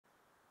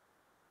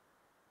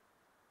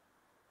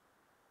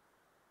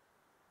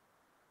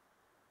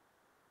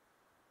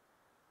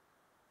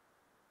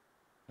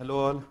Hello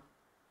all,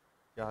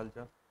 क्या हाल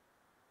चाल?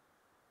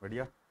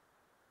 बढ़िया.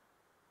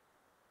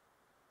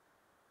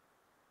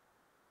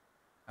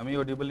 Am I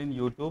audible in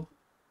YouTube?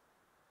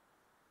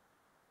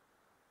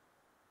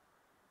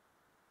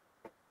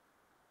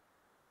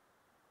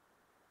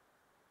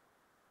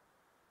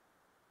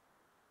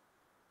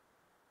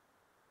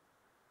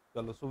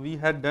 Chalo, so we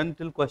had done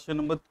till question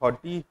number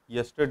 30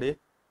 yesterday,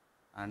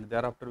 and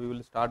thereafter we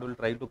will start. We'll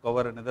try to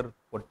cover another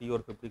 40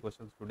 or 50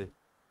 questions today.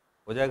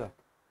 हो जाएगा?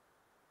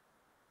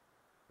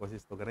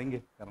 कोशिश तो करेंगे,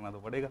 करना तो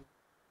पड़ेगा.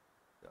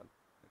 चलो,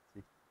 let's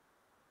see.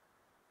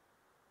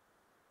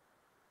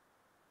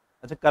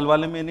 अच्छा, कल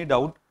वाले में any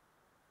doubt?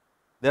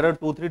 There are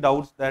 2-3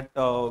 doubts that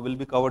will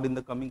be covered in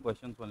the coming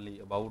questions only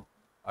about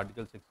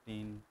Article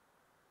 16.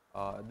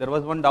 There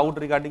was one doubt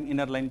regarding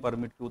inner line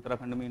permit कि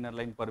उत्तराखंड में inner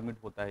line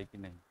permit होता है कि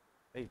नहीं,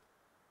 right?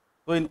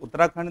 So in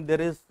Uttarakhand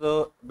there is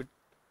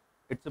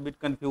it's a bit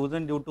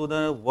confusion due to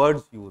the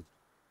words used.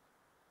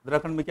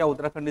 Uttarakhand में क्या,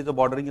 Uttarakhand is a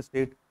bordering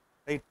state,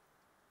 right?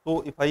 So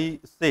if I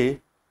say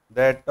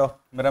that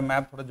मेरा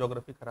map थोड़ा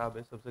geography खराब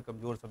है, सबसे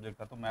कमजोर सब्जेक्ट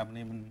था, तो मैप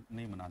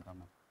नहीं बनाता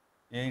मैं.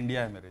 ये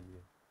इंडिया है मेरे लिए,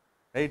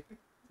 right?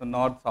 So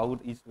north, south,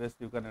 east, west,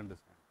 you can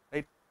understand,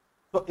 right?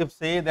 So if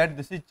say that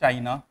this is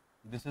China,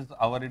 this is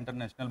our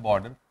international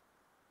border,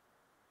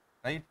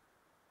 right?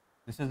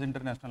 This is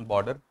international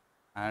border,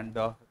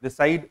 and this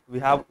side we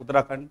have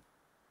Uttarakhand.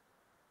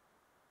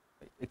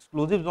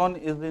 Exclusive zone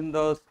is in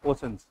the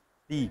oceans,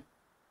 sea,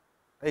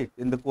 right,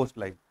 in the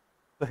coastline.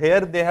 So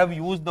here they have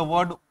used the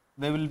word,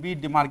 they will be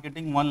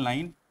demarcating one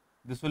line.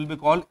 This will be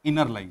called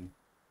inner line.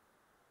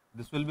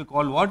 This will be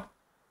called what?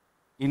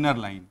 Inner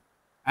line.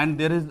 And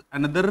there is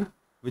another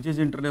which is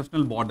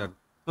international border.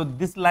 So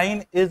this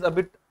line is a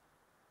bit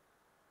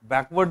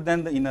backward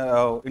than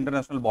the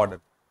international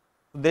border.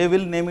 So they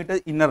will name it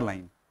as inner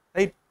line,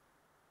 right?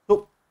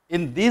 So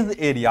in these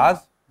areas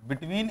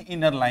between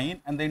inner line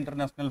and the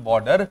international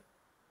border,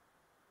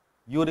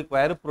 you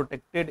require a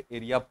protected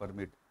area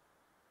permit.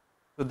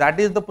 So that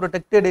is the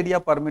protected area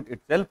permit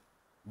itself,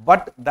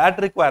 but that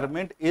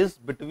requirement is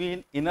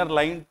between inner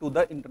line to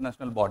the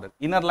international border.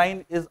 Inner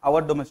line is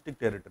our domestic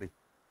territory.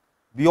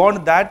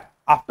 Beyond that,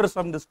 after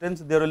some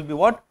distance, there will be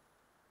what?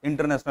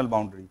 International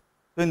boundary.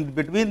 So in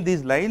between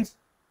these lines,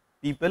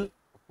 people,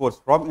 of course,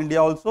 from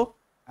India also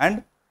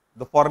and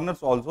the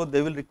foreigners also,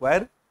 they will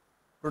require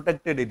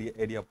protected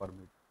area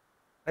permit,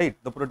 right?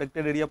 The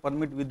protected area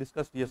permit we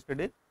discussed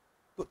yesterday.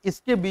 तो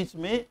इसके बीच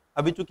में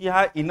अभी चूंकि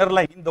यहाँ inner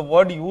line, the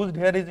word used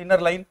here is inner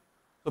line,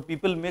 so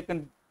people may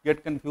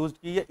get confused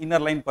कि ये inner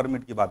line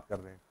permit की बात कर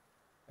रहे हैं.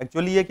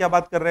 Actually ये क्या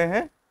बात कर रहे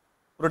हैं?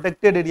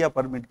 Protected area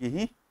permit की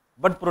ही.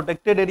 But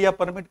protected area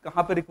permit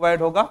कहाँ पे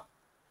required होगा?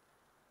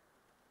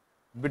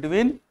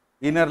 Between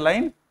inner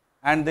line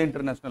and the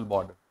international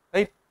border,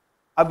 right?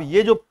 अब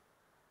ये जो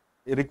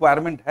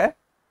requirement है,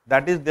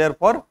 that is there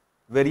for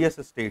various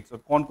states.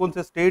 और कौन कौन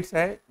से states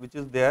है which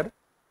is there?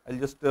 I'll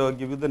just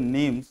give you the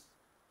names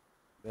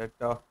that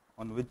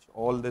on which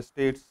all the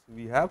states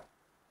we have.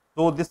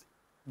 So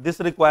this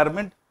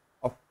requirement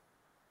of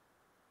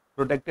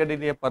protected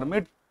area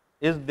permit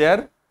is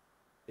there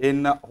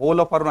in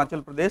whole of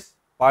Arunachal Pradesh,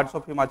 parts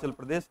of Himachal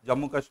Pradesh,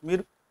 Jammu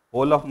Kashmir,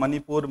 whole of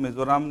Manipur,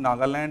 Mizoram,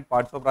 Nagaland,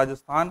 parts of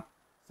Rajasthan,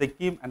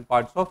 Sikkim and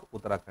parts of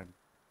Uttarakhand.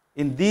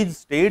 In these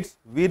states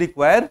we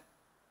require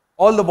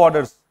all the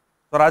borders.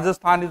 So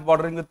Rajasthan is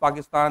bordering with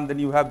Pakistan, then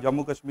you have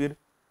Jammu Kashmir,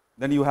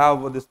 then you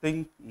have this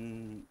thing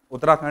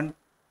Uttarakhand,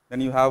 then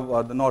you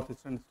have the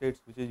northeastern states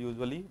which is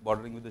usually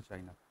bordering with the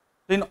China.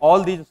 So in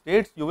all these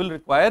states you will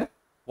require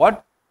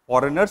what?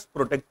 Foreigners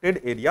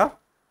protected area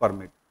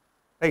permit,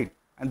 right?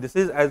 And this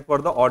is as per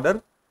the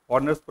order,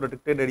 Foreigners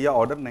Protected Area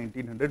Order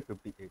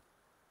 1958.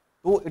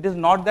 So it is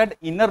not that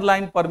inner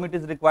line permit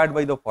is required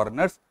by the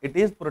foreigners, it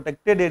is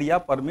protected area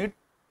permit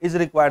is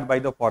required by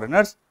the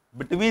foreigners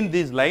between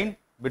these line,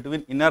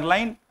 between inner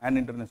line and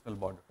international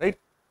border, right?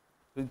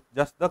 So it's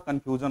just the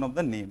confusion of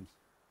the names.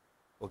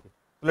 Okay.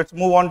 So let's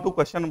move on to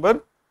question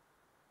number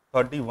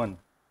 31.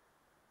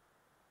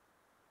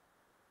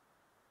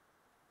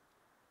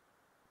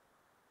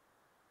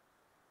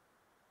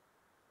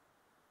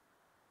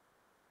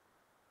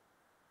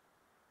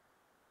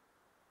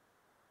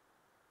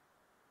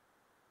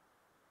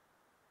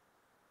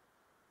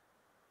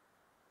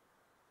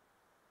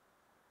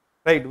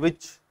 Right,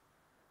 which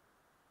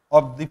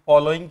of the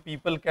following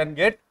people can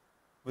get?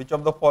 Which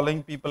of the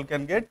following people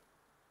can get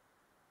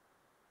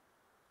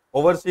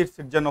Overseas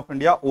Citizen of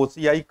India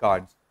OCI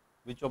cards?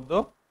 Which of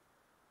the?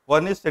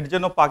 One is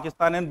citizen of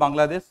Pakistan and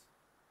Bangladesh.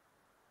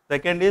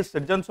 Second is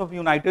citizens of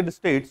United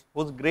States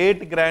whose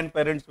great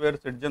grandparents were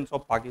citizens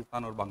of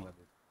Pakistan or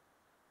Bangladesh.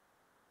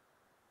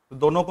 तो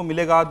दोनों को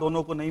मिलेगा,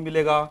 दोनों को नहीं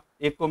मिलेगा,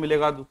 एक को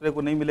मिलेगा, दूसरे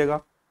को नहीं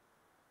मिलेगा.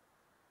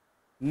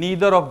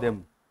 Neither of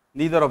them.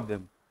 Neither of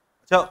them.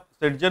 अच्छा,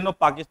 citizen of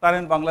Pakistan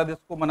and Bangladesh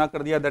को मना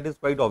कर दिया, that is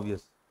quite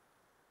obvious,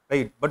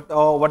 right? But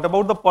what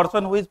about the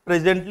person who is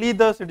presently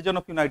the citizen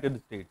of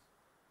United States?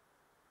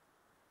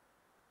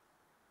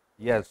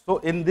 Yes. So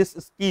in this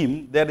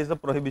scheme there is a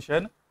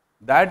prohibition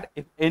that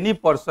if any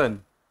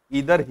person,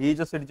 either he is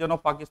a citizen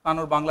of Pakistan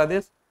or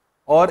Bangladesh,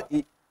 or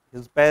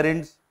his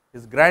parents,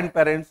 his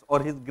grandparents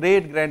or his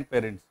great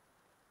grandparents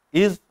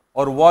is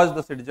or was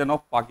the citizen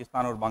of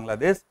Pakistan or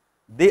Bangladesh,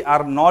 they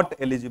are not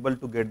eligible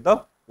to get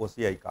the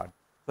OCI card.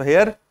 So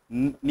here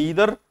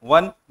neither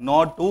one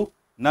nor two,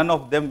 none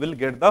of them will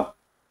get the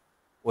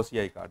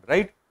OCI card,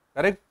 right?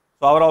 Correct?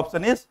 So our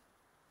option is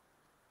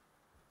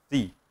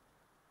C.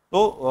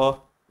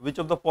 So which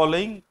of the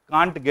following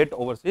can't get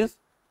overseas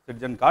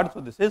citizen card? So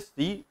this is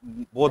C.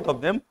 Both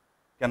of them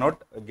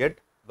cannot get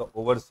the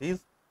overseas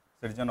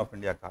citizen of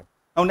India card.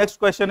 Now next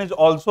question is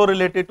also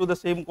related to the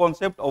same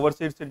concept,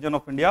 overseas citizen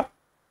of India.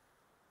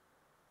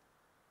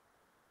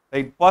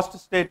 Right. First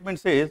statement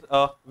says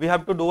we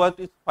have to do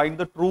is find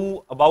the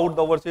true about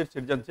the overseas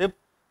citizenship.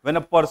 When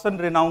a person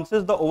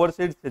renounces the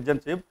overseas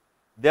citizenship,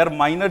 their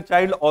minor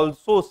child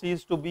also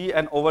ceases to be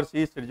an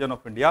overseas citizen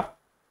of India.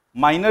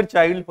 Minor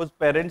child whose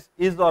parents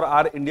is or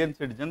are Indian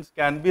citizens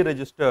can be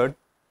registered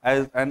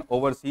as an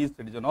overseas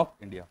citizen of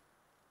India.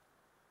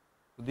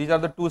 So these are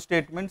the two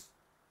statements.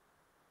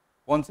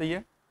 कौन सही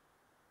है?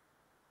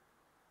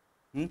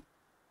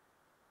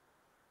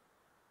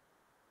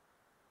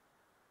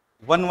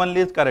 One only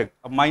is correct.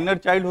 A minor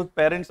child whose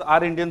parents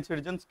are Indian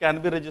citizens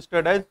can be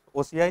registered as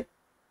OCI.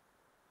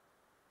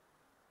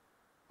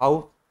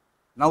 How?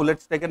 Now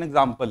let's take an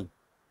example.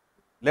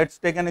 Let's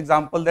take an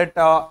example that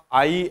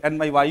I and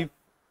my wife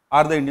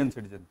are the Indian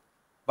citizens,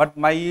 but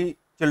my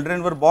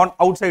children were born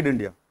outside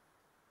India.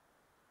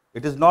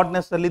 It is not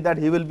necessarily that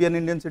he will be an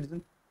Indian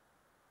citizen,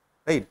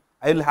 right?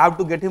 I will have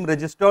to get him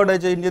registered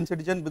as an Indian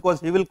citizen because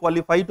he will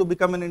qualify to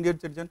become an Indian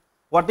citizen.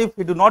 What if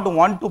he do not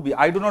want to be?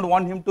 I do not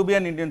want him to be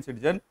an Indian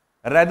citizen.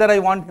 Rather, I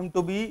want him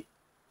to be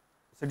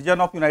citizen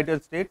of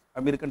United States,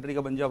 American country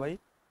ka ban ja bhai,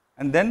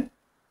 and then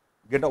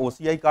get a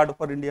OCI card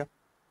for India.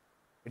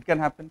 It can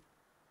happen.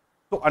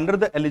 So under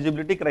the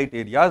eligibility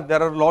criteria,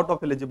 there are a lot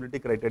of eligibility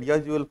criteria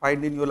you will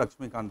find in your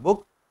Lakshmikant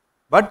book.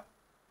 But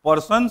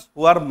persons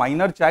who are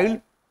minor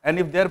child and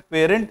if their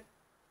parent,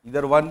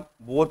 either one,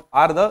 both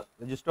are the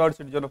registered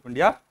citizen of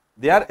India,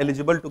 they are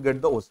eligible to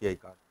get the OCI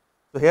card.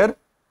 So here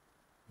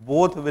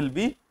both will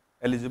be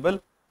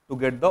eligible to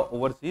get the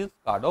overseas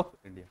card of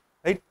India,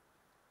 right?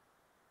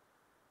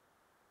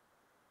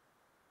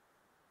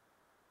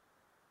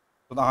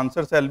 So the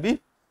answer shall be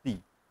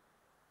C.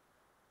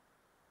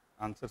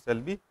 Answer shall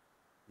be C.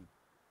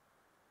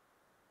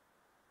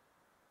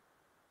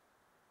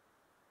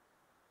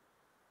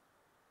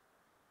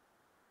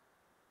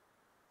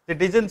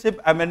 Citizenship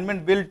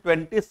Amendment Bill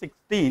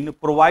 2016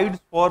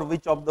 provides for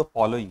which of the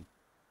following?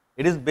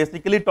 It is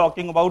basically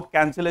talking about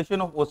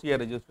cancellation of OCI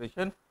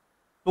registration.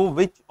 So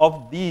which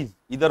of these,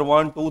 either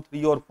 1, 2,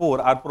 3 or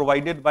 4 are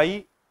provided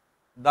by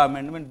the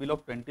Amendment Bill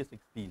of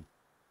 2016?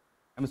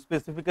 I am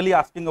specifically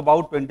asking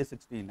about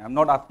 2016. I am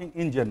not asking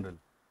in general.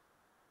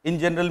 In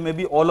general,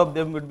 maybe all of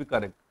them would be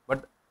correct,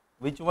 but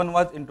which one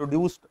was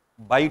introduced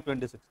by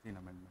 2016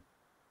 amendment?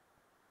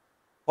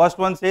 First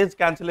one says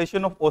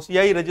cancellation of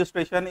OCI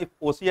registration if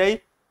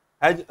OCI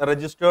has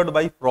registered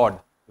by fraud.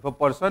 If a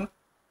person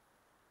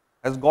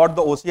has got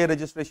the OCI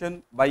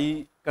registration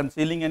by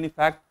concealing any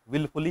fact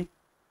willfully,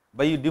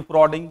 by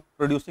defrauding,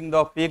 producing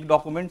the fake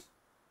documents,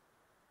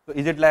 so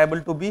is it liable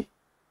to be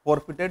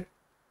forfeited?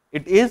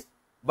 It is,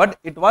 but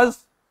it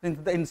was since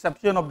the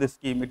inception of this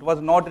scheme. It was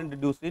not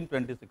introduced in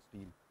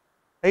 2016,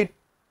 right?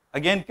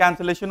 Again,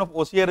 cancellation of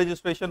OCI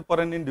registration for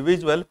an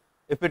individual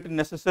if it is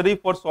necessary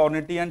for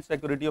sovereignty and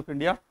security of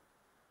India.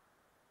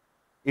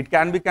 It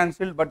can be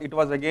cancelled, but it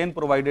was again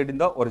provided in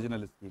the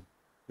original scheme.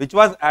 Which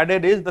was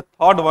added is the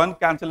third one,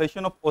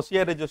 cancellation of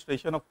OCI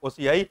registration of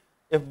OCI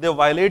if they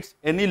violates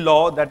any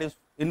law that is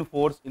in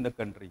force in the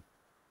country,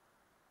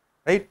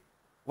 right?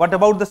 What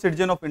about the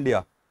citizen of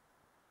India?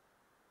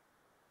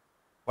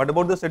 What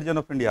about the citizen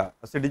of India?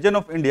 A citizen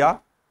of India,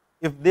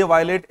 if they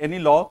violate any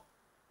law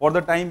for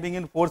the time being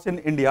in force in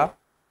India,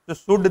 so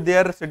should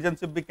their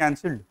citizenship be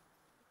cancelled?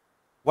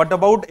 What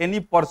about any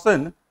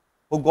person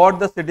who got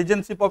the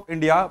citizenship of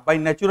India by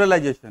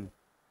naturalization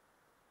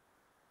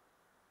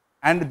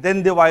and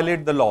then they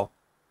violate the law?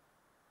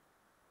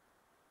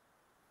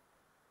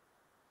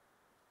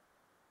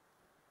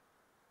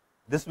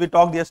 This we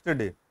talked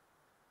yesterday.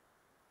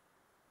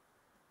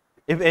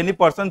 If any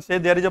person say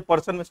there is a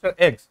person Mr.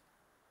 X,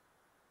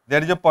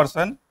 there is a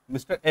person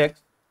Mr.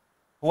 X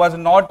who was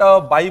not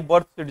a by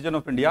birth citizen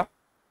of India,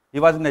 he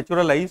was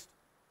naturalized,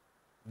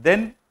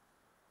 then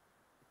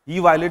he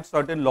violates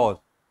certain laws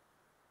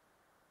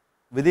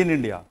within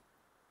India,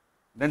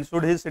 then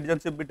should his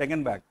citizenship be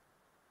taken back?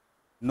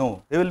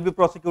 No, he will be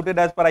prosecuted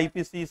as per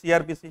IPC,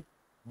 CRPC.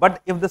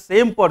 But if the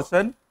same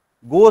person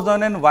goes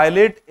on and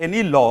violate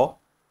any law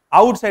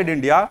outside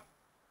India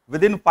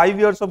within 5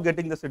 years of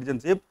getting the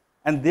citizenship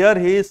and there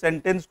he is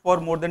sentenced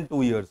for more than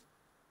 2 years,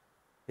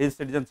 his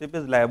citizenship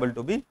is liable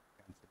to be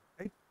cancelled,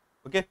 right?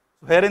 Okay.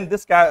 So here in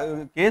this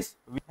case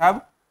we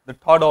have the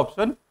third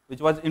option which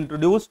was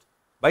introduced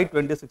by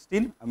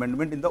 2016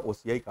 amendment in the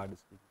OCI card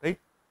scheme, right?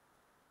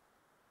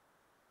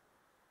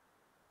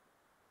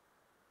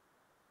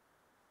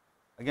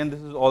 Again,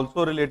 this is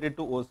also related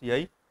to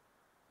OCI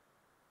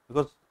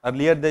because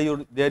earlier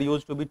there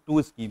used to be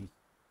two schemes.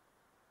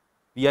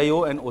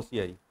 PIO and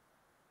OCI,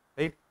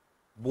 right?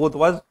 Both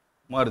was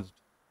merged.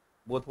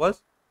 Both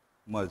was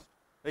merged,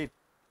 right?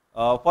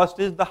 First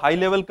is the High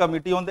Level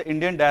Committee on the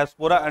Indian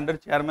Diaspora under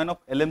chairman of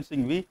LM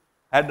Singhvi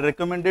had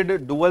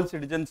recommended dual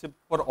citizenship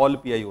for all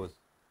PIOs.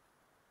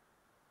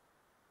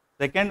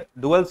 Second,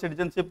 dual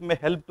citizenship may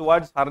help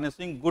towards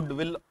harnessing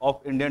goodwill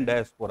of Indian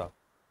diaspora,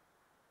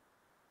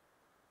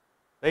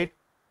 right?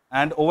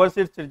 And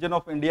overseas citizens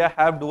of India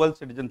have dual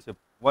citizenship,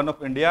 one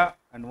of India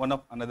and one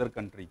of another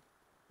country,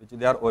 which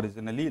they are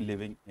originally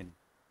living in.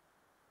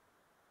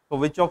 So,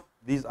 which of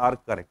these are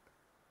correct?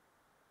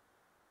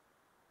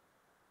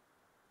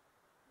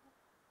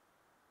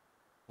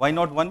 Why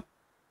not one?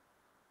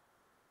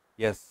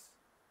 Yes.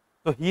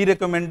 So, he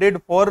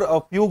recommended for a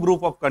few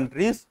group of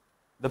countries,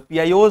 the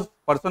PIOs,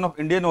 person of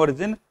Indian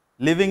origin,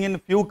 living in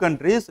few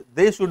countries,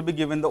 they should be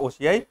given the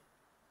OCI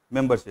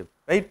membership,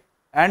 right?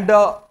 And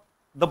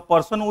the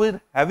person who is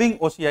having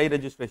OCI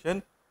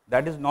registration,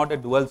 that is not a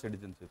dual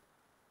citizenship.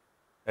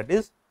 That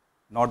is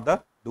not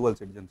the dual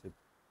citizenship.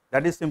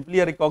 That is simply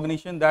a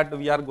recognition that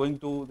we are going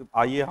to,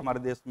 आइए हमारे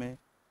देश में,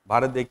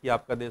 भारत देखिए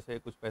आपका देश है,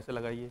 कुछ पैसे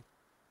लगाइए,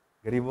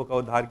 गरीबों का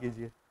उद्धार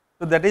कीजिए.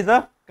 So that is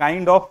a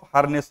kind of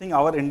harnessing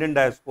our Indian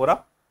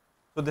diaspora.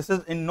 So this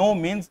is in no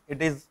means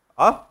it is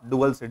a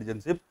dual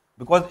citizenship,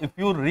 because if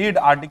you read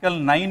Article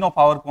 9 of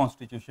our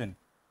Constitution,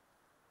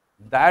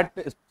 that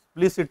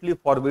explicitly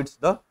forbids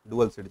the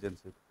dual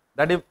citizenship.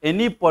 That if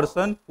any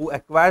person who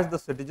acquires the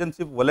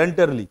citizenship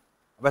voluntarily,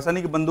 वैसा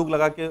नहीं कि बंदूक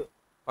लगा के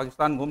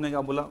पाकिस्तान घूमने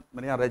का बोला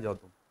मेरे यहाँ रह जाओ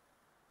तुम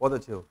बहुत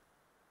अच्छे हो,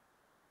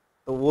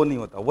 तो वो नहीं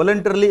होता.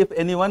 Voluntarily if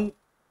anyone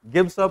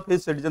gives up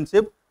his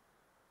citizenship,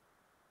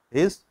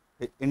 his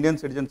Indian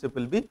citizenship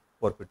will be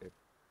forfeited,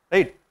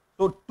 right?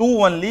 So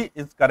 2 only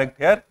is correct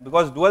here,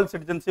 because dual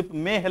citizenship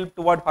may help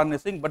toward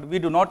harnessing, but we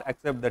do not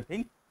accept that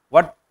thing.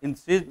 What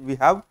instead we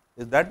have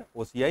is that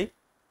OCI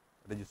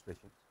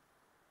registration.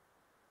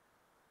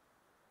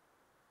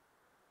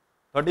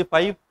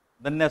 35,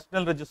 the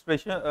national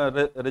registration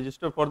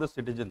register for the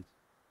citizens.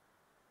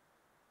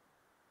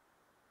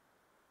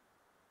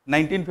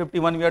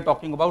 1951 we are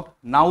talking about.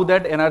 Now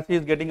that NRC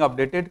is getting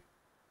updated,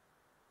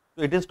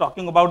 so it is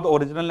talking about the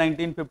original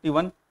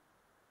 1951.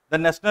 The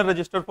National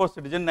Register for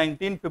Citizens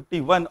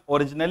 1951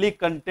 originally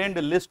contained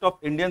a list of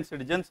Indian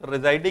citizens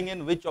residing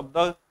in which of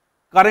the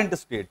current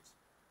states?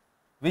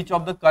 Which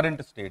of the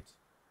current states?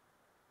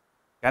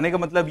 कहने का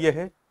मतलब यह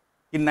है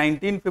कि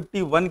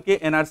 1951 के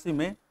NRC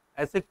में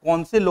ऐसे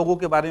कौन से लोगों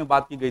के बारे में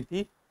बात की गई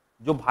थी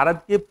जो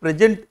भारत के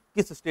प्रेजेंट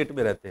किस स्टेट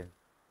में रहते हैं,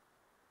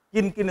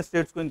 किन किन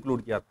स्टेट्स को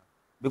इंक्लूड किया था.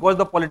 Because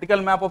the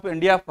political map of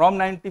India from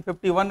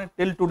 1951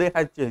 till today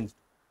has changed.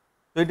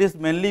 So it is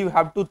mainly you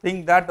have to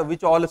think that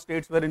which all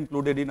states were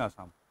included in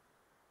Assam.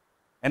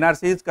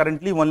 NRC is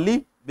currently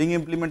only being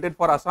implemented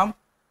for Assam,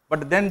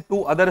 but then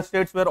 2 other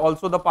states were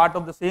also the part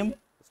of the same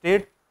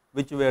state.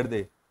 Which were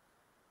they?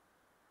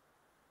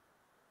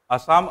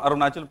 Assam,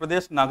 Arunachal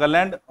Pradesh,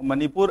 Nagaland,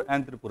 Manipur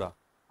and Tripura.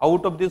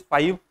 Out of these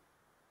 5,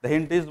 the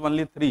hint is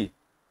only 3.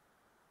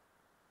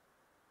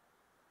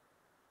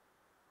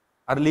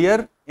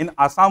 Earlier in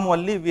Assam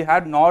only we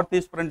had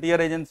Northeast Frontier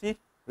Agency,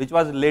 which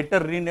was later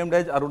renamed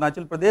as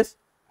Arunachal Pradesh,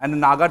 and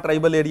Naga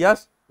tribal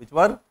areas which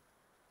were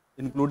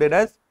included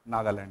as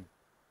Nagaland.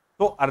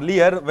 So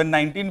earlier when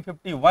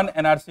 1951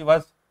 NRC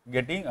was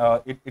getting,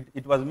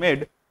 it was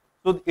made,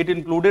 so it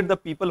included the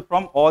people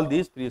from all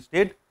these 3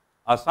 states,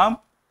 Assam,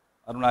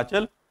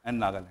 Arunachal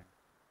and Nagaland.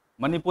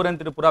 Manipur and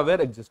Tripura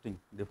were existing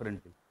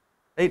differently,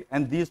 right?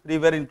 And these 3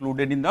 were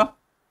included in the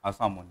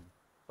Assam only.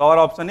 So our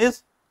option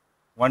is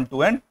 1,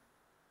 2 and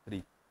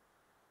 3,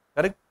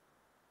 correct?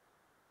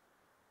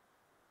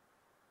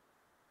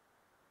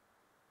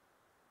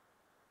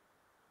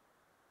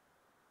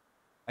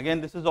 Again,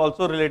 this is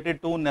also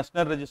related to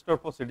National Register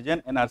for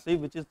Citizen NRC,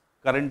 which is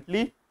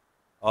currently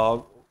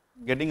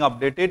getting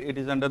updated. It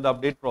is under the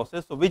update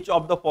process. So which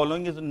of the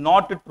following is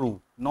not true?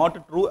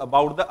 Not true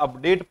about the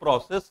update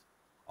process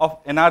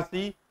of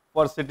NRC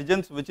for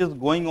citizens which is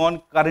going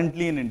on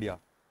currently in India.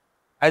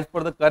 As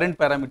per the current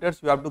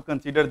parameters, you have to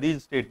consider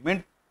these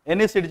statements.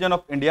 Any citizen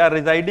of India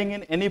residing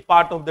in any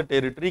part of the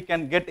territory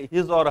can get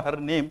his or her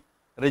name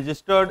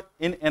registered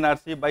in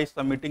NRC by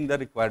submitting the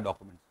required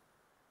documents.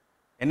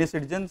 Any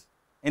citizens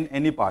in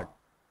any part?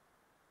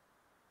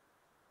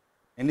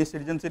 Any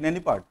citizens in any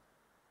part?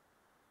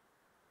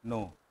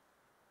 No.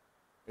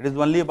 It is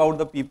only about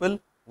the people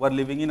who are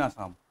living in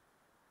Assam.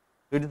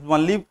 It is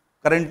only,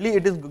 currently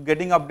it is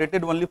getting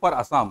updated only for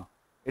Assam.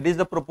 It is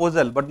the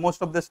proposal, but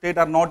most of the state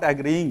are not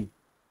agreeing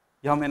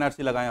कि हम NRC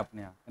लगाएं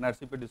अपने यहाँ.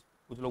 NRC पे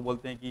कुछ लोग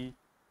बोलते हैं कि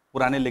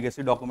पुराने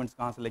legacy documents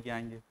कहाँ से लेके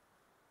आएंगे.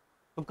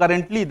 So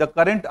currently the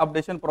current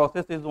updation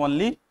process is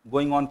only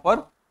going on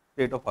for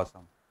state of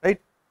Assam, right?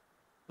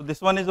 So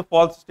this one is a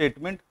false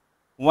statement.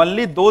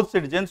 Only those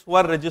citizens who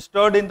are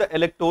registered in the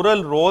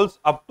electoral rolls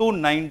up to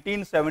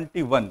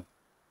 1971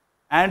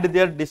 and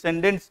their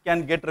descendants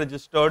can get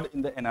registered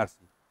in the NRC.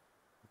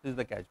 This is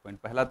the catch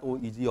point. पहला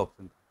तो easy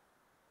option था,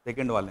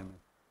 second वाले में.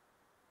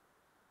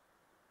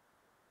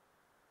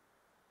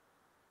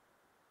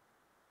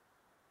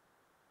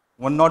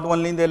 not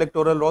only in the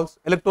electoral rolls.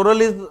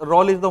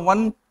 Roll is the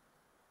one,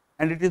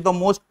 and it is the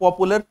most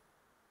popular.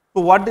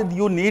 So what did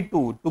you need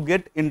to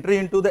get entry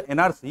into the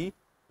NRC?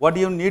 What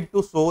you need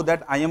to show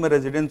that I am a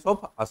resident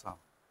of Assam,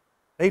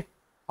 right?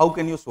 How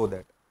can you show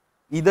that?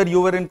 Either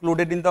you were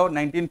included in the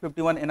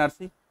 1951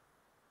 NRC,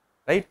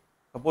 right?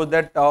 Suppose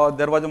that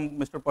there was a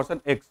Mr.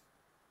 Person X,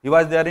 he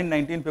was there in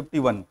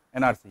 1951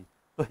 NRC.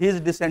 So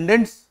his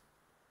descendants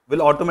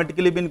will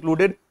automatically be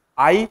included.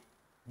 I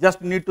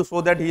just need to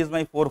show that he is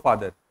my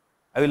forefather.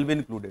 I will be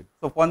included.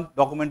 So one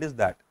document is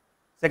that.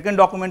 Second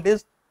document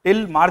is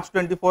till March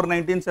 24,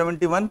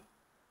 1971,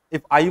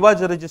 if I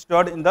was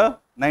registered in the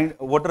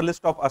voter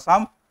list of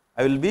Assam,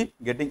 I will be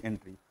getting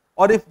entry.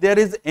 Or if there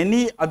is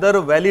any other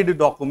valid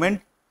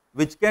document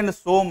which can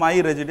show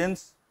my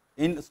residence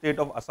in state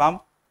of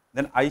Assam,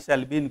 then I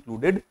shall be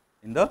included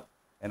in the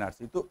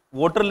NRC. So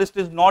voter list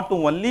is not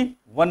only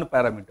one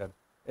parameter.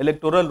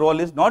 Electoral roll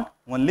is not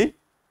only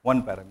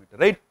one parameter,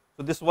 right?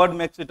 So this word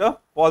makes it a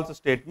false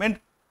statement.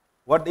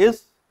 What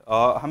is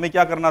हमें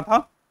क्या करना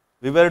था?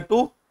 We were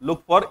to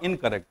look for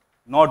incorrect,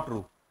 not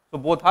true. So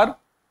both are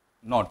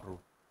not true.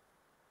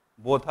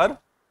 Both are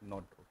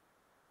not true.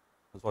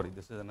 Sorry,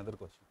 this is another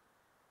question.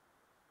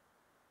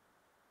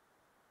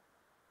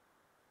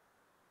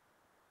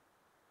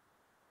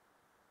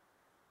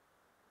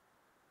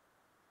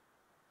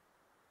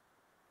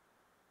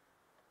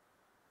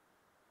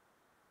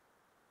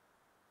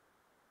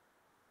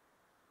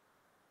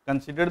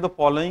 Consider the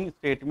following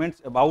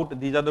statements about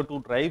these are the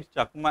two tribes,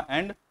 Chakma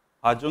and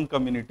Hajong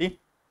community.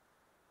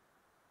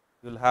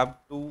 You will have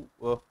to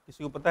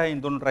किसी को पता है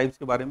इन दोनों tribes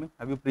के बारे में?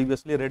 Have you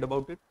previously read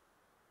about it?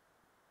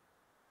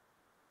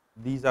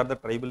 These are the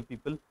tribal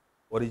people.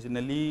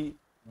 Originally,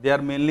 they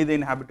are mainly the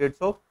inhabitants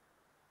of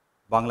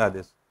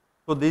Bangladesh.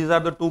 So these are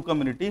the two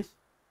communities.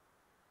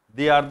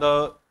 They are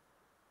the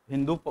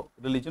Hindu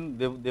religion.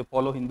 They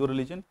follow Hindu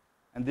religion,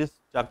 and this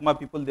Chakma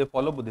people, they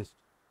follow Buddhist,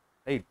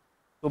 right?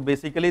 So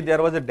basically,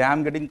 there was a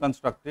dam getting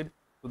constructed,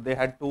 so they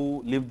had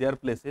to leave their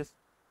places,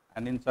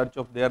 and in search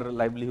of their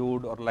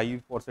livelihood or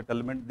life or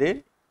settlement,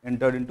 they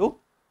entered into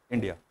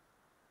India,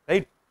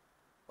 right?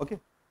 Okay.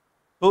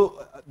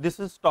 So this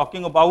is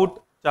talking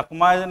about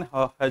Chakma and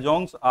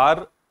Hajongs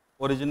are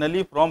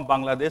originally from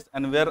Bangladesh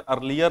and were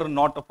earlier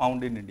not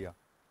found in India.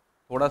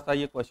 थोड़ा सा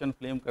ये question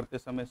frame करते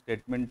समय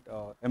statement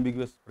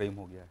ambiguous frame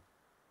हो गया है,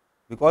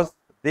 because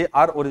they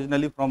are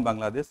originally from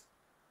Bangladesh.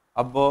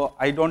 अब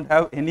I don't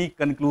have any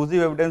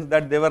conclusive evidence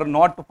that they were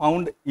not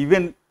found,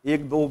 even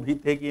एक दो भी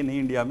थे कि नहीं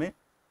इंडिया में.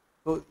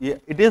 तो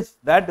it is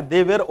that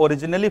they were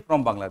originally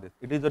from Bangladesh.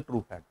 It is a true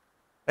fact,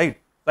 right?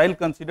 So I will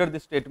consider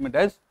this statement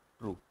as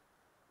true.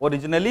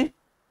 Originally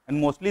and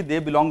mostly they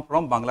belong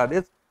from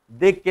Bangladesh.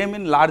 They came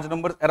in large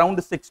numbers,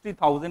 around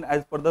 60,000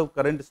 as per the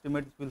current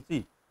estimates. You will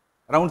see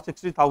around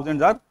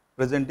 60,000 are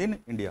present in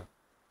India,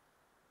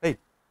 right?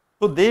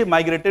 So they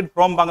migrated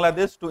from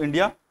Bangladesh to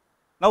India.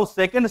 Now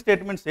second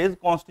statement says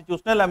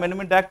Constitutional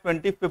Amendment Act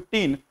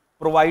 2015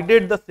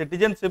 provided the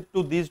citizenship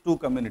to these two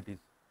communities.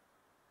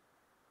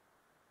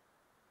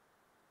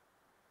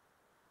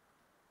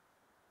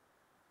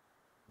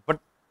 But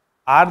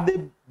are they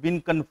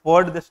been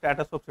conferred the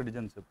status of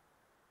citizenship?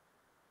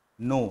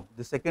 No,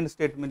 the second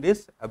statement is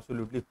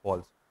absolutely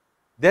false.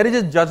 There is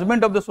a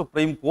judgment of the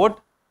Supreme Court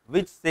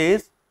which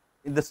says,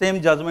 in the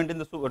same judgment in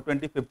the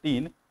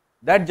 2015,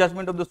 that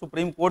judgment of the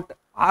Supreme Court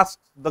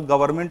asks the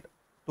government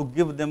to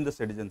give them the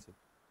citizenship.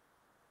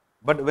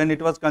 But when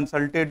it was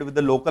consulted with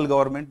the local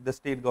government, the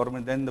state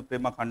government, then the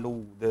Prema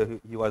Khandu,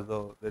 he was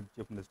the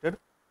chief minister.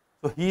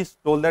 So he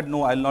told that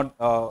no, I will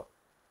not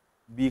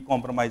be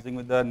compromising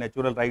with the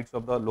natural rights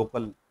of the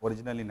local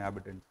original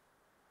inhabitants.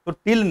 So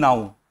till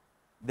now,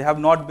 they have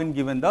not been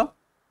given the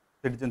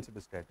citizenship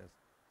status.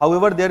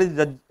 However, there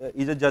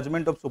is a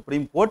judgment of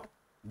Supreme Court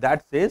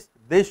that says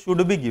they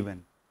should be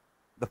given.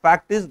 The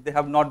fact is they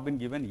have not been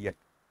given yet,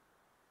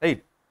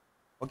 right?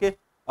 Okay.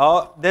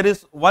 There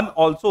is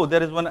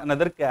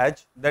another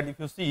catch, that if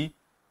you see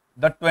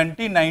the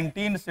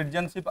 2019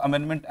 Citizenship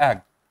Amendment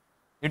Act,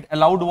 it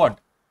allowed what?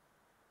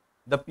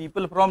 The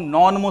people from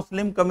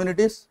non-Muslim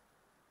communities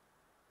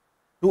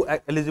to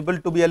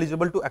be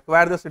eligible to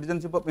acquire the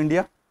citizenship of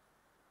India.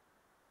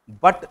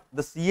 But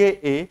the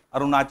CAA,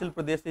 Arunachal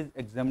Pradesh is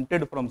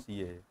exempted from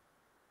CAA.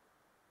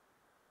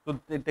 So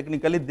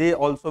technically they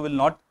also will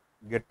not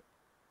get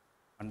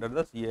under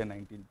the CAA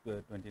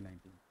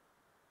 2019.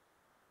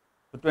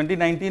 So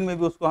 2019 में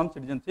भी उसको हम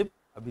citizenship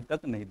अभी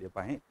तक नहीं दे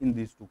पाए in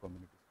these two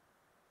communities,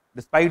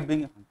 despite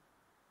being.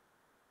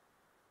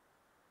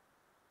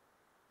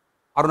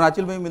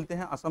 Arunachal में भी मिलते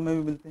हैं, असम में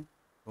भी मिलते हैं,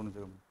 दोनों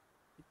जगह में.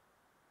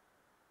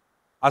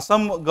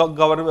 Assam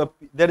government,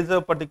 there is a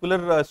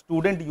particular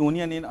student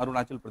union in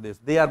Arunachal Pradesh.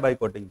 They are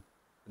boycotting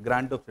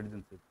grant of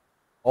citizenship.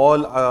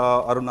 All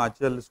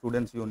Arunachal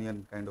Students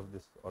Union kind of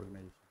this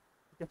organization.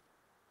 Okay.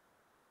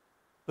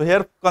 So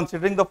here,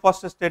 considering the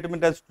first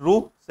statement as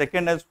true,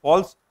 second as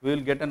false, we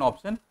will get an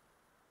option.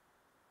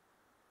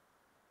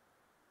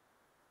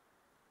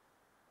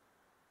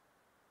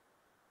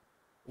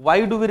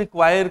 Why do we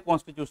require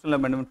constitutional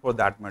amendment for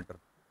that matter?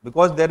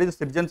 because there is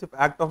Citizenship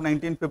Act of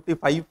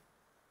 1955,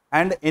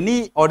 and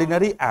any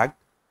ordinary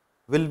act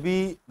will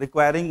be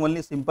requiring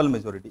only simple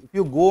majority. If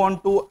you go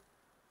on to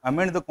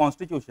amend the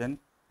constitution,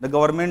 the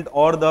government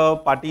or the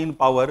party in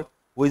power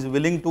who is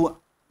willing to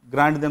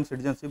grant them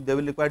citizenship, they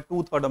will require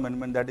 2/3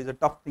 amendment. That is a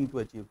tough thing to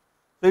achieve.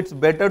 So it's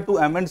better to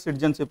amend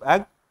Citizenship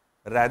Act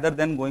rather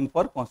than going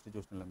for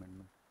constitutional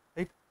amendment.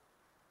 Right?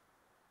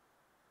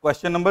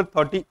 Question number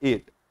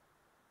 38.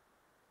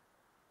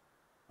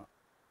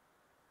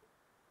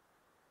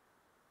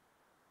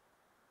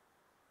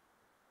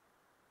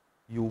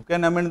 You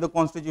can amend the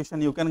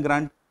constitution, you can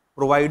grant,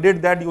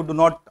 provided that you do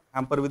not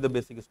hamper with the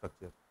basic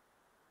structure.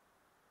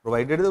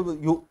 Provided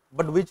you,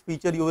 but which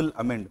feature you will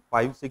amend?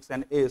 5, 6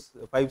 and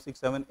 5, 6,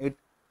 7, 8.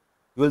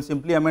 You will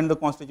simply amend the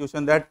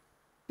constitution that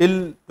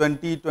till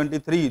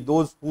 2023,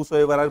 those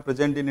whosoever are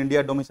present in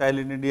India, domicile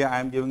in India, I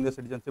am giving the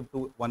citizenship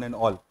to one and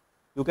all.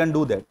 You can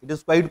do that. It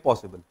is quite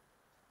possible.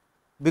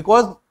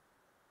 Because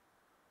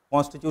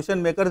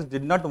constitution makers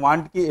did not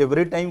want ki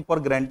every time for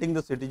granting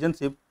the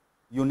citizenship,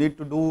 you need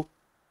to do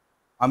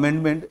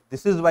amendment.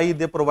 This is why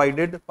they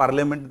provided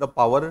parliament the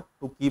power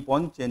to keep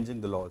on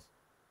changing the laws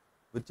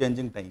with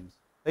changing times,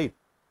 right?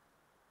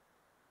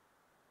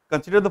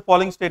 Consider the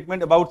following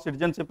statement about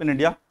citizenship in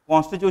India.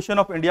 Constitution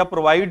of India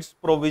provides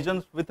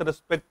provisions with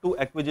respect to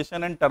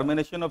acquisition and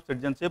termination of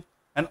citizenship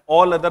and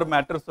all other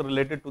matters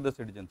related to the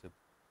citizenship.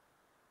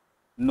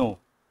 No.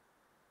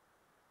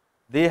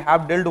 They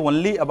have dealt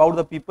only about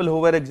the people who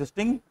were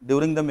existing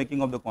during the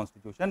making of the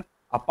constitution.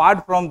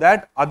 Apart from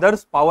that,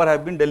 others' power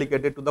have been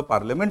delegated to the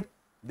parliament.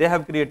 They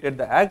have created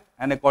the act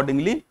and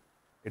accordingly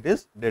it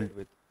is dealt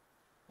with.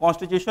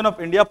 Constitution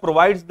of India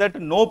provides that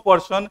no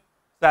person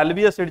shall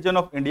be a citizen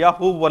of India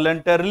who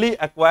voluntarily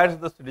acquires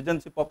the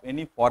citizenship of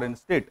any foreign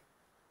state.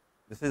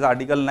 This is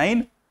Article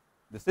 9.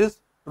 This is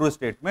true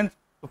statement.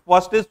 So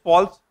first is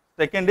false,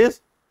 second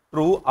is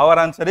true. Our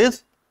answer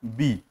is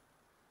B.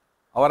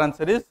 Our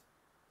answer is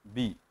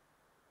B.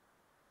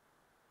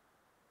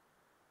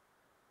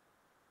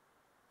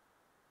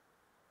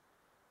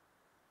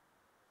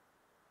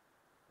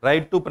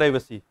 Right to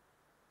privacy.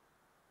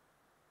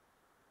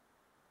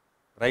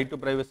 Right to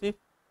privacy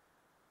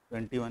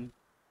 21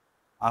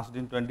 asked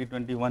in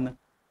 2021.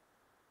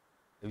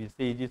 अब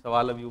इससे easy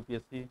सवाल अब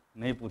UPSC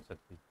नहीं पूछ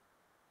सकती,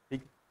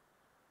 ठीक है.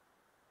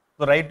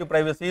 So right to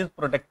privacy is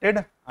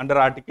protected under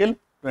Article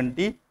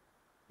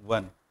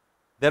 21.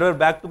 There were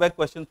back-to-back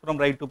questions from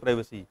right to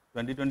privacy.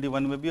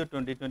 2021 में भी और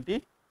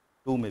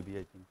 2022 में भी,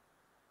 I think.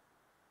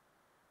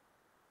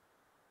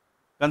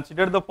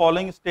 Consider the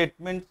following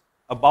statements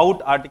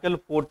about Article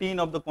 14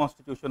 of the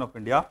Constitution of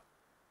India.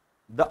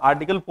 The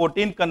Article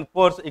 14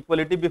 confers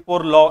equality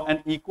before law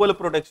and equal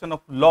protection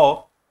of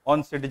law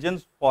on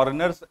citizens,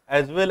 foreigners,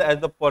 as well as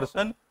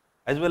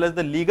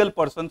the legal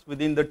persons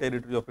within the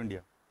territory of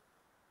India.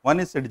 One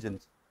is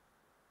citizens,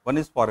 one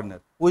is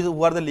foreigner.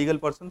 Who are the legal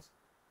persons?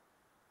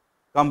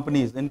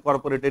 Companies,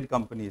 incorporated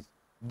companies.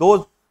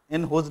 Those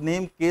in whose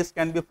name case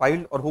can be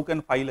filed or who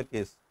can file a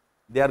case.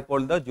 They are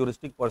called the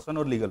juristic person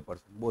or legal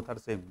person. Both are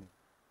same.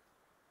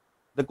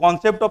 The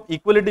concept of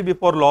equality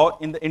before law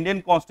in the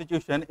Indian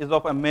Constitution is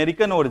of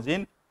American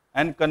origin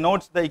and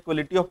connotes the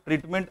equality of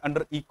treatment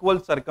under equal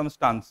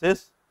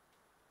circumstances,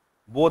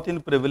 both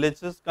in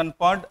privileges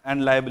conferred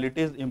and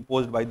liabilities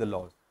imposed by the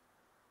laws.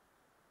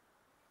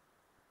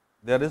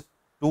 There is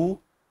 2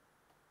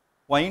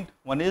 points.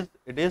 One is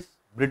it is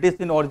British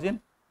in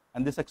origin,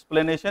 and this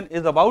explanation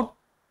is about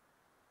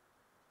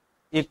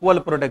equal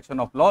protection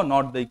of law,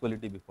 not the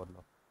equality before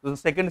law. So the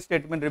second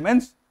statement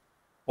remains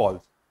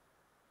false.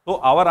 So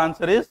our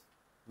answer is,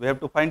 we have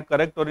to find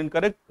correct or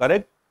incorrect.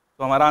 Correct.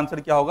 So हमारा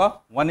answer क्या होगा?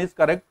 1 is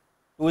correct,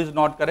 2 is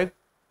not correct.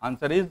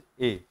 Answer is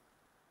A.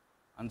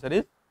 Answer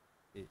is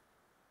A.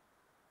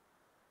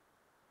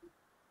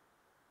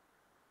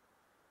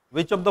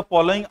 Which of the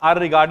following are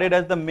regarded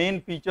as the main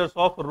features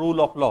of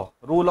rule of law?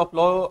 Rule of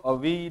law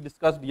we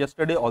discussed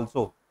yesterday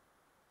also.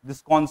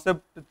 This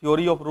concept,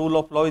 theory of rule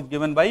of law is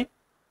given by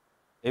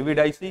A.V.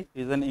 Dicey.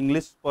 He is an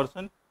English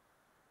person.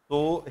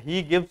 So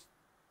he gives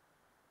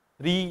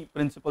 3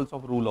 principles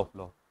of rule of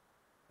law.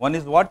 One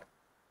is what?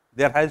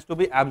 There has to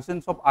be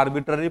absence of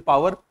arbitrary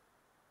power.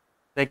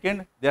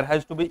 Second, there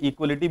has to be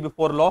equality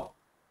before law.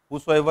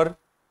 Whosoever,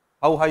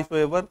 how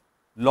highsoever,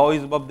 law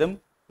is above them.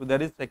 So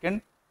there is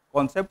second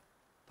concept.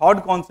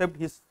 Third concept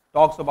he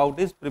talks about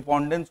is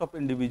preponderance of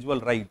individual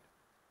right.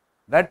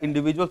 That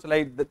individual's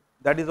right,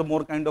 that is a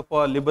more kind of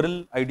a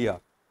liberal idea.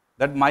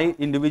 That my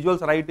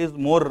individual's right is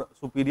more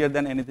superior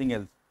than anything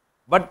else.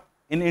 But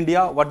in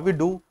India, what we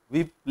do,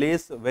 we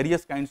place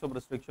various kinds of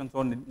restrictions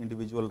on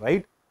individual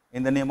right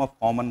in the name of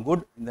common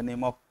good, in the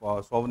name of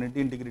sovereignty,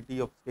 integrity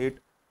of state,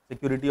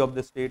 security of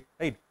the state,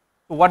 right?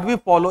 So what we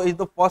follow is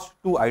the first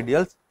 2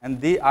 ideals,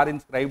 and they are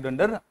inscribed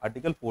under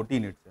Article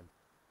 14 itself.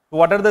 So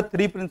what are the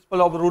 3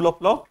 principles of rule of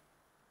law?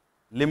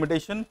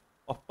 Limitation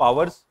of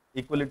powers,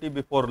 equality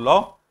before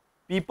law,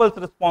 people's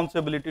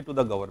responsibility to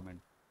the government.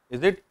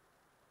 Is it?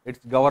 It's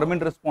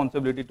government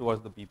responsibility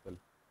towards the people.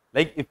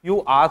 Like if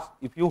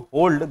you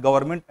hold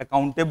government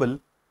accountable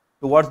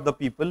towards the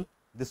people,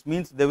 This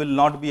means they will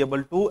not be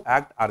able to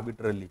act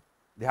arbitrarily.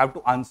 They have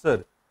to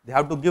answer, they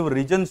have to give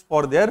reasons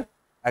for their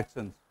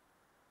actions,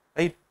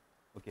 right?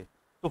 Okay,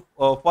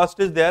 so first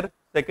is there,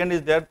 second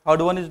is there,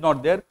 third one is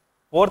not there,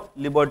 fourth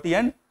liberty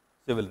and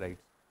civil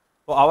rights.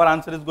 So our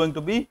answer is going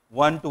to be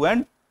 1, 2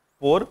 and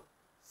 4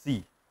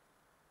 C.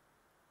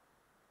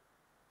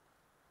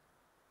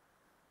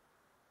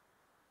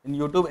 In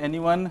YouTube,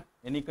 anyone,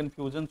 any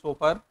confusion so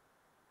far?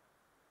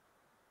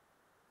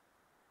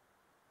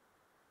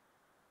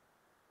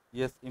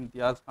 Yes,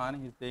 Imtiaz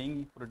Khan, he is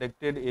saying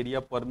protected area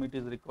permit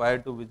is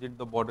required to visit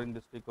the bordering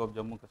district of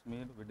Jammu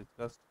Kashmir. We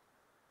discussed.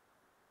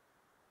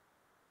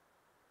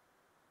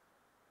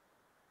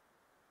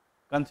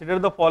 Consider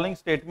the following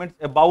statements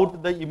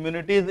about the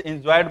immunities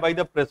enjoyed by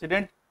the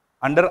president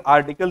under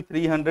Article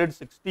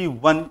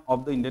 361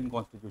 of the Indian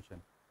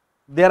Constitution.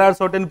 There are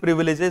certain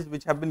privileges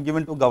which have been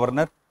given to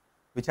governor,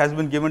 which has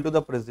been given to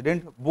the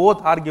president.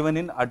 Both are given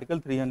in Article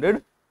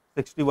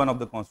 361 of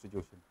the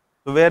Constitution.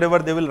 So wherever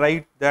they will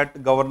write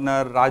that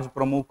governor, Raj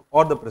Pramukh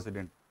or the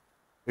president,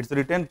 it's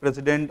written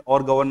president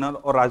or governor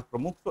or Raj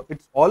Pramukh. So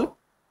it's all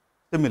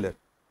similar,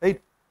 right?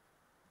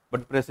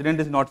 But president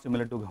is not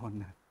similar to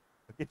governor.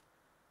 Okay.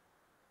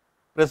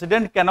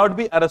 President cannot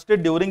be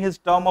arrested during his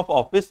term of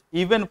office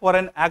even for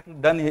an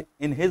act done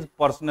in his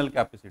personal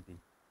capacity.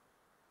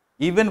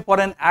 Even for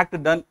an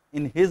act done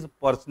in his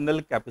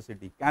personal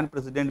capacity, can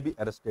president be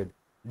arrested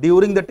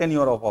during the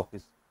tenure of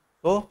office?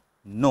 So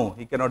no,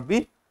 he cannot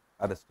be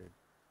arrested.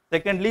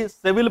 Secondly,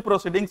 civil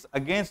proceedings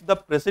against the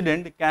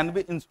president can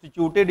be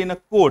instituted in a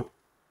court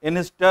in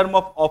his term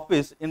of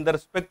office in the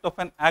respect of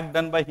an act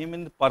done by him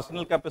in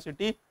personal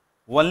capacity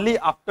only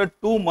after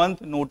 2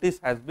 month notice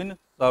has been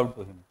served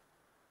to him.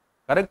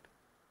 Correct?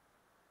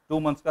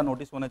 2 months का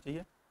notice होना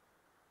चाहिए.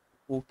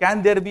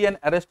 Can there be an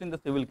arrest in the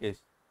civil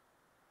case?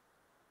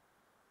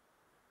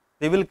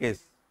 Civil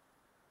case.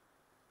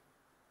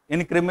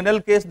 In criminal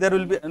case there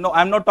will be, no,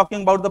 I am not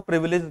talking about the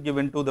privilege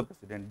given to the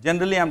president.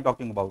 Generally I am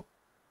talking about.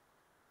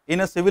 In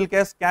a civil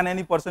case, can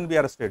any person be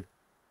arrested?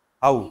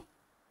 How?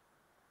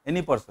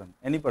 Any person,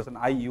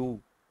 I,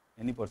 you,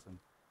 any person.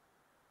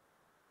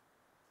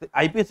 The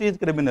IPC is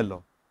criminal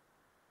law.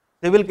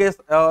 Civil case,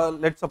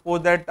 let's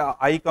suppose that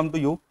I come to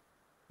you,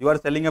 you are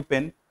selling a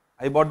pen,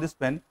 I bought this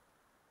pen,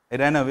 I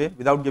ran away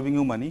without giving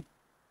you money,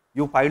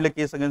 you filed a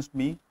case against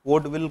me,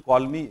 court will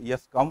call me,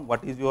 yes come,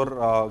 what is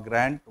your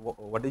grant,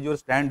 what is your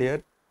stand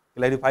here,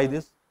 clarify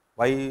this,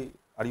 why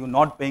are you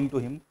not paying to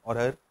him or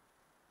her?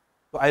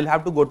 So I will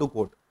have to go to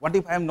court. What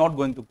if I am not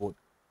going to court?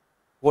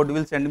 Court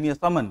will send me a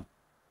summon.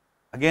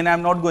 Again I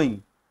am not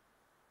going.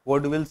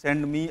 Court will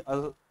send me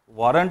a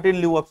warrant in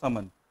lieu of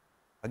summon.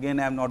 Again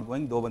I am not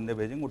going. दो बंदे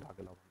भेजेंगे उठा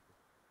के लाओ.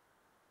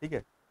 ठीक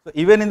है? So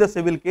even in the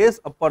civil case,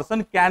 a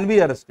person can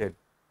be arrested.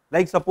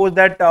 Like suppose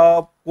that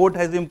court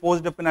has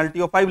imposed a penalty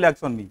of 5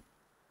 lakhs on me.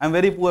 I am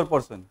very poor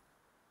person.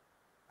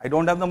 I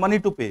don't have the money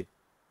to pay.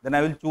 Then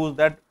I will choose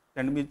that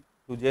send me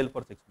to jail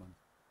for 6 months.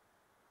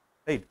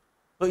 Right?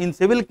 So in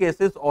civil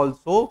cases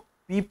also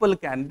people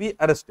can be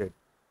arrested.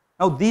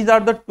 Now these are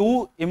the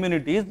two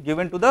immunities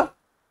given to the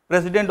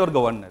president or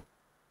governor.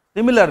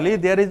 Similarly,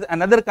 there is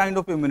another kind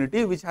of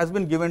immunity which has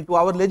been given to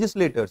our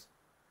legislators,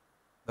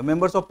 the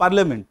members of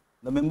parliament,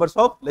 the members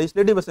of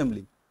legislative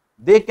assembly.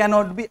 They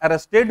cannot be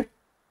arrested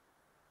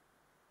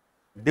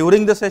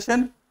during the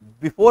session,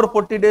 before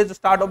 40 days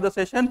start of the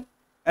session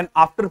and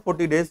after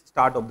 40 days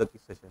start of the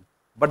session.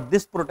 But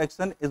this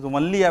protection is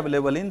only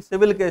available in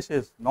civil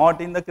cases,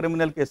 not in the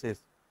criminal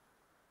cases.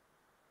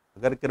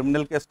 अगर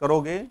criminal case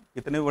करोगे,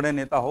 कितने बड़े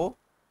नेता हो,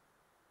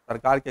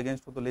 सरकार के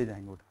against हो तो ले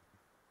जाएंगे उठा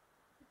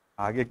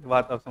के. आगे की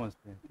बात आप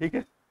समझते हैं, ठीक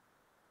है?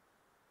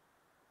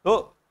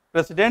 तो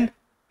president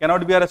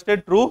cannot be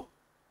arrested, true.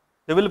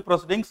 Civil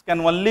proceedings can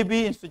only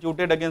be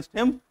instituted against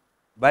him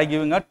by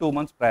giving a 2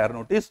 months prior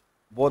notice.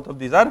 Both of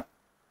these are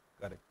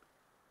correct.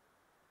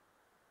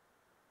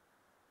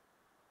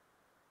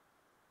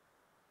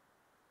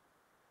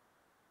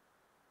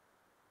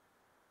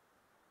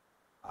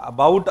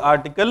 About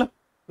Article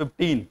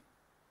 15.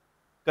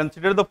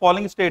 Consider the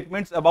following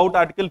statements about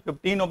Article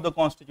 15 of the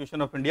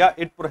Constitution of India.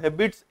 It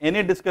prohibits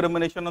any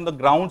discrimination on the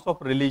grounds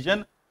of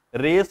religion,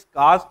 race,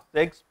 caste,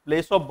 sex,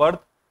 place of birth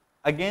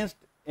against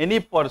any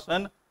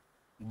person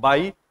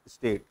by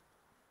state.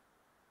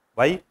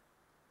 Why?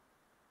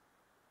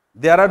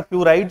 There are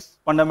few rights,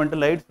 fundamental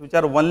rights, which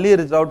are only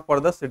reserved for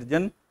the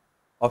citizen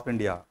of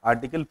India.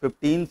 Article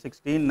 15,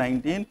 16,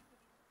 19,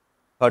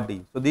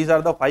 30. So these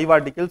are the 5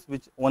 articles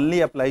which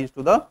only applies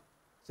to the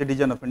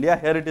citizen of India.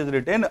 Here it is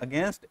written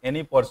against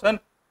any person,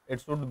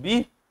 it should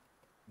be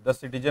the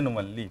citizen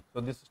only. So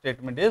this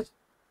statement is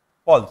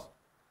false.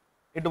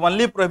 It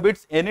only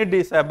prohibits any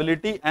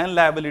disability and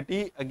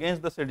liability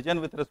against the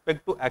citizen with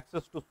respect to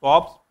access to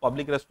shops,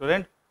 public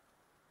restaurant,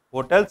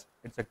 hotels,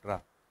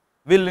 etc.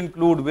 Will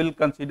include, will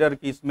consider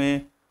कि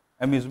इसमें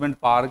amusement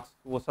parks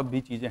वो सब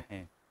भी चीजें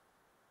हैं.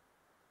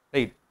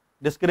 Right?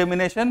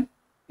 Discrimination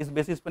इस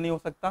basis पर नहीं हो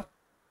सकता.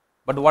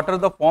 But what are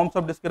the forms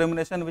of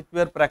discrimination which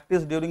were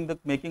practiced during the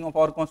making of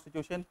our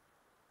constitution?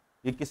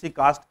 ये किसी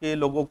कास्ट के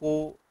लोगों को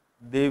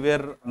they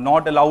were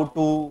not allowed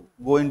to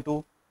go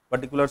into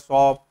particular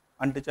shop,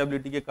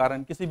 untouchability के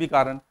कारण, किसी भी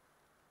कारण.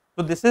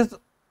 So this is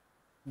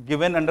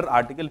given under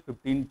Article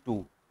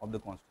 15(2) of the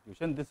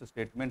Constitution. This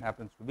statement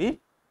happens to be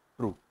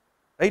true,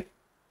 right?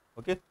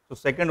 Okay. So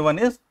second one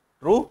is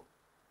true.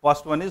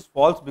 First one is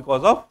false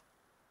because of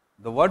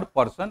the word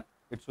person.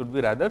 It should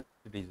be rather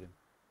citizen.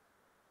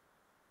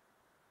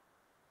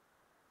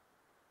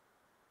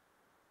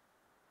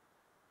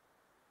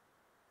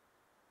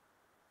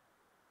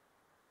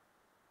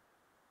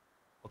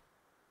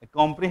 A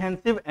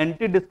comprehensive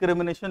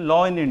anti-discrimination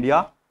law in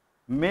India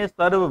may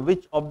serve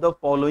which of the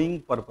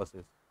following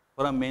purposes?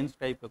 For a mains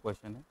type का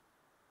question है,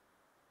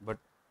 but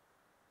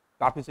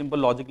काफी simple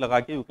logic लगा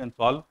के you can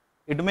solve.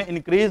 It may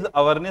increase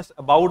awareness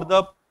about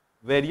the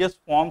various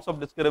forms of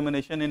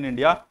discrimination in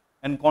India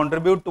and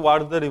contribute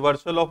towards the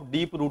reversal of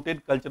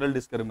deep-rooted cultural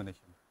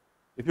discrimination.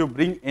 If you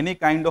bring any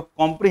kind of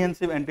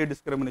comprehensive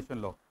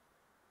anti-discrimination law,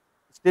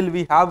 still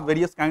we have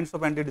various kinds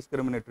of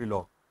anti-discriminatory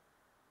law,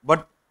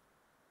 but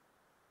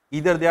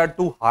either they are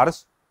too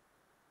harsh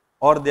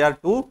or they are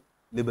too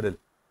liberal.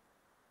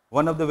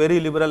 One of the very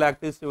liberal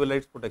act is Civil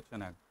Rights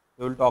Protection Act.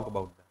 We will talk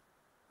about that.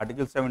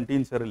 Article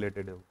 17 से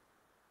related है वो,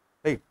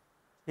 right?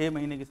 6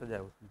 महीने की सजा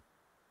है उसमें.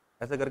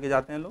 ऐसा करके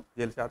जाते हैं लोग,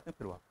 जेल से आते हैं,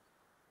 फिर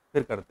वापस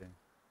फिर करते हैं.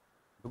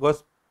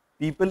 Because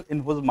people in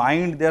whose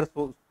mind there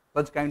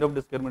such kind of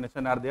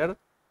discrimination are there,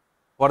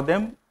 for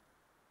them.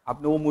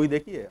 आपने वो मूवी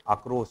देखी है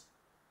आक्रोश,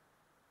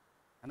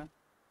 है ना?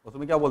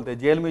 उसमें क्या बोलते हैं,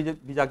 जेल में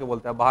भी जाके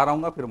बोलते हैं बाहर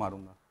आऊंगा फिर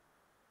मारूंगा.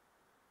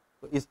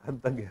 तो इस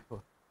हद तक गया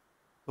वो.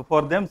 So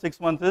for them 6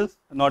 months is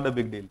not a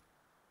big deal.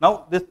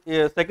 Now this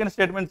second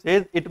statement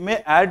says it may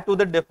add to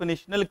the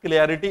definitional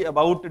clarity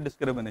about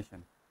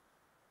discrimination.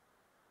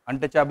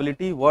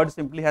 Untouchability word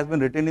simply has been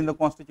written in the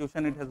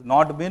Constitution. It has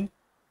not been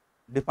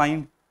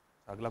defined.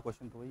 अगला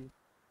question तो वही है.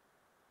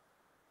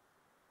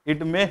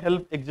 It may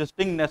help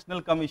existing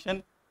national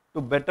commission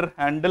to better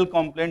handle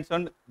complaints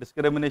on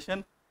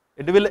discrimination.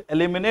 It will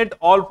eliminate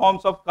all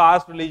forms of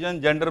caste,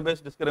 religion,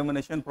 gender-based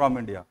discrimination from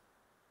India.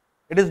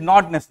 It is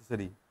not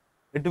necessary.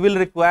 It will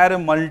require a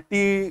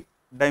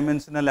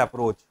multi-dimensional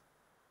approach.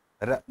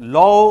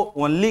 Law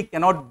only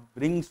cannot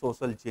bring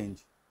social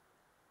change.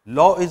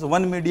 Law is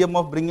one medium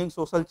of bringing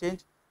social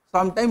change.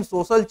 Sometimes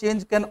social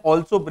change can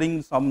also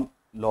bring some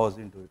laws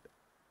into it.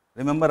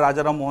 Remember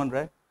Raja Ram Mohan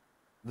Rai?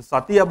 The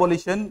Sati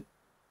Abolition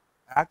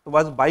Act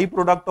was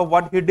byproduct of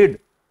what he did.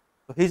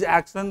 So his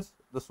actions,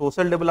 the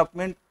social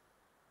development,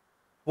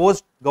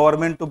 forced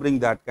government to bring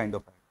that kind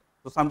of act.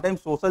 So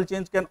sometimes social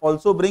change can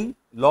also bring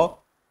law.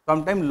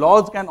 Sometimes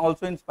laws can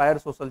also inspire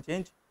social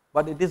change,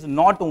 but it is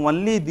not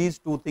only these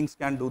two things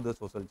can do the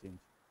social change.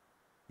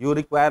 You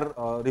require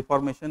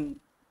reformation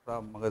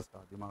from magaz ka,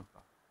 dimag ka,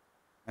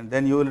 and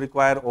then you will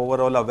require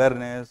overall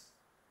awareness.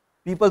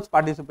 People's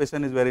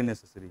participation is very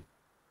necessary,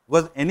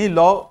 because any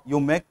law you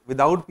make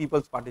without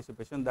people's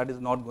participation, that is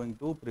not going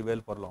to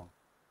prevail for long.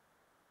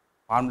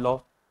 Farm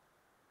law,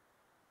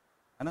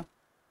 है ना?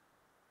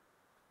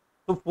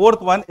 So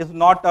fourth one is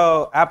not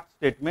a apt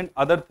statement.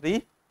 Other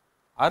three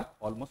are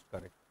almost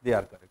correct. They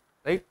are correct,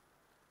 right?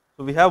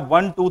 So we have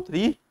 1, 2,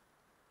 3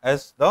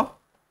 as the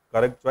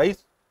correct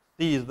choice.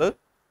 C is the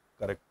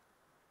correct.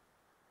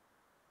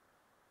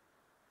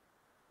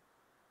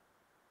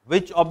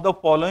 Which of the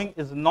following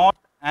is not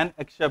an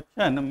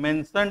exception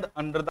mentioned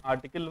under the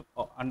article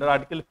under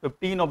Article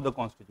 15 of the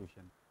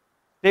Constitution?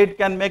 State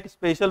can make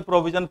special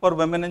provision for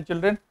women and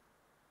children.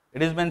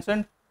 It is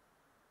mentioned.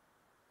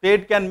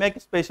 State can make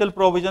special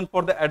provision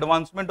for the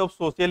advancement of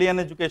socially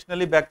and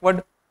educationally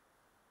backward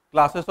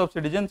classes of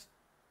citizens.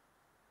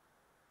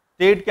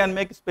 State can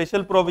make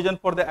special provision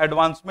for the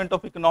advancement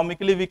of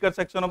economically weaker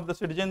section of the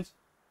citizens.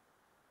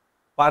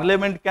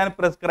 Parliament can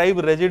prescribe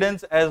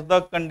residence as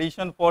the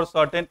condition for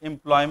certain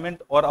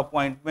employment or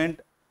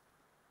appointment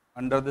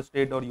under the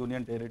state or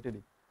union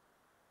territory.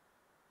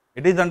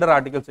 It is under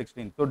Article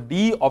 16. So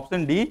D,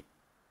 option D,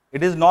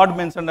 it is not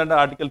mentioned under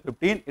Article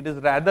 15. It is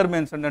rather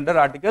mentioned under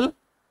Article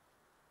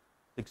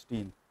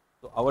 16.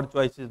 So our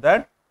choice is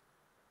that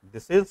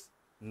this is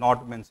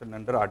not mentioned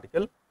under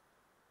Article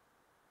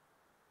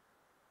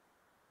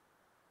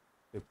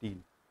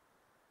 15.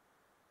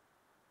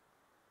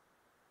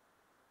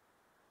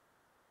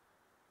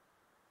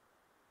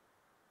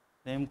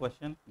 Same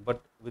question,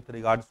 but with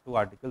regards to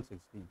Article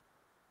 16.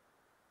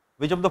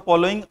 Which of the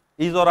following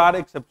is or are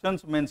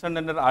exceptions mentioned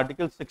under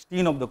Article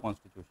 16 of the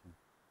Constitution?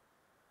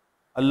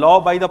 A law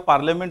by the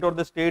Parliament or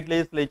the state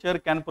legislature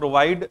can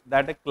provide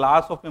that a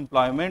class of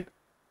employment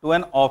to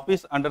an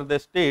office under the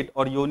state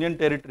or union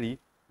territory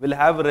will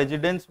have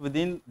residence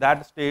within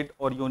that state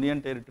or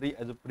union territory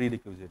as a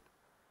prerequisite.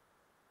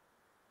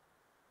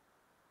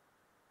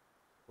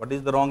 What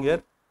is the wrong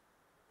here?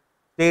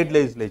 State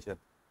legislature.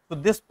 So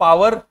this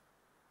power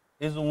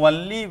is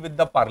only with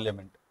the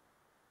Parliament.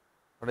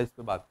 थोड़ा इस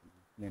पे बात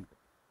करें.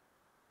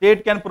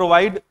 State can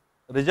provide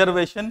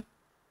reservation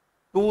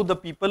to the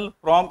people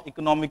from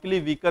economically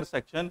weaker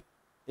section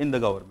in the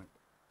government.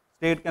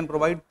 State can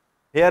provide.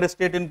 Here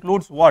state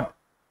includes what?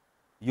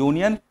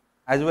 Union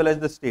as well as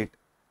the state.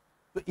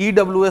 So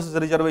EWS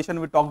reservation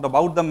we talked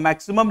about, the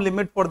maximum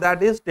limit for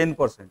that is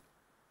 10%.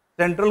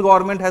 Central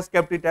government has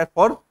kept it at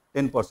for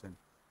 10%.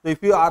 So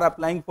if you are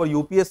applying for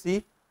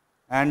UPSC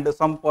and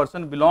some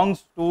person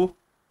belongs to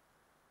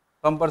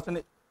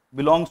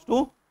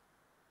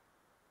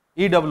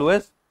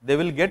EWS, they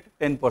will get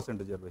 10%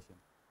 reservation.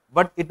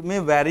 But it may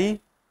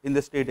vary in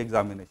the state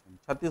examination.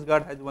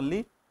 Chhattisgarh has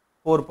only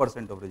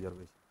 4% of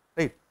reservation,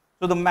 right?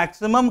 So the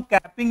maximum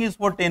capping is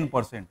for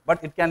 10%,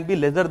 but it can be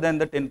lesser than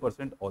the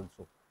 10%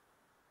 also.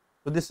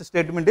 So this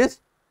statement is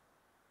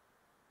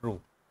true.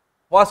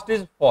 First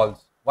is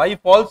false. Why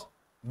false?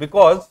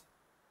 Because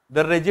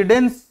the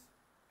residence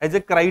as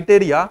a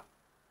criteria,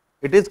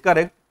 it is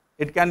correct,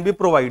 it can be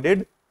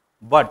provided,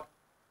 but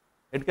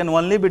it can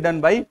only be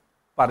done by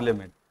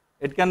parliament.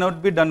 It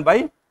cannot be done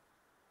by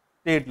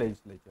state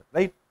legislature,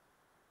 right?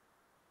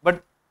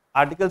 But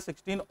Article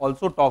 16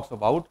 also talks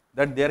about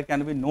that there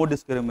can be no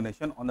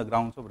discrimination on the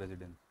grounds of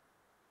residence.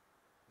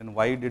 Then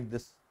why did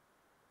this?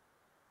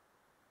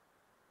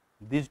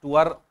 These two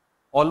are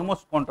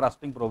almost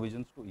contrasting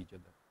provisions to each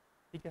other.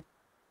 ठीक है?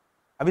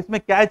 अब इसमें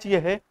catch ये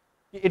है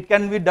कि it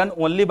can be done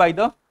only by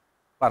the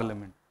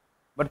parliament.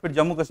 But फिर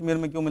जम्मू कश्मीर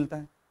में क्यों मिलता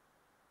है?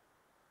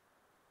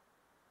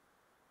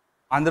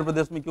 आंध्र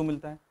प्रदेश में क्यों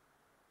मिलता है?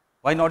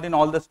 Why not in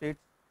all the states?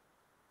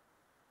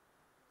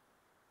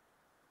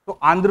 So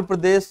Andhra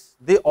Pradesh,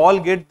 they all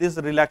get these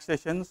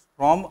relaxations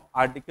from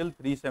Article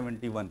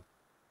 371.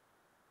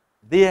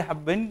 They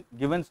have been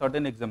given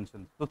certain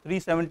exemptions. So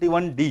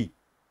 371D,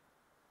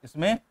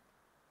 इसमें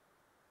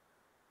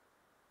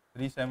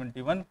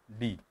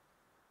 371D,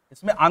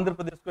 इसमें आंध्र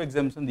प्रदेश को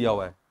exemption दिया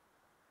हुआ है.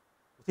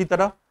 उसी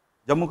तरह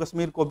जम्मू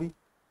कश्मीर को भी,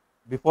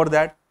 before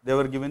that they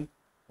were given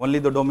only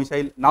the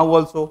domicile. Now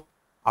also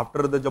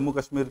after the Jammu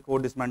Kashmir को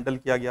डिसमेंटल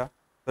किया गया,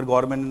 फिर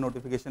गवर्नमेंट ने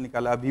नोटिफिकेशन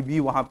निकाला, अभी भी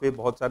वहाँ पे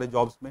बहुत सारे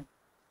जॉब्स में.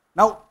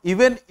 Now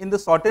even in the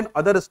certain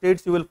other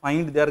states you will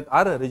find there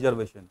are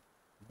reservation,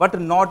 but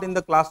not in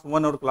the class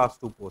 1 or class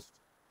 2 post.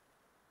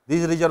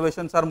 These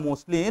reservations are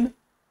mostly in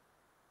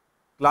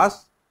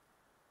class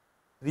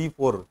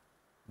 3-4,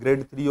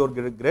 grade 3 or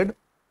grade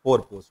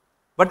 4 post.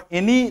 But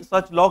any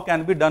such law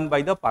can be done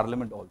by the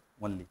parliament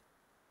only.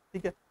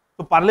 ठीक है?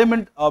 So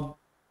parliament,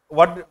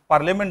 what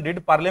parliament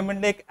did? Parliament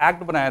ने एक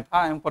act बनाया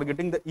था. I am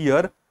forgetting the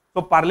year.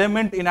 So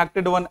parliament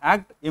enacted one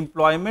act,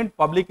 Employment,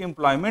 Public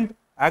Employment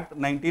Act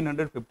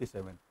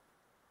 1957.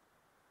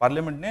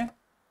 Parliament ने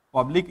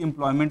public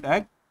employment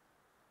act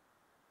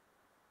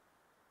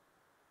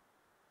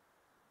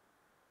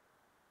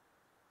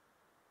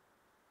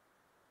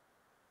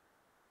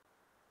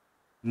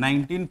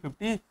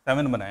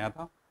 1957 बनाया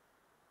था.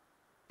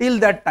 Till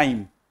that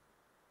time,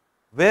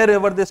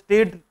 wherever the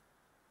state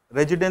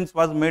residence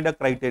was made a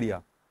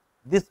criteria,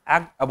 this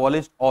act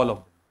abolished all of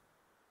them.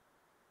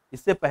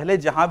 इससे पहले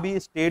जहां भी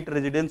state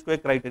residence को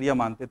एक criteria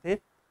मानते थे,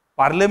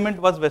 Parliament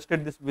was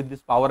vested with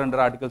this power under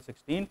Article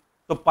 16.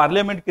 So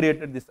Parliament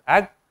created this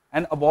act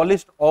and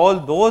abolished all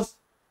those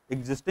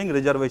existing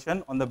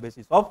reservation on the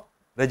basis of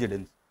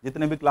residence.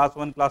 जितने भी class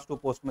 1, class 2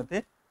 post में थे,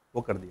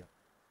 वो कर दिया.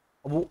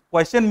 अब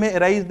question may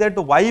arise that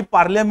why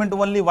Parliament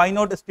only, why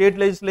not state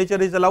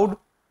legislature is allowed?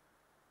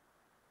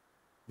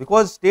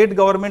 Because state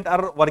government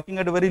are working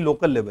at a very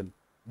local level.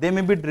 They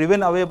may be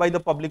driven away by the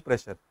public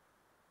pressure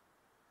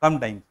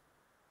sometimes.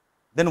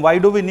 Then why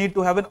do we need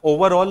to have an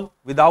overall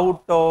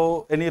without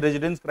any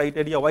residence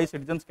criteria? Why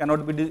citizens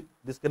cannot be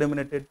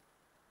discriminated?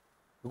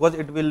 Because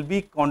it will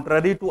be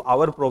contrary to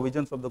our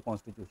provisions of the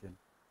constitution.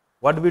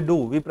 What we do?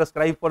 We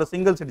prescribe for a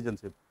single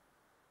citizenship.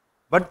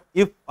 But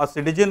if a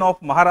citizen of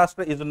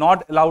Maharashtra is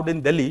not allowed in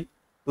Delhi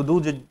to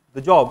do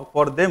the job,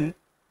 for them,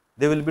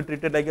 they will be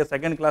treated like a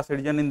second class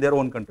citizen in their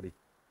own country.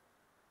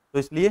 तो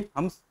इसलिए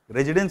हम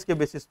residence के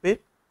basis पे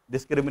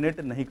discriminate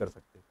नहीं कर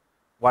सकते.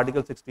 वो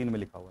article 16 में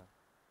लिखा हुआ है.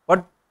 बट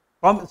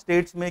फ्रॉम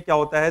स्टेट्स में क्या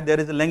होता है, there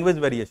is language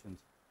variations.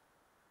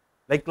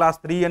 Like class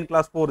 3 and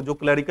class 4 जो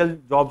क्लरिकल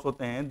जॉब्स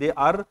होते हैं, they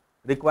are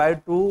required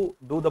to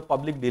do the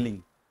public dealing.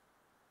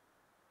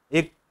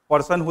 एक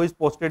person who is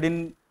posted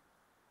in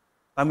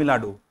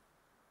Tamil Nadu,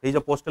 he is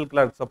a postal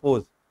clerk,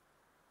 suppose.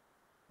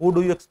 Who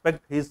do you expect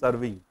he is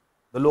serving?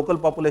 The local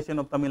population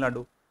of Tamil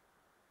Nadu.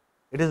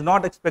 It is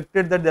not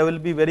expected that they will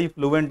be very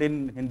fluent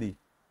in Hindi.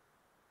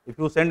 If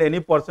you send any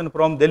person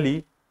from Delhi,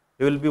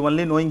 he will be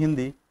only knowing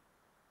Hindi.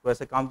 तो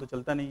ऐसे काम तो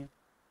चलता नहीं है.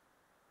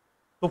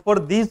 So for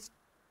these,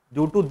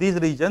 due to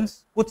these reasons,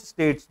 कुछ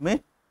states में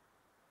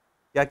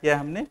क्या किया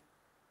हमने,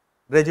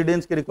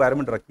 residence की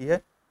requirement रखी है.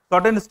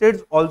 Certain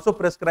states also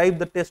prescribe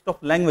the test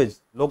of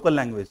language,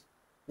 local language.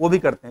 वो भी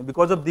करते हैं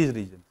because of these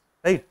reasons,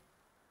 right?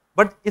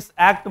 But इस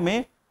act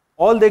में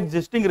all the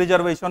existing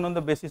reservation on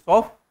the basis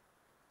of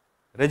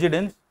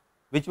residence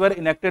which were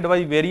enacted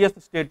by various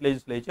state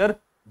legislature,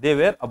 they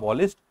were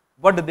abolished.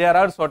 But there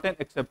are certain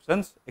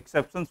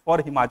exceptions for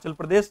Himachal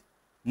Pradesh,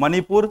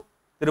 Manipur,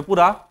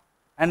 Tripura,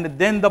 and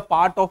then the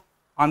part of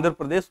Andhra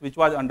Pradesh which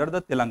was under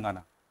the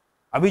Telangana.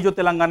 अभी जो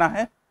तेलंगाना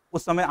है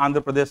उस समय आंध्र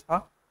प्रदेश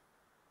था,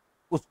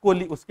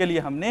 उसके लिए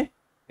हमने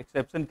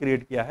exception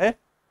create किया है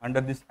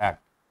under this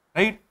act.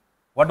 Right?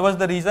 What was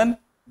the reason?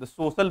 The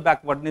social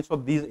backwardness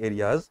of these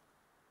areas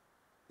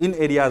in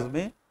areas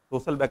में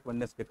सोशल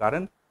बैकवर्डनेस के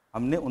कारण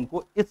हमने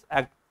उनको इस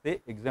एक्ट से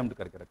एग्जेम्प्ट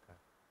करके रखा है.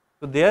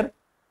 तो there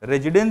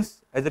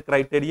residence as a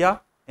criteria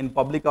in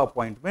public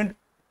appointment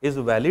is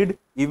valid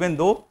even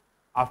though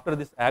after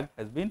this act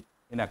has been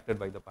enacted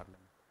by the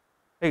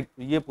parliament. Right,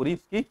 ये पूरी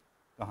इसकी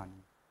कहानी है.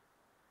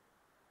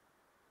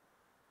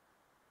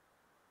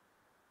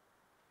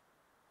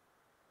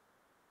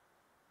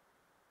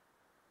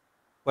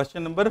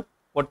 Question number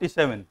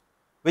 47.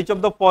 Which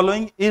of the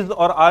following is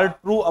or are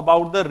true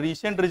about the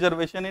recent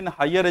reservation in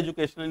higher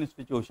educational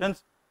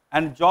institutions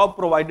and job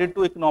provided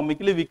to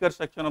economically weaker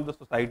section of the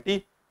society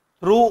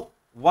through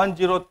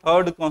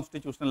 103rd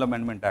Constitutional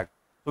Amendment Act?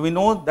 So we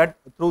know that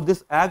through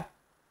this act,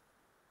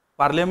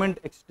 Parliament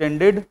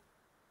extended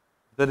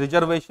the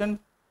reservation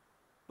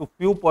to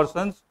few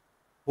persons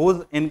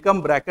whose income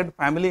bracket,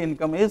 family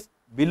income is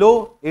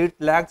below 8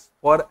 lakhs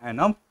per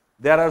annum.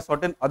 There are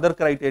certain other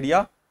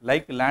criteria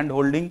like land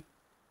holding,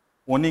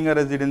 owning a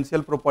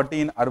residential property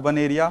in urban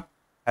area,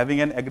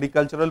 having an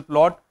agricultural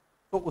plot.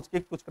 तो उसके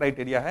कुछ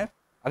criteria है,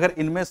 अगर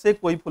इनमें से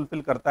कोई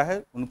fulfil करता है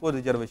उनको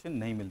रिजर्वेशन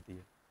नहीं मिलती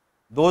है.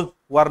 Those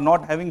who are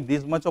not having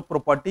this much of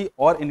property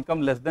or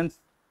income less than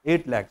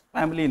 8 lakhs,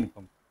 family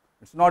income,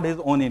 it's not his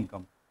own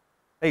income,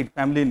 right,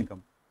 family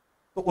income,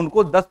 तो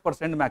उनको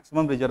 10%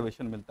 मैक्सिमम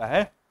रिजर्वेशन मिलता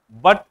है.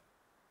 But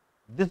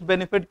this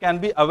benefit can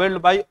be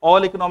availed bye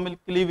all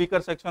economically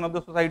weaker section of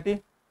the society?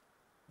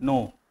 No.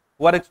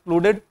 Who are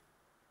excluded?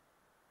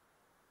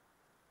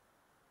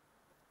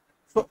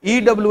 So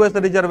EWS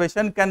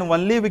reservation can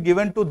only be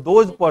given to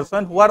those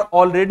persons who are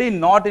already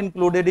not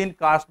included in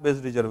caste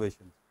based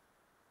reservations,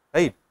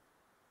 right?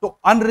 So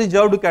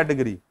unreserved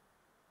category,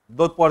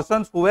 those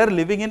persons who were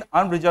living in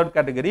unreserved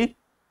category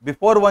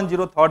before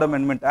 103rd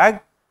Amendment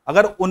Act,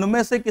 अगर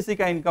उनमें से किसी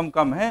का income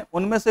कम है,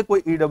 उनमें से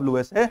कोई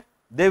EWS है,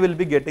 they will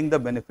be getting the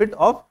benefit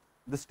of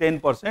this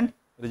 10%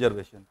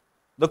 reservation.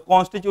 The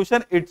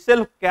Constitution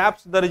itself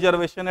caps the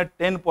reservation at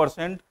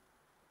 10%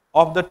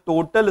 of the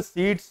total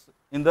seats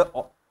in the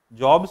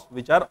jobs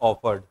which are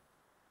offered.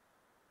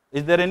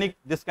 Is there any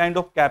this kind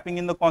of capping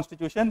in the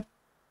Constitution?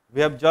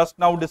 We have just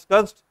now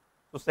discussed.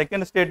 So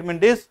second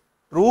statement is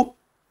true,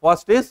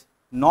 first is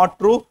not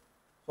true.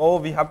 So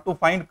we have to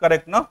find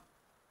correct na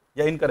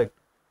या incorrect.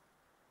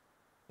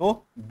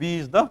 So B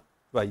is the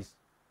choice.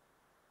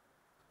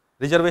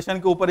 Reservation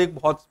के ऊपर एक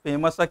बहुत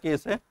famous सा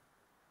case है,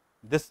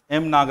 this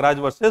M Nagraj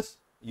versus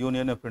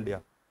union of India.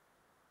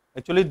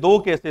 Actually दो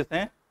cases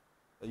हैं,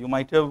 you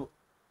might have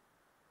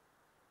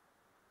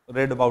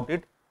read about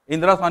it,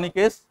 Indira Sawhney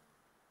case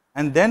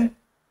and then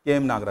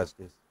KM Nagaraj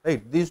case,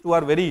 right? These two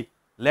are very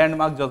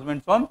landmark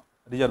judgments on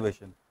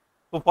reservation.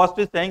 So first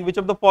is saying which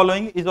of the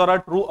following is or are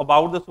true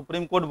about the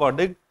Supreme Court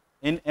verdict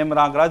in M.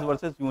 Nagaraj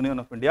versus Union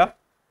of India.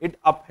 It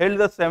upheld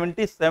the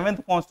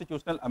 77th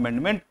constitutional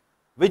amendment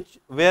which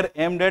were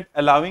aimed at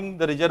allowing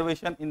the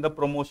reservation in the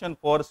promotion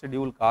for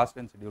scheduled caste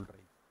and scheduled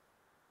tribes.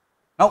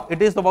 Now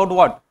it is about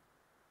what?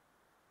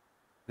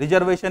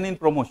 Reservation in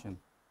promotion.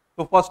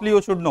 So firstly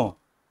you should know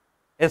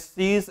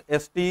SCs,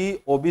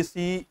 ST,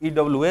 OBC,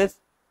 EWS,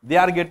 they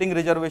are getting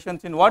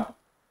reservations in what?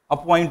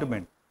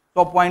 Appointment.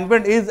 So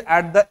appointment is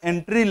at the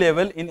entry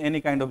level in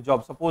any kind of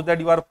job. Suppose that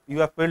you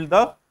have filled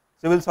the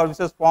civil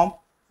services form,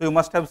 so you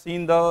must have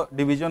seen the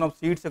division of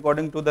seats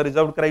according to the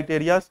reserved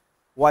criteria.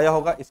 वो आया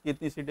होगा, इसकी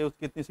इतनी सीटें,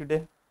 उसकी इतनी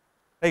सीटें,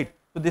 right?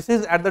 So this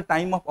is at the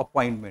time of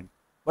appointment.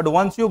 But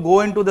once you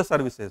go into the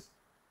services,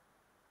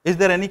 is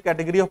there any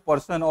category of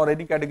person or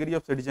any category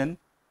of citizen?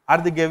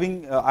 Are they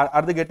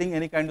getting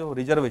any kind of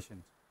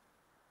reservations?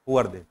 Who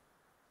are they?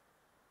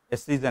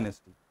 SCs and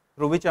ST.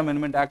 Through which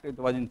amendment act it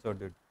was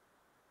inserted?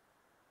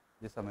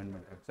 This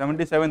amendment act,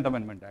 77th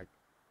Amendment Act.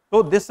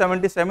 So this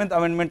 77th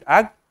Amendment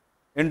Act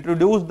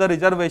introduced the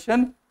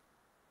reservation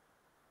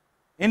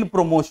in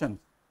promotion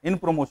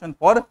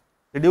for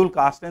scheduled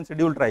caste and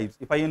scheduled tribes.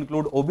 If I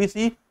include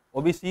OBC,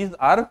 OBCs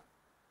are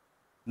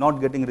not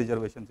getting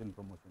reservations in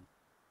promotion,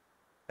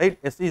 right?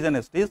 SCs and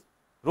STs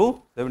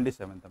through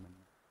 77th Amendment.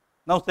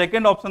 Now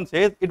second option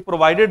says it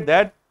provided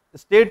that the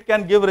state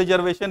can give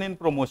reservation in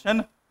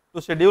promotion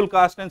to scheduled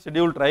caste and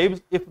scheduled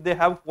tribes if they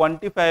have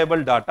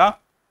quantifiable data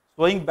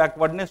showing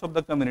backwardness of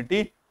the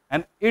community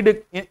and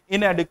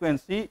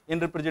inadequacy in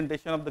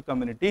representation of the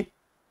community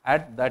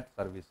at that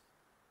service.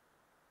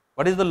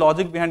 What is the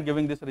logic behind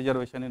giving this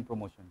reservation in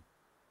promotion?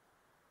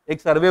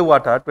 एक सर्वे हुआ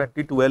था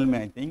 2012 में,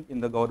 I think,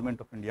 in the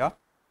government of India.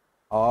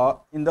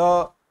 In the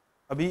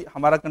अभी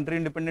हमारा country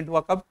independent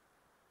हुआ कब?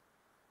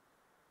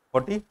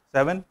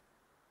 47.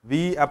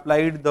 We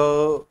applied the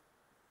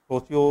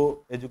socio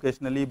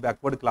educationally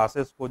backward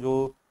classes को जो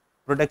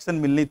प्रोटेक्शन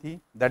मिलनी थी,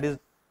 that is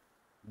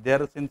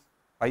there since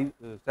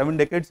 7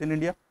 decades in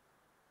India.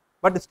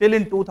 But still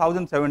in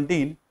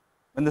 2017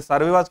 when the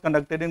survey was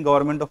conducted in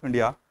government of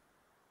India,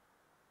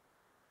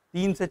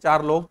 3 से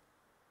 4 लोग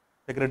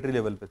secretary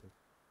level पे थे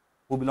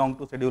who belong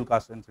to scheduled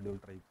caste and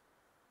scheduled tribes.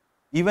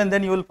 Even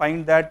then you will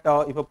find that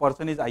if a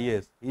person is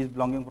IAS, he is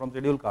belonging from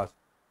scheduled caste,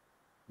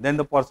 then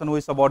the person who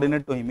is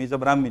subordinate to him is a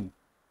Brahmin,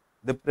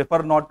 they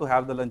prefer not to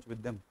have the lunch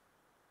with them.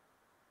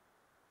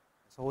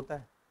 ऐसा होता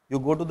है. You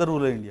go to the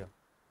rural India,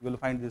 you will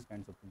find this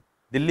kinds of thing.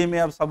 Delhi में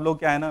अब सब लोग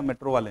क्या है ना,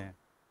 मेट्रो वाले हैं।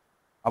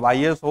 अब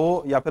IAS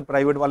हो या फिर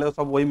प्राइवेट वाले हो,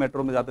 सब वही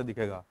मेट्रो में जाते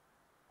दिखेगा।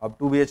 अब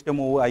 2 BHK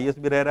में वो IAS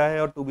भी रह रहा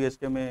है और 2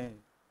 BHK में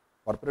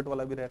कॉर्पोरेट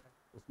वाला भी रह रहा है,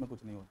 उसमें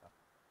कुछ नहीं होता।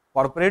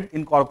 Corporate,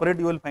 in corporate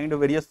you will find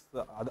various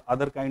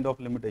other kind of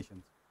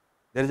limitations.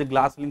 There is a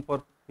glass link for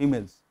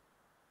females,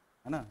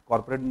 है ना,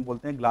 कॉर्पोरेट में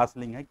बोलते हैं ग्लास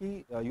लिंक है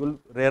कि you will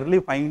rarely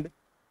find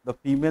the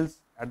females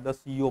at the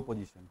CEO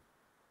position.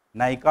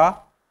 Nykaa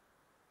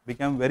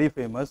became very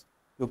famous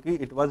क्योंकि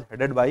it was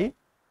headed by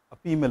a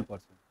female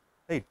person,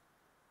 right.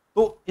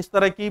 तो इस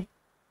तरह की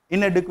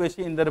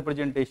इनएडिक्वेसी इन द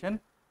रिप्रेजेंटेशन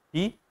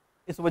थी,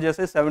 इस वजह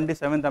से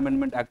 77th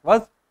amendment act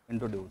was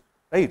introduced,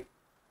 right.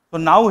 So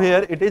now here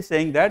it is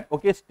saying that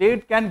okay,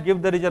 state can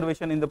give the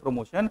reservation in the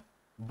promotion,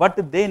 but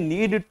they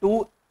need to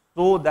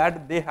show that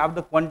they have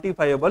the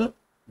quantifiable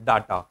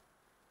data.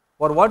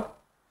 For what?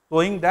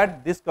 Showing that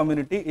this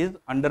community is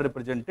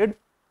underrepresented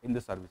in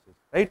the services,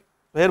 right?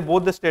 So here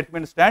both the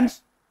statement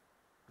stands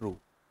true,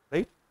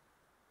 right?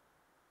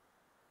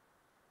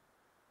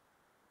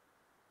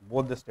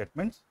 Both the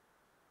statements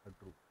are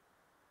true.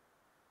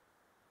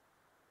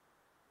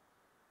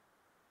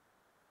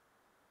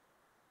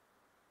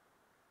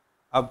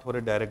 अब थोड़े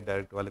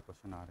direct वाले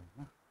question आ रहे हैं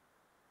ना।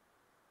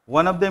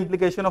 One of the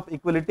implication of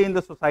equality in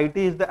the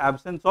society is the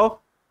absence of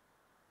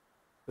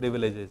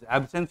privileges.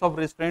 Absence of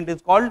restraint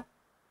is called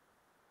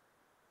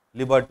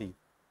liberty.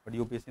 But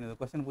UPSC ने तो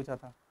question पूछा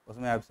था,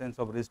 उसमें एब्सेंस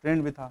ऑफ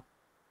रिस्ट्रेंट भी था,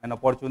 an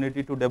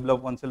opportunity to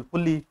develop oneself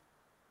fully.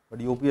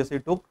 But UPSC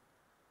took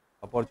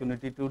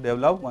opportunity to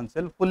develop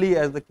oneself fully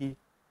as the key.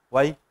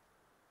 Why?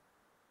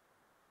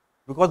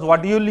 Because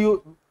what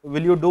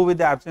will you do with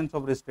the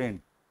absence of restraint?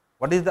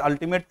 What is the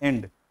ultimate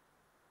end?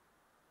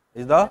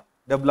 Is the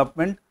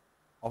development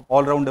of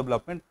all-round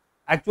development.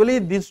 Actually,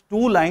 these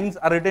two lines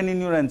are written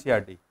in your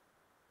NCERT.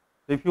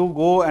 So if you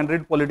go and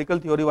read political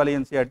theory वाली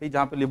NCERT,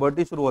 जहाँ पे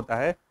liberty शुरू होता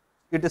है,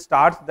 it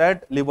starts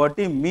that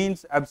liberty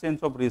means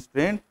absence of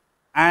restraint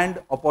and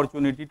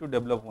opportunity to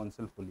develop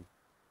oneself fully.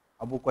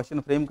 अब वो question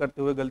frame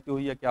करते हुए गलती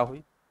हुई या क्या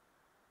हुई,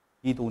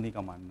 ये तो उन्हीं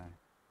का मानना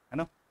है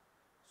ना।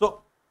 So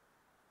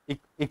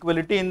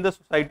equality in the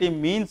society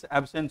means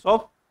absence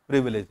of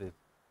privileges,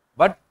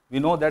 but we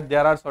know that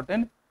there are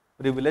certain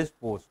privileged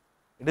posts.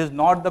 It is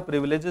not the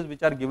privileges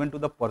which are given to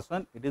the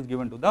person, it is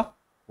given to the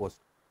post,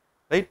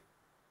 right?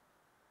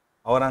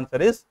 Our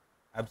answer is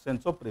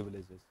absence of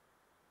privileges.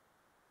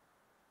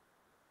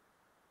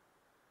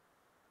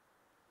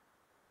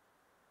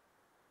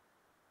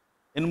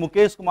 In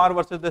Mukesh Kumar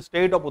versus the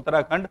state of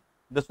Uttarakhand,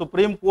 the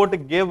Supreme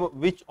Court gave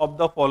which of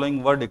the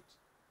following verdicts?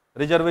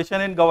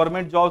 Reservation in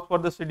government jobs for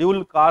the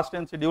scheduled caste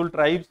and scheduled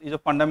tribes is a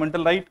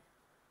fundamental right.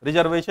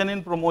 Reservation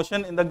in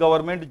promotion in the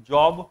government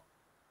job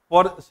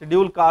for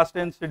scheduled caste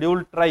and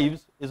scheduled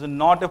tribes is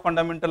not a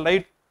fundamental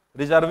right.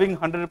 Reserving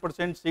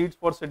 100% seats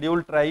for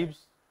scheduled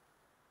tribes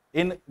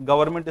in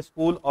government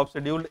school of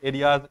scheduled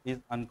areas is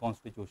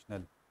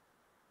unconstitutional.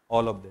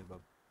 All of the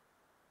above.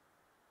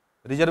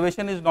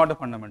 Reservation is not a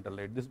fundamental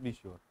right, this be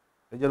sure.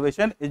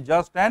 Reservation is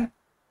just an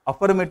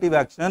affirmative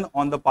action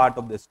on the part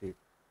of the state.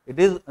 It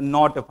is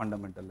not a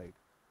fundamental right.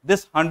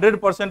 This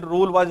 100%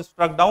 rule was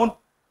struck down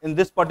in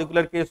this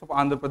particular case of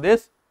Andhra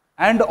Pradesh,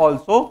 and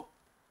also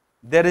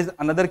there is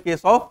another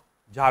case of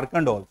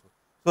Jharkhand also.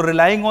 So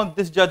relying on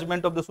this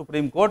judgment of the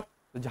Supreme Court,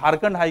 the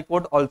Jharkhand High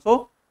Court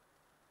also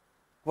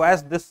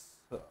quashed this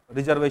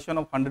reservation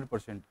of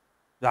 100%.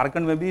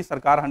 Jharkhand में भी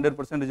सरकार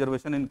 100%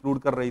 reservation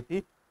include कर रही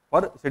थी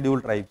for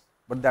scheduled tribes,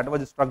 but that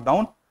was struck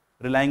down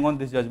relying on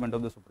this judgment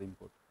of the Supreme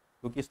Court.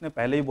 क्योंकि इसने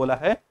पहले ही बोला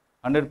है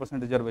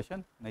 100%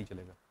 reservation नहीं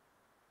चलेगा.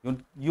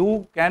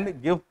 You can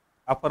give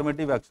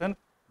affirmative action,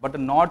 but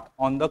not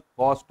on the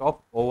cost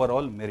of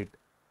overall merit.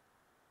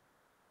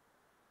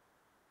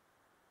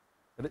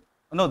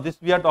 No,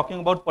 this we are talking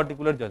about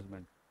particular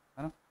judgment.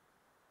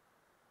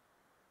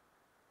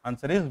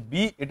 Answer is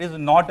B. It is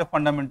not a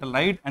fundamental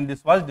right, and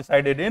this was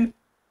decided in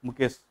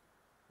Mukesh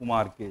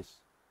Kumar case.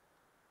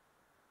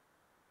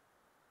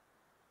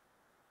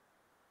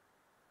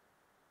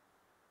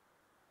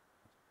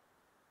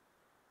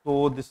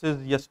 So this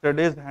is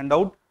yesterday's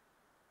handout.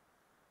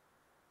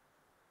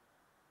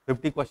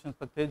 50 questions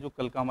तक थे, जो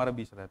कल का हमारा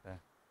 20 रहता है.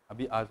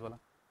 अभी आज वाला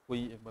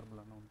कोई एक बार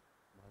बुलाना हूँ.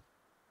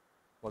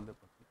 Call they.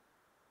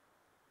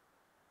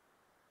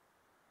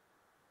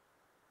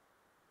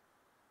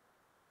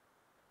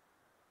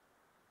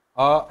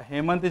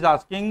 Hemant is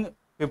asking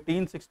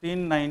 15,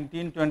 16,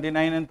 19,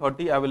 29 and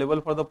 30 available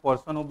for the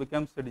person who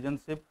becomes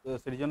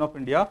citizen of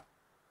India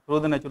through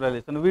the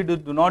naturalization. We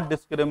do not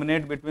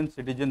discriminate between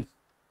citizens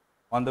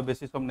on the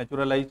basis of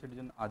naturalized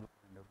citizen,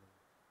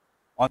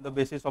 on the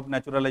basis of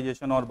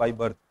naturalization or by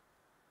birth.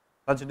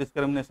 Such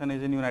discrimination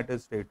is in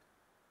United States,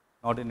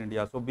 not in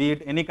India. So be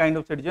it any kind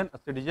of citizen, a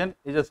citizen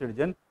is a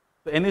citizen.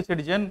 So any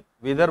citizen,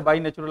 whether by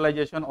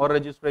naturalization or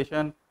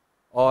registration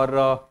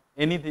or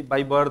anything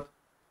by birth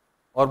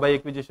or by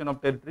acquisition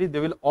of territory, they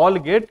will all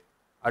get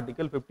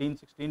Article 15,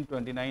 16,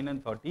 29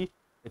 and 30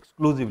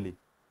 exclusively.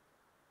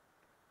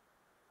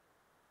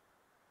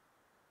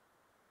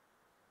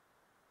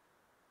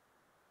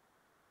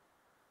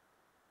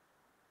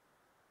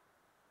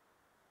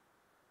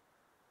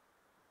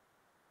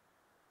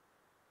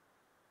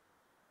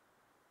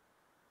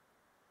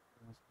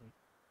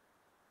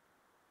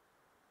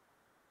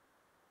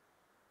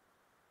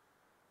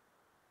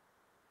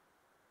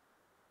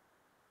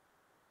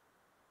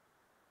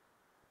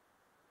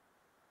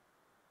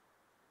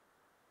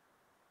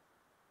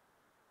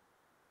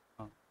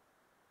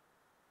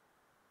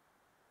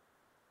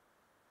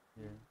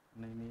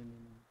 नहीं नहीं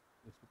नहीं,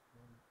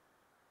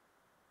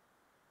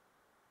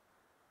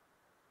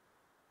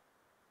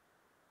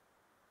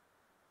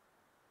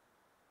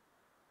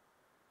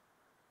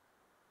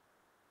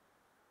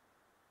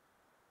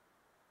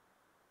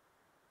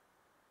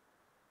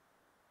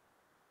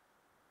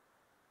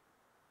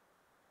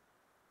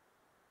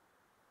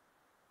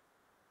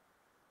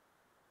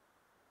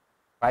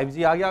 five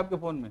G आ गया आपके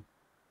phone में?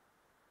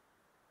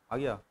 आ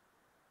गया?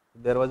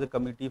 There was a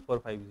committee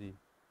for 5G।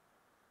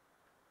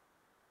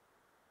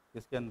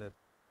 किसके अंदर?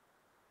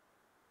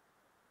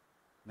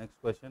 Next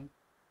question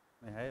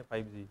में है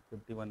 5G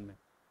 51 में,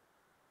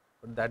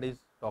 but that is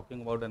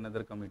talking about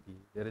another committee.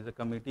 There is a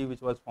committee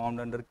which was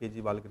formed under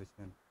KG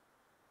Balakrishnan,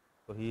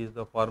 so he is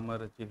the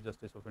former Chief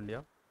Justice of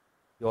India.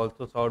 He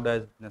also served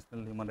as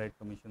National Human Rights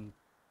Commission.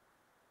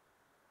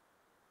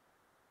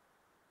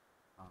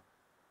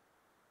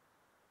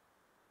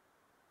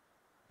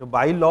 So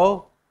by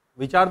law,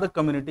 which are the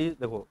communities?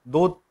 देखो दो,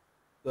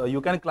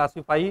 you can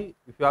classify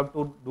if you have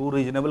to do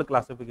reasonable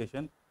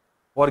classification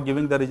for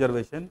giving the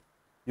reservation.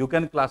 You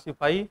can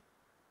classify,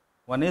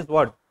 one is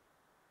what?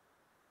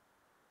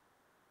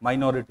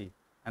 Minority,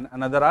 and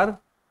another are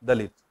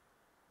Dalits.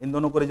 इन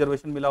दोनों को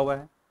reservation मिला हुआ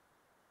है।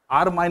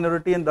 Are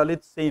minority and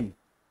Dalits same?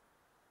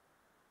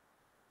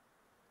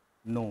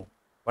 No.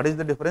 What is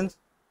the difference?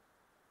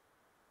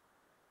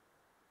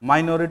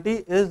 Minority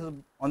is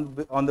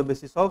on the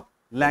basis of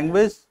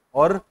language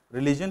or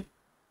religion.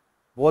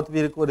 Both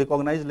we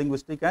recognize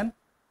linguistic and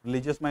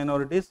religious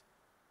minorities.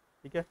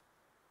 ठीक है?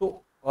 So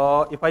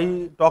if I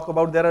talk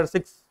about, there are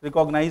 6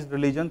 recognized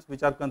religions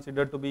which are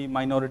considered to be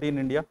minority in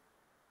India: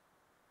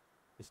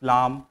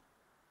 Islam,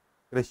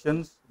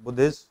 Christians,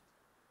 Buddhists,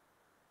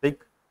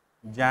 Sikh,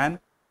 Jain,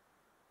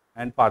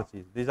 and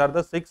Parsis. These are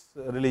the 6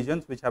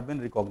 religions which have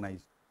been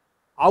recognized.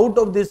 Out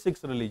of these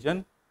 6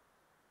 religions,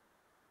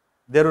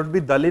 there would be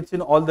Dalits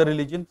in all the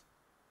religions.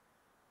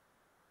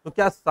 तो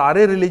क्या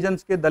सारे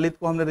religions के दलित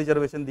को हमने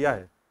reservation दिया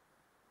है?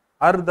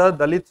 Are the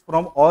Dalits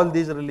from all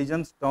these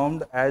religions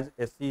termed as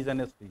SCs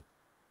and ST?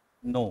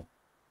 No.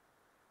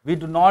 We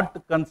do not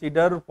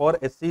consider for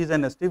SCs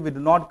and ST, we do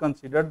not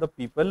consider the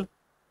people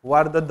who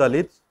are the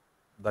Dalits.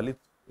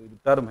 Dalits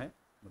term है,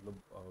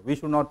 मतलब we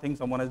should not think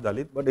someone as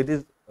Dalit, but it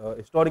is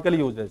historically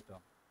used as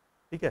term.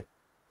 ठीक है?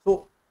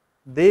 So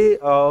they,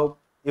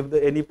 if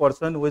any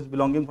person who is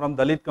belonging from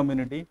Dalit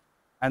community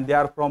and they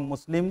are from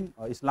Muslim,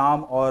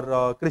 Islam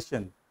or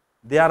Christian,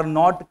 they are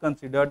not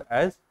considered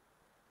as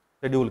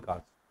scheduled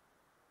caste.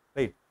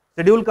 Right?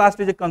 Scheduled caste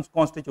is a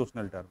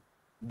constitutional term.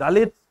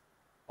 Dalits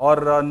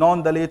or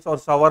non-Dalits or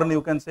Savarna,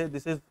 you can say,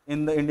 this is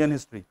in the Indian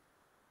history.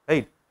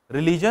 Right?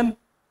 Religion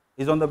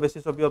is on the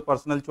basis of your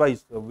personal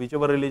choice,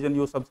 whichever religion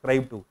you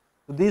subscribe to.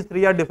 So these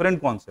 3 are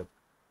different concepts.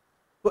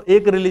 तो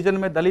एक religion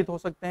में दलित हो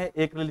सकते हैं,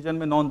 एक religion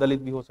में non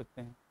दलित भी हो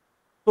सकते हैं।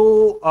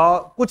 तो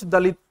कुछ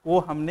दलित को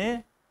हमने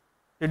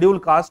शेड्यूल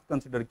कास्ट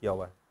कंसिडर किया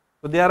हुआ है।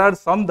 तो there are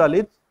some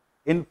Dalits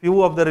in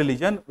few of the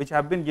religion which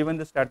have been given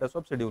the status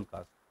of scheduled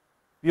caste,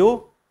 few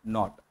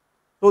not.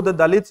 So the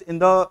Dalits in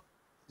the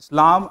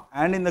Islam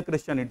and in the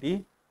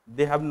Christianity,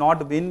 they have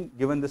not been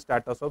given the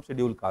status of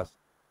scheduled caste.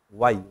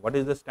 Why? What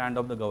is the stand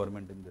of the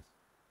government in this?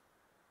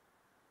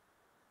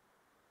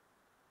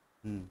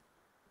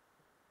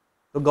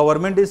 So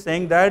government is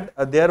saying that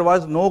there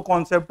was no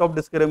concept of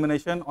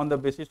discrimination on the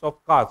basis of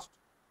caste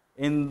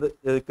in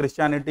the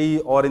Christianity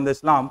or in the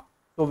Islam,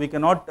 so we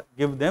cannot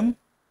give them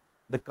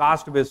the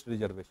caste based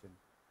reservation,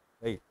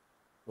 right?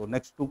 So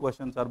next 2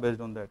 questions are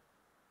based on that.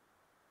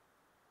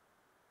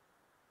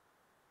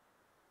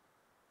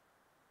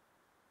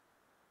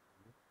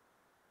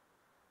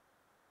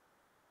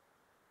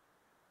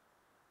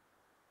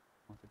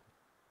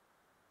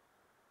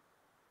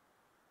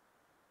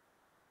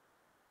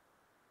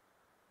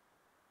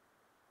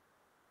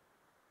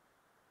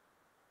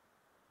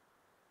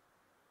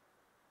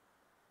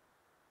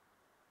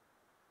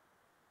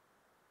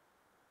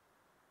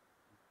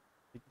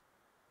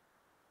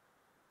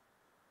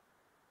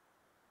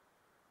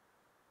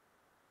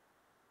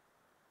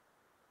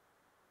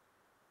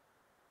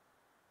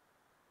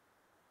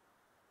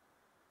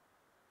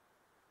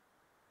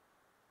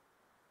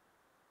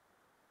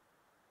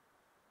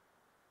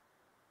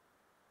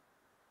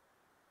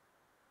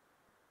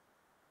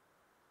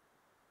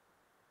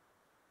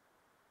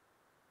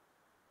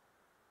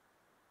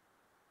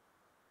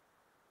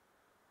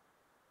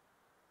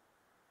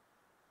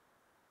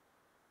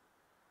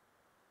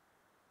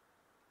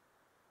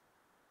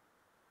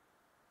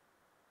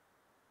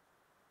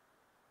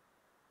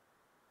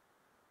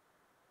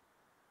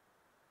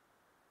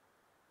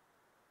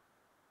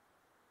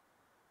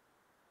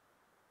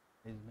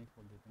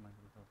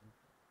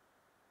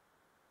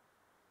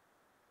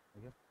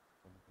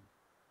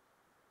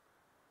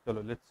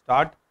 चलो let's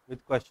start with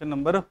question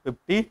number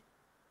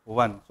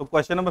 51. So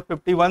question number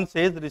 51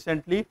 says,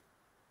 recently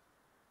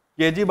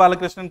KG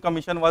Balakrishnan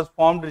Commission was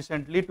formed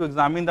recently to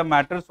examine the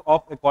matters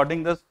of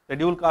according the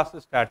scheduled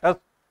caste status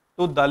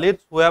to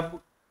Dalits who have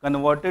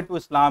converted to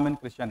Islam and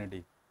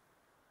Christianity.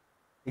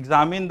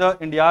 examine the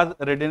India's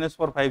readiness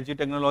for 5G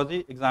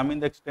technology, examine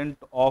the extent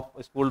of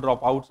school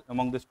dropouts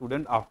among the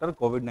students after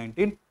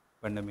COVID-19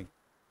 pandemic.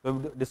 So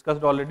we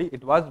discussed already,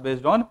 it was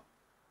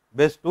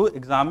based to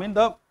examine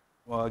the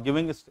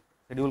giving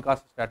scheduled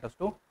caste status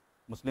to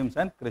Muslims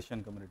and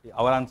Christian community.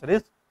 Our answer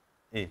is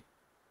A.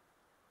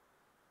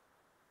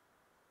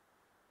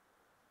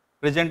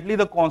 Presently,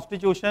 the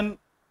constitution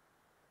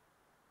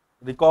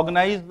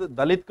recognizes the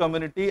Dalit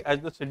community as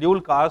the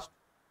scheduled caste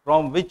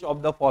from which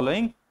of the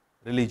following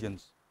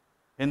religions?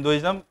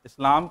 Hinduism,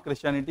 Islam,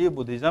 Christianity,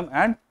 Buddhism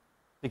and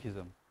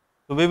Sikhism.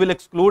 So we will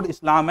exclude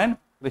Islam and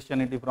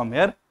Christianity from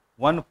here.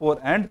 1, 4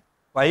 and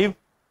 5.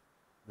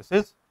 This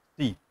is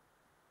C.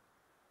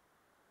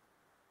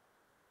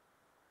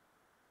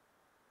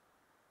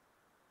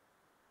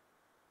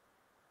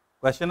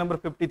 Question number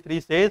 53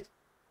 says,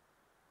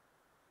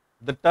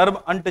 the term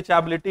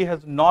untouchability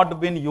has not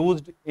been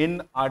used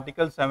in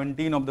Article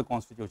 17 of the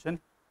Constitution.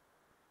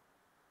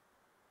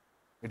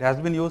 It has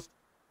been used,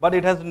 but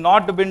it has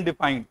not been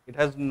defined. It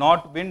has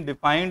not been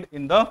defined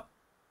in the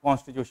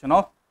Constitution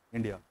of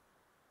India.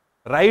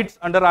 Rights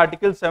under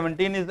Article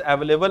 17 is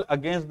available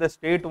against the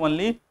state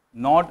only,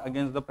 not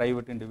against the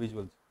private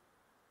individuals.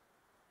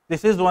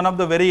 This is one of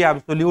the very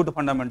absolute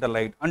fundamental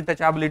right.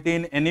 Untouchability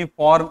in any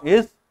form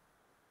is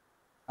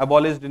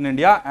abolished in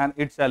India and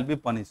it shall be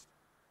punished.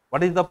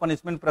 What is the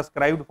punishment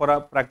prescribed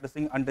for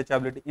practicing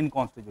untouchability in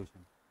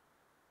Constitution?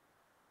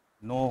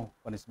 No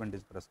punishment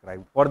is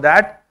prescribed. For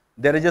that,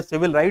 there is a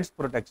Civil Rights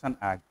Protection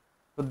Act.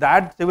 So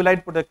that Civil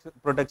Rights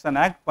Protection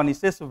Act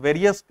punishes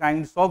various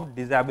kinds of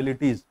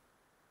disabilities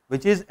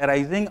which is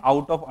arising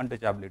out of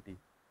untouchability.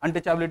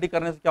 Untouchability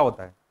करने से क्या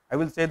होता है? I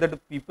will say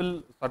that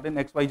people, certain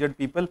XYZ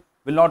people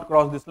will not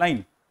cross this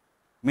line.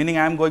 Meaning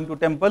I am going to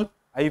temple,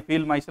 I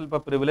feel myself a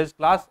privileged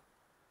class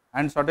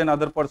and certain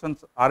other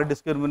persons are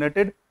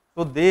discriminated.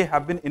 So they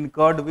have been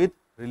incurred with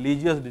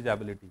religious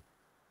disability.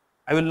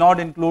 I will not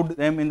include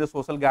them in the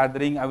social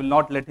gathering. I will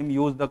not let him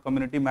use the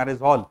community marriage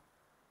hall.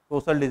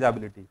 Social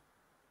disability.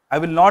 I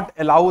will not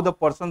allow the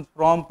persons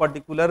from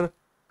particular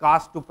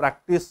caste to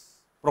practice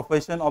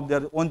profession of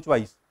their own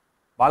choice.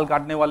 बाल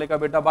काटने वाले का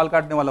बेटा बाल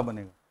काटने वाला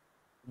बनेगा.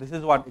 This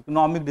is what?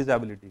 Economic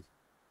disabilities.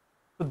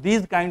 So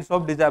these kinds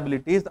of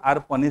disabilities are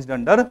punished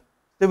under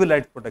Civil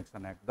Rights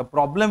Protection Act. The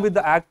problem with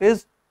the act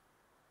is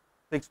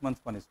 6 months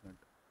punishment.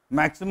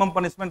 Maximum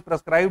punishment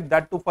prescribed,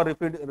 that too for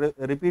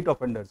repeat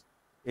offenders,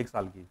 1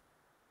 साल की.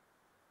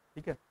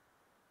 ठीक है?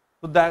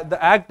 So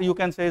the act you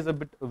can say is a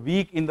bit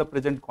weak in the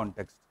present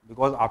context,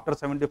 because after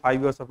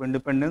 75 years of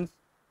independence,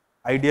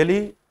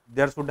 ideally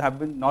there should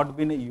have not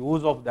been a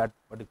use of that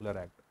particular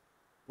act.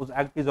 उस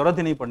act की जरूरत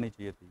ही नहीं पड़नी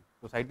चाहिए थी.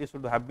 Society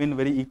should have been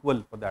very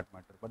equal for that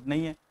matter, but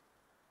नहीं है.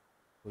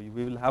 So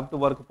we will have to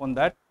work upon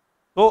that.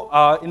 So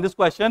in this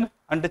question,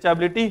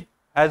 untouchability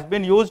has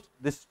been used.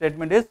 This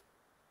statement is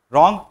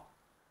wrong.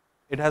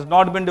 It has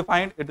not been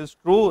defined. It is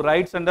true.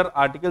 Rights under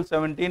Article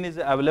 17 is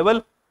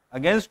available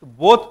against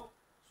both.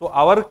 So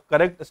our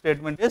correct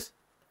statement is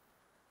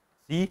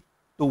C,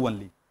 2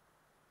 only.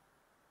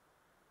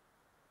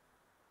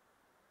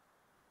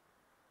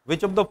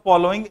 Which of the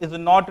following is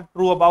not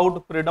true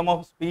about freedom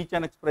of speech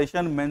and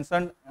expression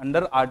mentioned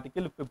under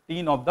Article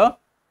 15 of the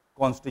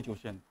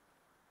Constitution?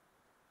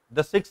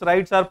 The 6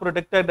 rights are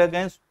protected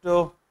against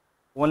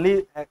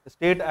only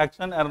state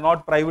action and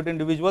not private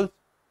individuals.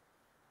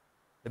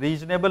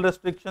 Reasonable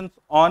restrictions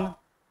on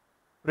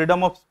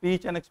freedom of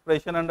speech and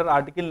expression under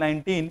Article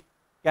 19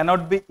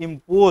 cannot be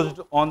imposed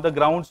on the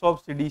grounds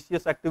of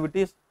seditious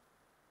activities.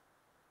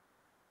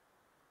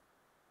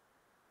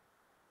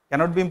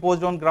 Cannot be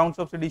imposed on grounds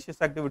of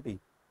seditious activity.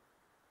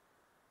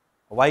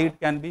 Why it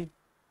can be?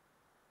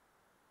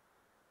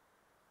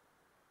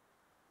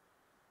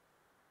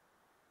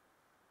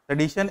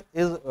 Sedition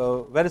is,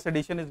 where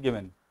sedition is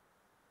given?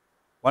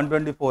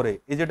 124A.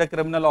 Is it a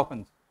criminal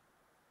offence?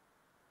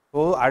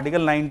 So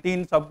Article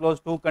 19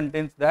 subclause 2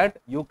 contains that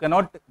you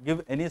cannot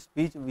give any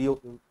speech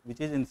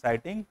which is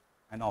inciting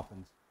an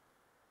offence.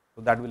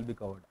 So that will be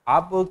covered.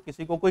 आप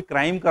किसी को कोई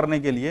crime करने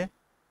के लिए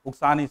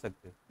उकसा नहीं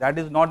सकते. That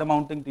is not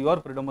amounting to your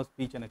freedom of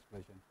speech and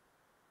expression.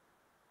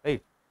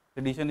 Right?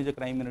 Sedition is a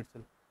crime in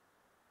itself.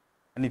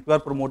 And if you are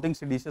promoting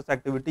seditious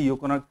activity,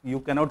 you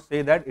cannot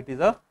say that it is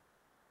a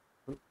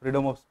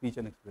freedom of speech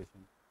and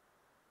expression.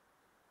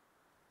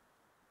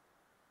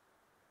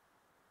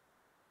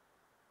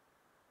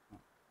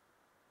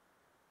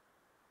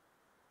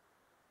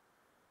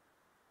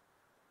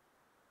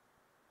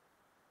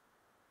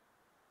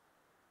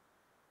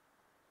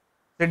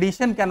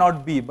 Sedition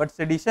cannot be, but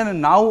sedition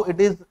now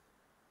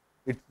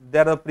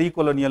there are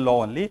pre-colonial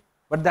law only,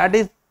 but that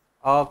is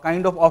a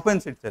kind of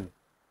offense itself.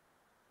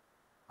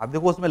 आप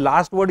देखो उसमें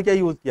last word क्या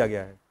use किया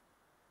गया है.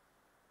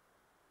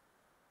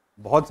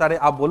 बहुत सारे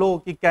आप बोलो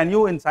कि can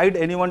you insight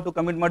anyone to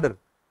commit murder.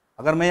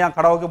 अगर मैं यहाँ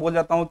खड़ा होकर बोल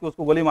जाता हूँ कि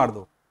उसको गोली मार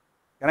दो,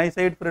 कैन आई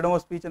से it freedom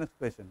of speech and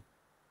expression?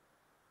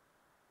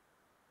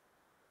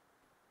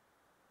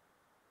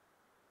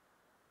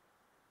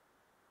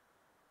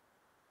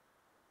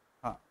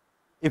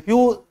 If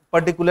you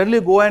particularly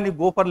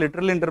go for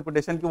literal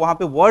interpretation कि वहां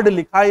पे वर्ड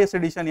लिखा है ये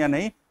सेडिशन या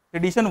नहीं,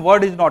 sedition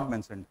word is not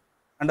mentioned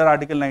under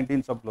Article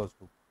 19 sub clause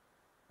 2,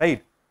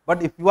 right?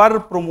 But if you are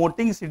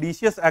promoting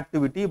seditious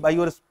activity by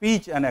your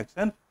speech and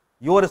action,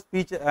 your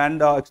speech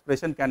and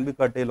expression can be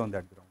curtailed on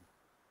that ground.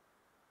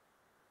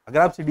 अगर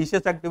आप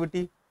seditious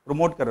activity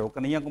promote कर रहे हो,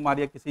 कन्हैया कुमार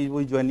या किसी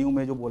वही JNU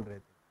में जो बोल रहे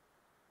थे,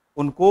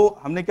 उनको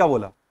हमने क्या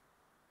बोला,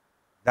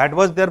 that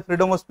was their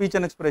freedom of speech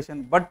and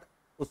expression, but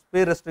उस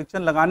पर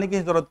restriction लगाने की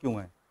जरूरत क्यों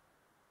है?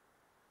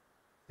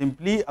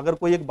 सिंपली अगर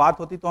कोई एक बात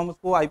होती तो हम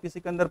उसको आईपीसी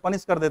के अंदर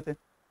पनिश कर देते,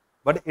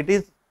 but it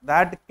is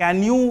that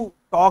can you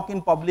talk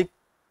in public,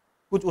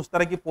 कुछ उस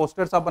तरह की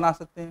पोस्टर्स आप बना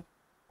सकते हैं,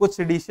 कुछ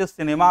सेडिशियस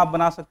सिनेमा आप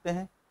बना सकते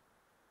हैं,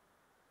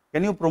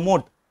 can you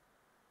promote?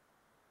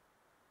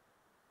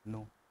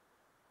 No.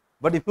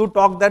 But if you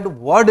talk that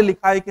word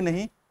लिखा है कि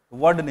नहीं,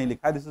 वर्ड नहीं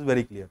लिखा है, this is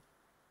very clear.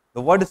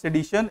 The word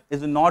sedition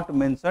is not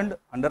mentioned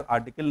under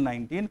article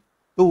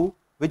 19(2)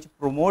 which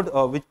promote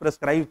which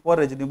prescribe for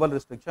reasonable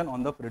restriction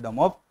on the freedom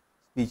of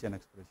speech and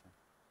expression.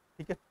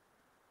 ठीक है,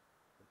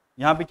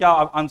 यहां पे क्या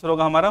आंसर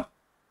होगा हमारा?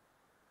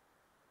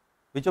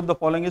 Which of the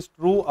following is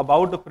true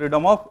about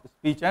freedom of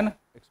speech and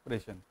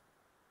expression?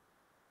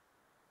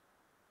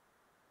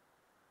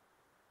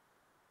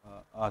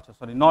 अच्छा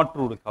sorry, not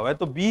true लिखा हुआ है,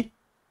 तो बी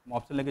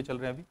ऑप्शन लेके चल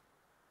रहे हैं अभी.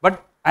 But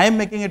I am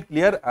making it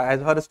clear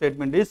as her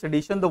statement is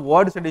sedition, the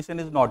word sedition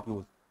is not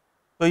use.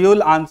 So you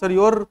will answer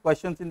your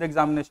questions in the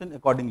examination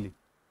accordingly.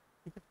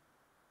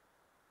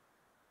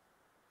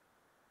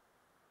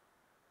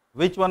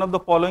 Which one of the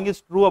following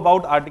is true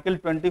about Article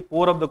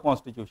 24 of the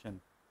Constitution?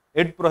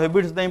 It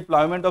prohibits the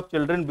employment of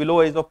children below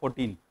age of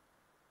 14.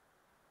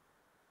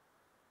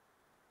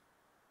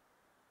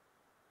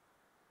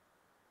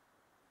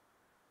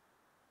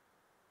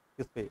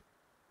 किस पे?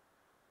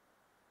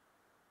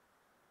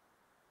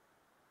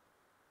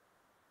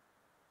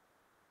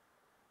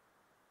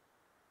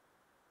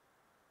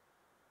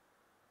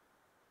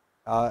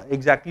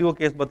 Exactly वो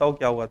case बताओ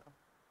क्या हुआ था?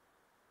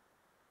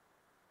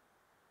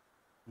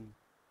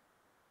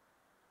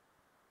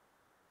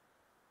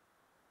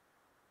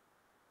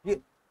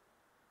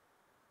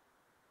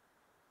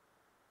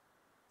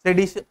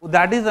 Sedition,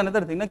 that is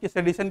another thing ना, कि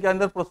sedition के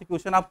अंदर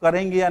प्रोसिक्यूशन आप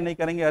करेंगे या नहीं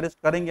करेंगे, अरेस्ट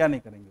करेंगे या नहीं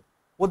करेंगे,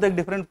 वो तो एक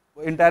डिफरेंट,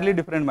 इंटायरली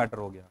डिफरेंट मैटर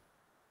हो गया.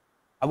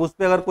 अब उस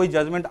पर अगर कोई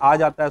जजमेंट आ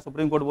जाता है,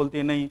 सुप्रीम कोर्ट बोलती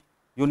है नहीं,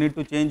 you need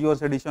to change your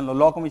sedition law,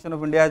 law commission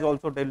of India has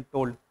also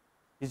told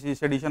इस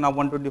सेडिशन आप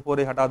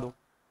 124A हटा दो.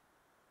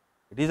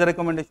 It is a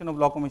recommendation of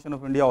Law Commission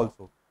of India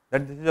also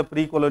that this is a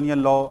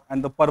pre-colonial law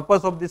and the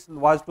purpose of this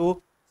was to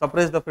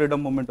suppress the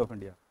freedom movement of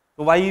India.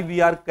 So why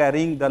we are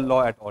carrying the law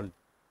at all?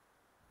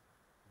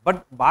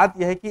 But बात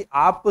यह है कि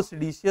आप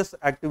seditious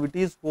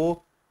activities को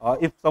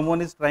if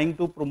someone is trying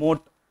to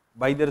promote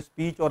by their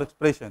speech or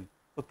expression,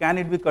 so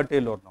can it be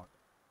curtailed or not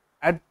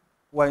at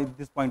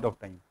this point of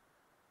time?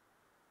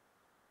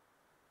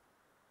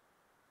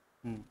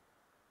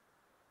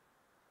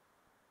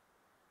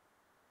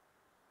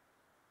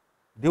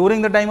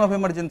 During the time of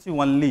emergency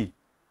only.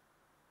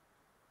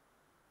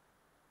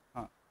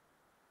 हाँ,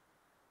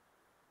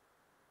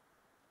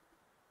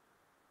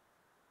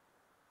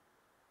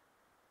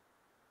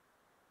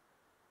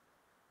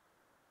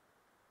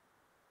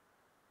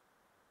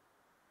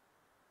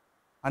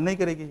 नहीं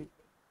करेगी.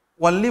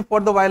 Only for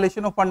the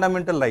violation of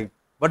fundamental right.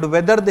 But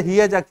whether he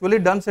has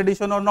actually done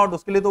sedition or not,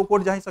 उसके लिए तो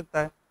court जा ही सकता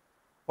है.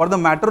 For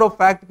the matter of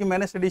fact कि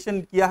मैंने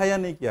sedition किया है या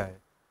नहीं किया है.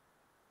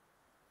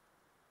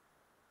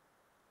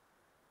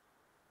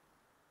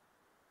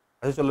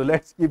 अच्छा चलो,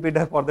 let's keep it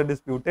for the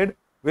disputed,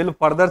 will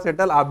further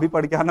settle. आप भी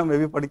पढ़ के आना, मैं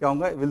भी पढ़ के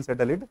आऊंगा, विल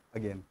सेटल इट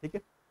अगेन. ठीक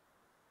है.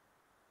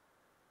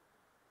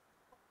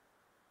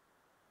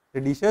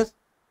 सेडिशियस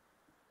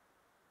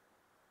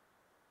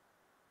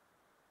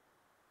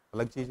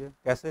अलग चीज है,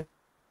 कैसे?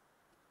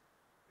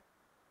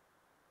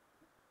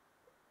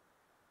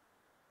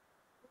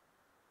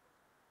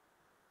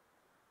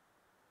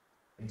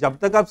 जब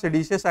तक आप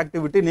सेडिशियस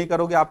एक्टिविटी नहीं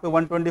करोगे आप पे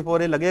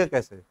 124A लगेगा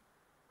कैसे?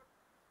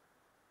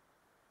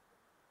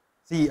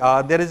 See,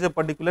 there is a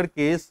particular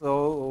case,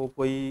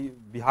 कोई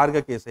बिहार का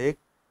केस है एक,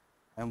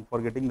 I am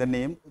forgetting the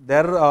name.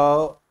 There,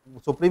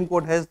 Supreme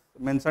Court has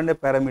mentioned a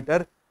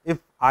parameter if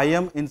I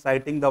am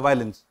inciting the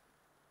violence.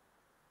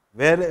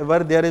 Wherever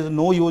there is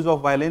no use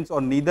of violence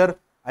or neither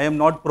I am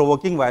not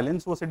provoking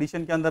violence, वो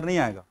sedition के अंदर नहीं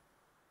आएगा.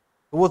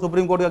 तो वो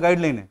supreme court का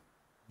guideline है.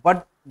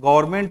 But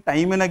government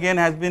time and again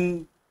has been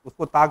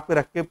उसको ताक पे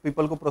रख के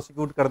पीपल को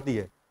प्रोसिक्यूट करती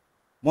है.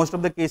 Most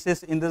of the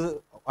cases in the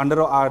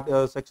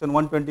under section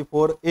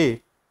 124A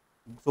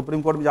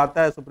supreme court में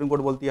जाता है, सुप्रीम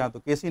कोर्ट बोलती है हाँ तो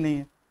केस ही नहीं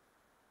है.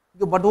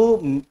 बट वो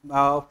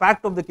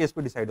फैक्ट ऑफ द केस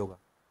पे डिसाइड होगा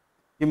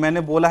कि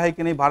मैंने बोला है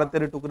कि नहीं भारत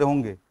तेरे टुकड़े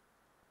होंगे,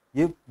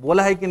 ये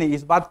बोला है कि नहीं,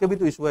 इस बात का भी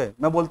तो इशू है.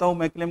 मैं बोलता हूँ,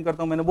 मैं क्लेम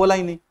करता हूँ मैंने बोला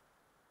ही नहीं,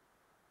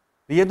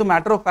 तो ये तो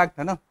मैटर ऑफ फैक्ट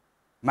है ना.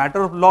 Matter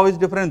of law is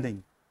different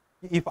thing.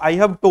 If I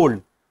have told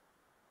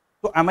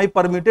तो M I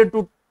permitted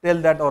to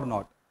tell that और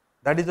not,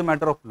 that is a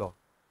matter of law.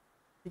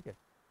 ठीक है.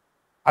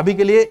 अभी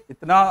के लिए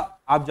इतना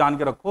आप जान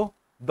के रखो,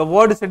 the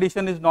word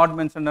sedition is not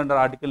mentioned under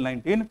article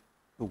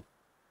 19(2).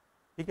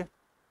 ठीक है.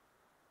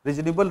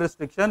 रीजनेबल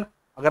रिस्ट्रिक्शन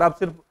अगर आप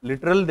सिर्फ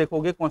लिटरल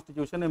देखोगे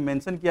कॉन्स्टिट्यूशन में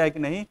मेंशन किया है कि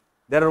नहीं,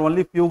 there are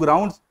only few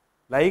grounds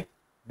like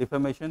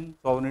defamation,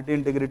 sovereignty,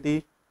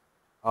 integrity,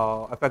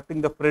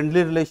 affecting the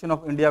friendly relation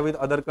of India with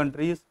other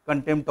countries,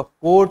 contempt of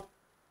court.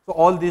 So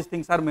all these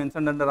things are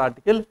mentioned under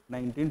Article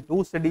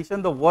 19(2).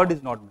 Sedition, the word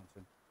is not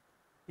mentioned.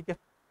 ठीक है,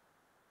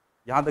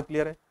 यहाँ तक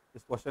clear है?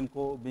 इस question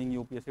को being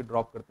UPSC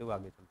drop करते हुए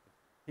आगे चलते हैं.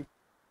 ठीक,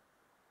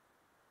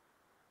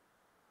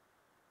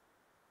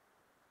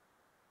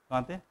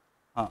 कहाँ थे?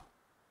 हाँ,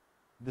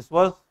 this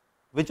was,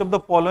 which of the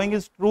following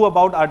is true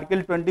about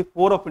Article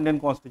 24 of Indian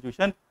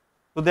Constitution?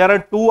 So there are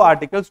two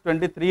articles,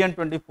 23 and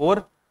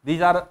 24.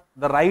 These are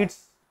the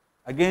rights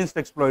against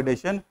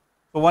exploitation.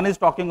 So one is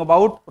talking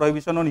about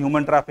prohibition on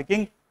human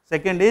trafficking.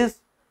 Second is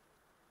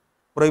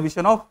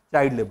prohibition of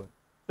child labor.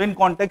 So in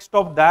context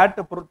of that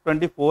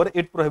 24,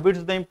 it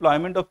prohibits the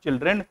employment of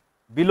children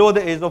below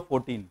the age of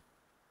 14.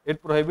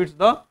 It prohibits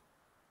the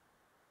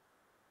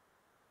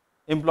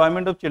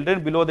employment of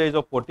children below the age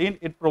of 14.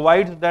 It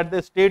provides that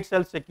the state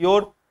shall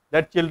secure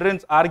that children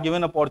are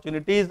given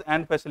opportunities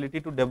and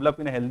facility to develop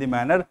in a healthy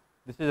manner.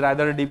 This is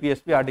rather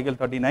DPSP Article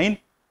 39.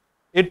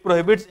 It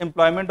prohibits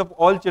employment of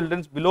all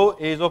children below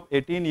age of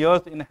 18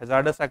 years in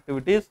hazardous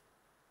activities.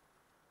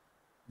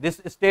 This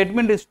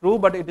statement is true,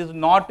 but it is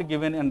not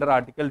given under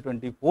Article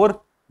 24.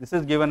 This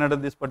is given under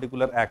this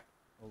particular act.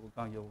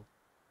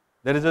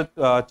 There is a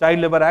Child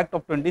Labor Act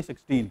of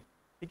 2016.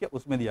 ठीक है,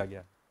 उसमें दिया गया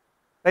है.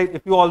 Right?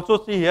 If you also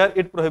see here,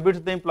 it prohibits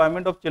the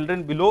employment of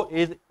children below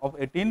age of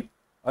 18,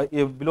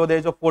 below the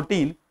age of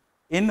 14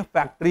 in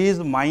factories,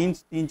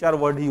 mines. 3-4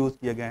 word he use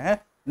किए गए हैं.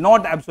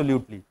 Not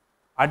absolutely.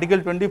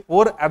 Article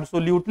 24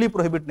 absolutely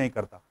prohibit नहीं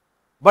करता.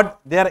 But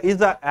there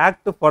is a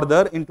act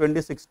further in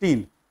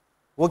 2016.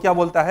 वो क्या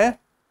बोलता है?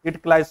 It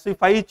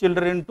classifies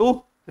children into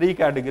 3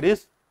 categories.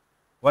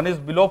 One is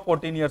below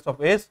 14 years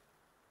of age.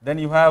 Then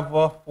you have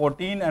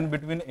 14 and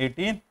between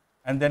 18,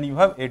 and then you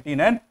have 18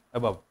 and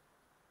above.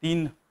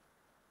 3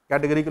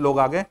 category के लोग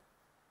आ गए.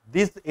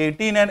 These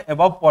 18 and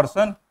above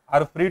person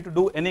are free to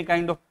do any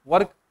kind of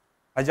work,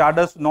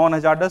 hazardous,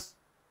 non-hazardous.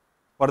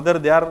 Further,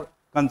 they are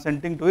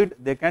consenting to it.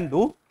 They can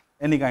do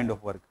any kind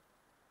of work.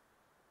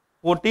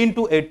 14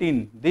 to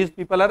 18, these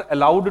people are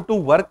allowed to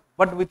work,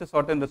 but with a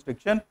certain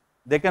restriction.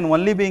 They can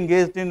only be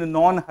engaged in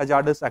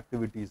non-hazardous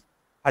activities.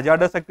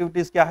 Hazardous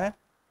activities क्या है?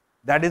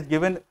 That is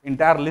given,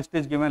 entire list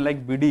is given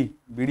like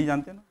बीड़ी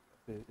जानते हैं ना,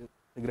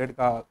 cigarette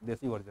का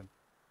देसी version.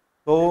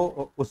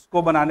 तो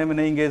उसको बनाने में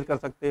नहीं इंगेज कर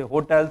सकते.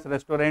 होटल्स,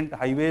 रेस्टोरेंट,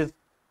 हाईवेज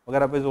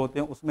वगैरह पे जो होते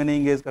हैं उसमें नहीं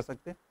इंगेज कर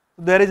सकते.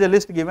 तो there is a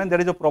list given,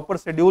 there is a proper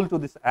schedule to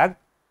this act.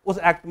 उस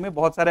एक्ट में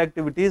बहुत सारे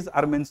activities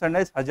are mentioned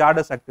as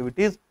hazardous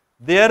activities.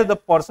 There the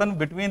person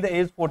between the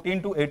age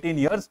 14 to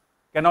 18 years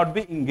cannot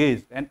be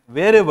engaged, and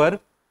wherever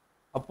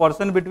a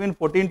person between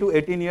 14 to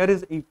 18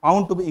 years is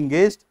found to be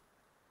engaged,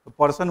 the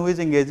person who is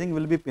engaging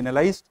will be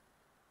penalized.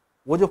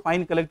 वो जो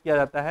fine collect किया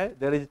जाता है,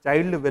 there is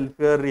child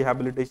welfare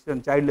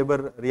rehabilitation, child labor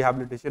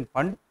rehabilitation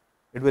fund,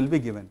 it will be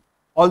given.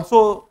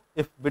 Also,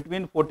 if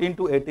between 14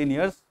 to 18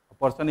 years a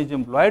person is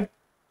employed,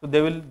 so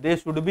they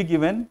should be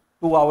given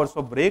 2 hours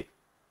of break.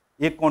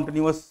 एक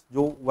continuous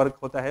जो work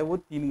होता है वो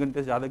 3 घंटे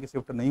से ज़्यादा की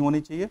shift नहीं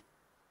होनी चाहिए.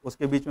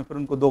 उसके बीच में फिर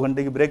उनको 2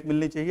 घंटे की ब्रेक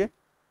मिलनी चाहिए.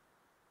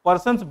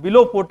 Persons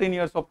below 14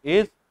 years of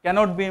age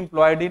cannot be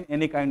employed in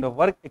any kind of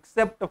work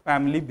except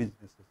family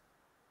businesses.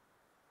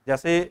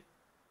 जैसे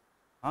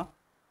हाँ,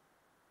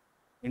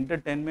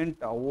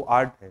 entertainment वो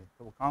आर्ट है,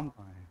 तो वो काम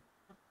कहाँ है?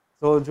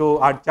 तो जो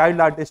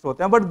चाइल्ड आर्टिस्ट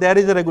होते हैं, but there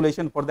is a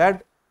regulation for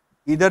that.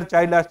 Either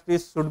child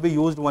artists should be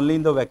used only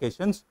in the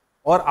vacations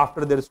or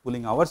after their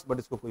schooling hours, but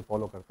इसको कोई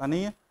फॉलो करता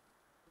नहीं है.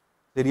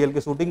 सीरियल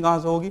की शूटिंग कहाँ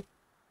से होगी,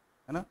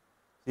 है ना?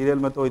 सीरियल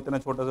में तो इतना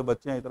छोटा से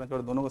बच्चे हैं, इतना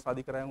छोटे, दोनों को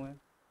शादी कराए हुए हैं,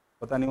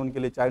 पता नहीं उनके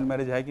लिए चाइल्ड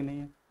मैरिज है कि नहीं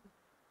है.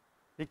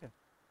 ठीक है,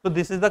 so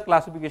this is the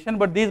classification,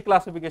 but these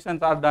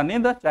classifications are done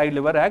in the Child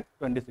Labor Act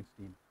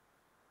 2016.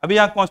 अभी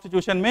यहाँ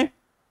कॉन्स्टिट्यूशन में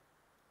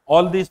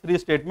all these 3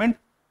 statements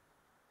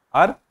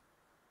are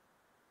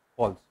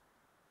false,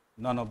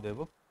 none of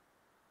them.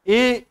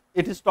 A,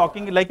 it is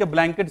talking like a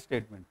blanket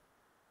statement,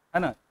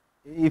 है ना?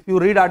 If you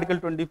read Article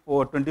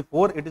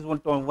 24, it is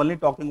only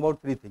talking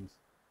about 3 things: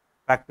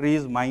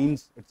 factories,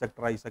 mines,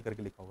 etc. ऐसा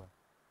करके लिखा हुआ है.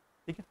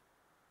 ठीक है,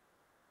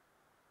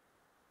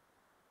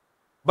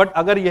 but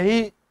अगर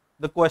यही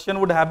the question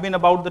would have been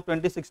about the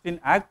 2016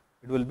 Act,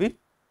 it will be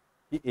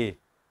कि A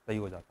सही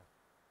हो जाता है.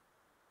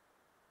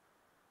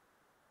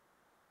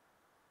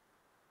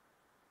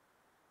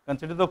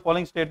 Consider the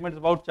following statements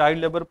about Child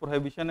Labor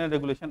Prohibition and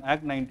Regulation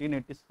Act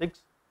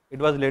 1986. It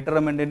was later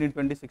amended in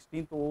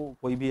 2016, तो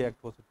कोई भी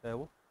एक्ट हो सकता है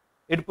वो.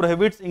 It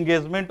prohibits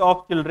engagement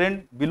of children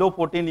below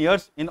 14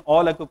 years in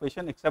all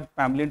occupation except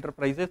family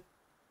enterprises.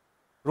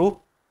 True.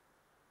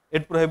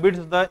 It prohibits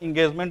the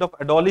engagement of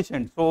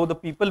adolescents. So the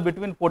people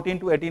between 14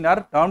 to 18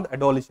 are termed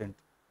adolescents.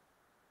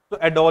 So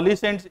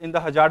adolescents in the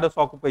hazardous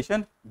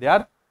occupation, they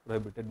are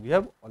prohibited. We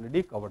have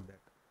already covered that.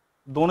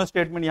 दोनों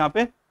statement यहाँ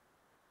पे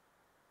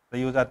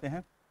सही हो जाते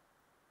हैं.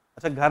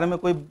 अच्छा, घर में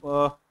कोई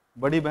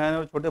बड़ी बहन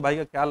और छोटे भाई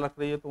का ख्याल रख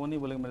रही है तो वो नहीं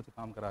बोलेंगे मेरे से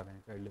काम करा रहे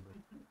हैं चाइल्ड लेबर.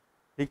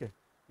 ठीक है,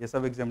 ये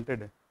सब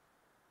एग्जेम्प्टेड है.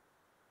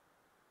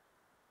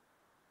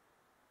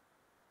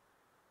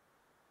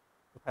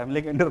 तो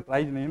फैमिली का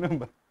एंटरप्राइज नहीं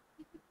ना.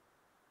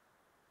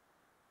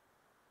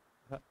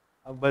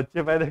 अब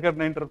बच्चे पैदा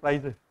करना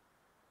इंटरप्राइज है।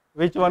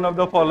 Which one of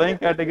the following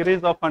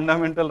categories of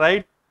fundamental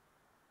right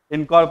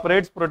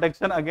incorporates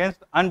protection against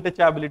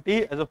untouchability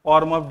as a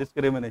form of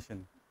discrimination?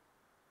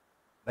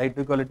 Right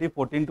to equality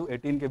 14 to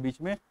 18 के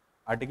बीच में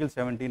आर्टिकल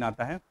 17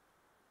 आता है।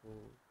 तो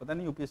पता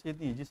नहीं यूपीएससी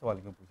इतनी इजी सवाल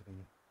क्यों पूछ रही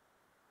है।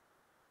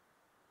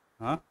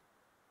 हाँ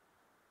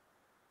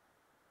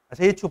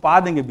अच्छा, ये छुपा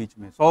देंगे बीच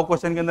में, 100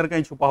 क्वेश्चन के अंदर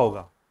कहीं छुपा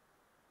होगा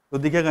तो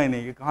दिखेगा ही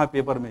नहीं कि कहाँ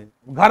पेपर में,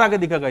 घर आके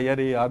दिखेगा यार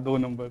ये यार 2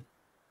 number.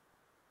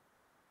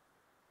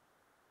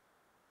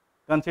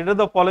 Consider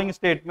the following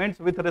statements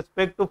with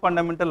respect to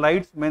fundamental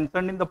rights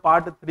mentioned in the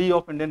Part 3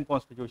 of Indian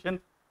Constitution.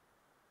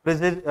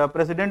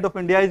 President of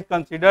India is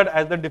considered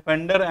as the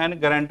defender and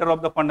guarantor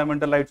of the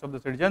fundamental rights of the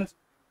citizens.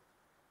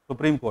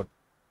 Supreme Court.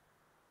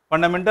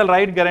 Fundamental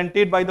right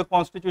guaranteed by the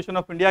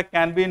Constitution of India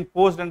can be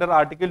enforced under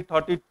Article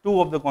 32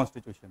 of the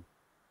Constitution.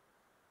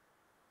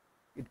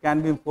 It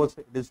can be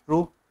enforced, it is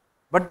true,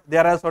 but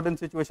there are certain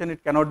situations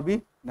it cannot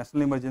be.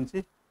 National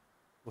emergency,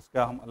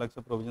 उसका हम अलग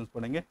से provisions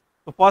पढ़ेंगे।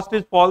 तो first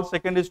is false,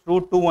 second is true,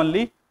 2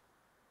 only,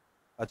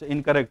 अच्छा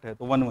incorrect है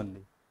तो 1 only,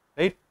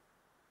 right.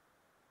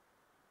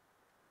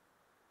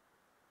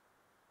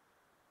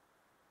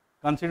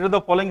 Consider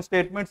the following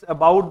statements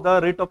about the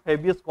writ of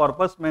habeas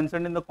corpus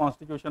mentioned in the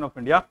constitution of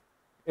India.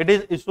 It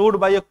is issued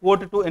by a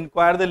court to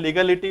inquire the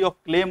legality of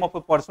claim of a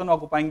person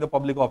occupying the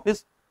public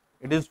office.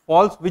 It is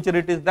false. Which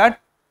writ is that?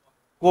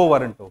 को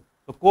warranto.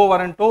 तो को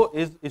warranto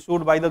is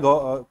issued by the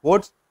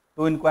courts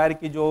to inquire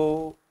की जो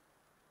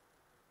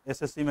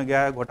SSC में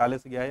गया है, घोटाले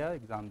से गया है या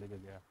एग्जाम देके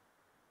गया है,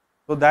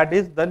 so that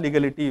is the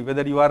legality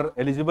whether you are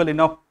eligible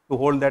enough to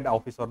hold that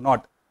office or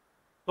not.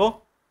 So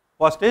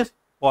first is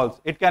false.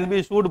 It can be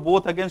issued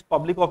both against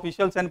public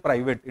officials and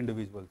private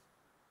individuals.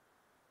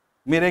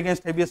 मेरे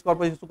against habeas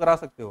corpus issue करा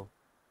सकते हो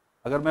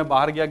अगर मैं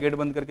बाहर गया, gate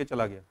बंद करके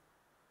चला गया,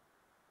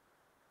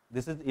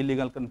 this is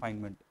illegal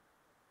confinement,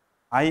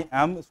 I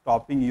am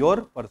stopping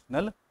your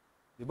personal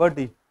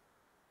liberty,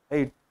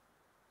 right.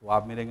 तो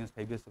आप मेरे against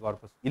habeas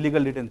corpus,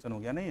 illegal detention हो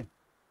गया ना ये।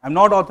 I am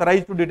not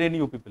authorized to detain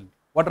you people.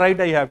 What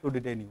right I have to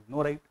detain you?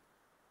 No right.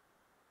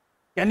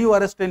 Can you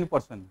arrest any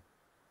person?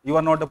 You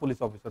are not a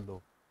police officer though.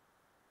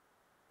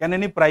 Can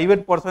any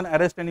private person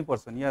arrest any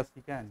person? Yes,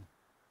 he can.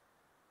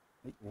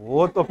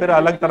 वो तो फिर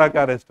अलग तरह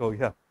का arrest हो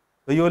गया,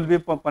 तो you will be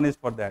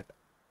punished for that.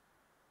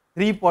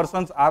 3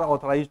 persons are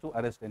authorized to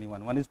arrest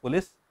anyone. One is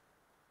police,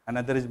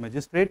 another is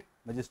magistrate.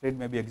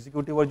 Magistrate may be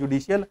executive or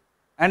judicial,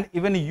 and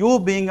even you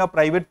being a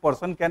private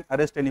person can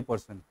arrest any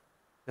person.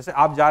 जैसे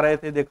आप जा रहे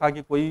थे, देखा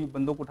कि कोई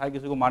बंदूक उठाए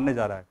किसी को मारने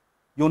जा रहा है,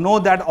 you know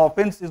that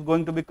offense is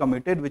going to be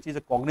committed which is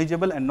a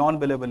cognizable and non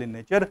bailable in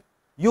nature,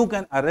 you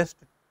can arrest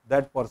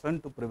that person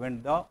to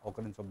prevent the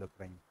occurrence of the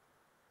crime.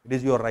 It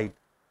is your right,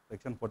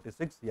 section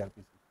 46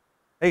 CRPC,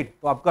 right?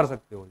 तो आप कर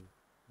सकते हो ये,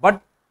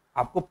 but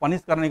आपको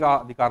punish करने का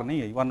अधिकार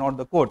नहीं है, you are not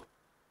the court.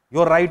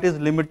 Your right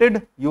is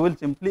limited, you will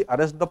simply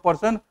arrest the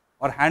person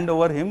or hand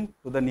over him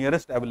to the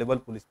nearest available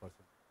police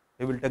person.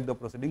 He will take the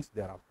proceedings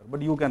thereafter,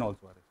 but you can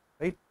also arrest,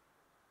 right?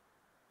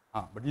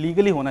 हाँ, but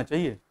legally होना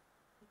चाहिए।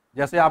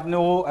 जैसे आपने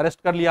वो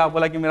arrest कर लिया, आप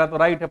बोला कि मेरा तो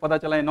राइट है, पता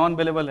चला है नॉन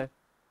अवेलेबल है,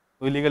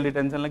 तो इलीगल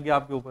डिटेंशन लग गया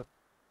आपके ऊपर।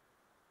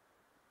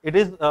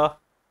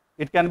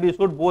 It can be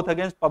issued both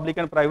against public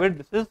and private.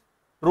 This is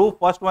true.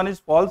 First one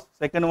is false,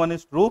 second one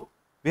is true.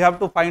 We have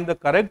to find the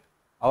correct.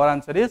 Our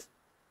answer is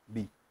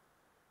B.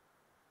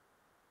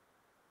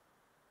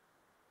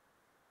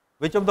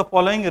 Which of the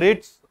following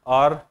writs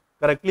are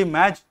correctly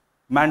matched?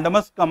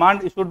 Mandamus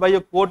command issued by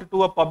a court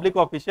to a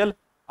public official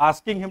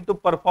asking him to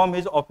perform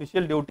his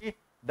official duty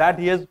that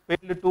he has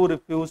failed to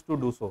refuse to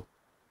do so.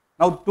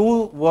 Now 2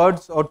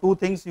 words or 2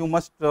 things you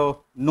must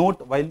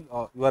note while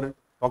you are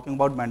talking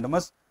about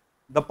mandamus.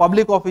 The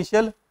public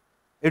official,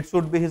 it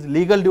should be his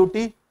legal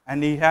duty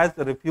and he has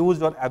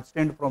refused or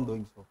abstained from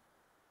doing so.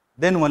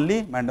 Then only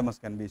mandamus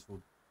can be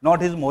issued,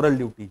 not his moral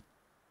duty.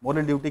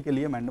 Moral duty के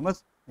लिए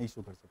mandamus नहीं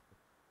issue कर सकते.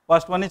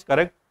 First one is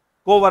correct.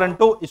 Quo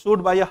warranto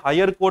issued by a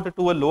higher court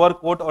to a lower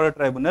court or a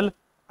tribunal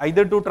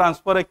either to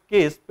transfer a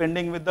case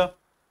pending with the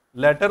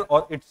latter or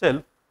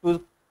itself to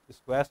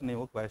squash नहीं,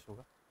 वो quash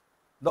होगा,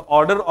 the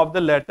order of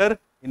the latter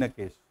in a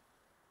case.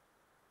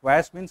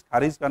 Quash means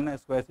खारिज करना,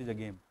 squash is a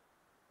game,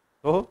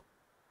 so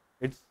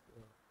it's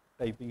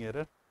typing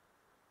error.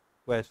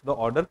 Quash the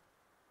order.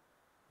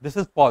 This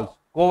is false.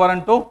 Quo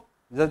warranto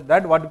is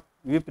that what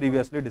we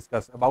previously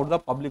discussed about the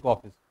public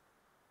office,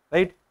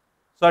 right?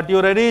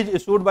 Certiorari is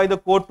issued by the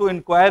court to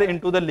inquire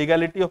into the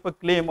legality of a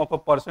claim of a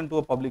person to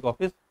a public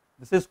office.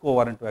 This is quo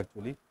warranto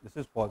actually. This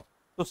is false.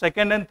 So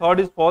second and third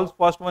is false.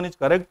 First one is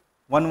correct.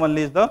 One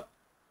only is the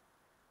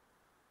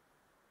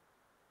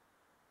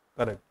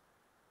correct.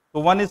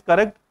 So one is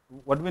correct.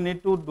 What we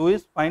need to do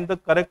is find the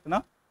correct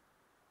ना,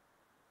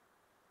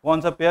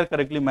 कौन सा pair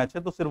correctly match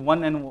है, तो सिर्फ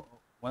one and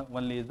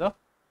only is the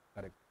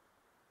correct.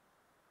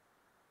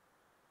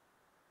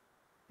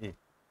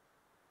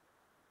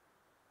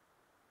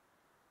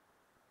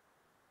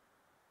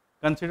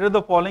 Consider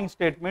the following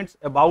statements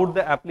about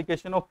the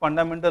application of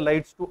fundamental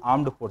rights to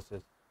armed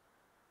forces.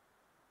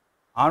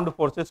 Armed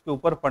forces के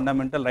ऊपर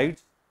fundamental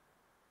rights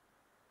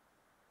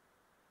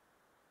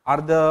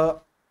Are the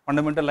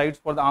fundamental rights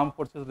for the armed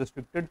forces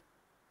restricted?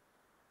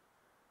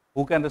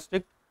 Who can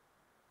restrict?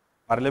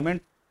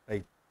 Parliament,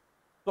 right?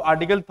 So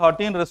Article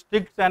 13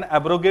 restricts and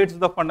abrogates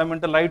the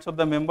fundamental rights of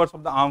the members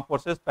of the armed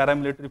forces,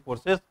 paramilitary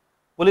forces,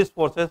 police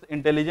forces,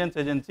 intelligence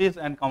agencies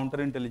and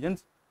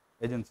counterintelligence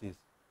agencies.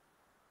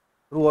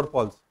 True or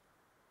false?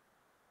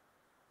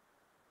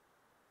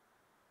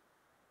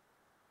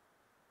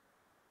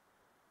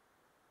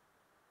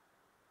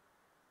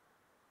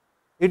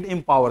 It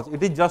empowers.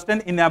 It is just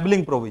an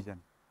enabling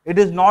provision. It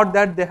is not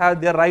that they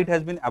have their right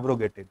has been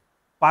abrogated.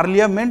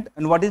 Parliament,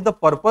 and what is the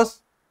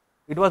purpose?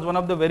 It was one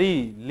of the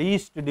very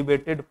least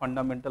debated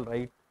fundamental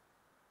right.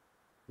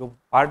 जो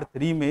part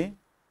 3 में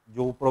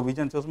जो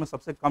provision है उसमें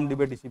सबसे कम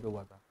debate इसी पे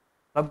हुआ था.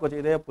 सबको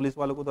चाहिए पुलिस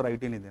वालों को तो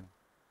राइट ही नहीं देना.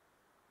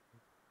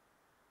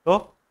 तो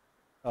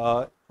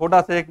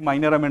छोटा सा एक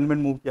माइनर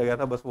अमेंडमेंट मूव किया गया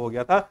था, बस वो हो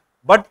गया था.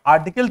 But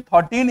article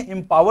 13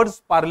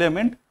 empowers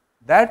parliament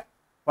that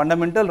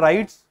fundamental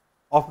rights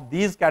of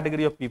these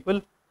category of people,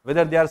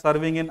 whether they are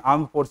serving in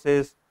armed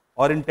forces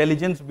or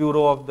intelligence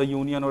bureau of the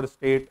union or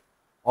state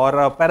or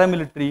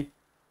paramilitary.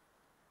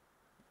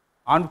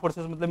 Armed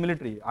forces मतलब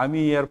military,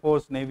 army, air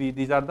force, navy,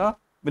 these are the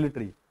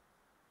military.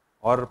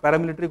 और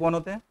paramilitary कौन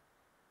होते हैं?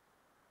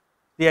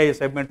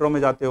 CIS, metro में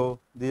जाते हो,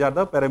 these are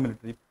the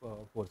paramilitary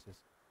forces.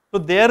 So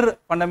their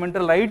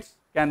fundamental rights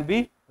can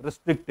be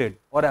restricted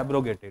or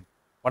abrogated.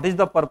 What is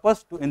the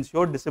purpose? To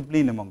ensure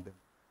discipline among them.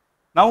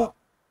 Now,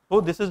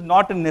 so this is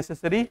not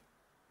necessary.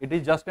 It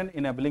is just an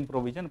enabling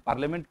provision.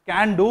 Parliament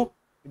can do.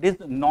 It is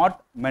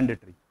not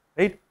mandatory,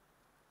 right?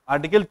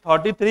 Article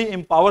 33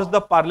 empowers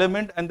the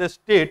parliament and the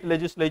state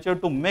legislature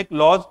to make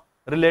laws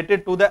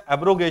related to the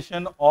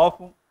abrogation of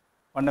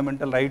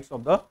fundamental rights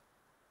of the.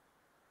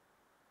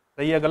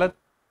 सही है गलत?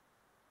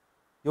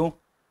 क्यों?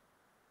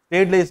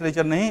 State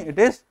legislature नहीं, it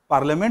is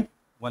parliament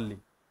only.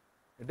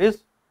 It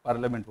is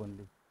parliament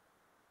only.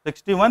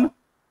 61.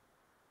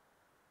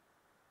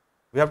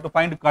 We have to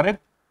find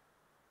correct.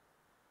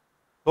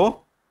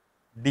 So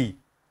D.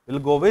 We'll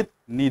go with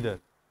neither.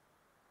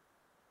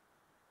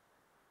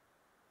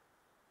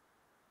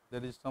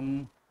 There is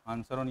some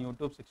answer on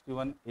YouTube,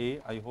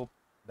 61A. I hope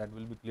that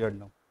will be cleared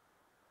now.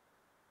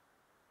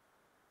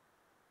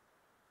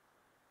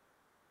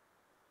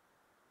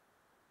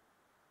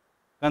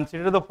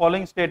 Consider the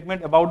following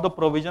statement about the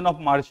provision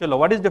of martial law.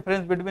 What is the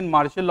difference between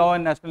martial law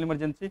and national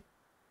emergency?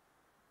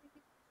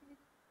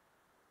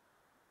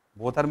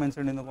 Both are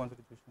mentioned in the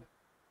constitution.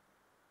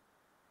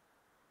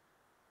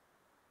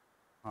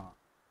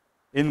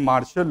 In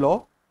martial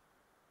law,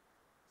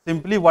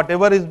 simply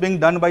whatever is being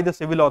done by the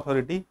civil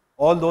authority,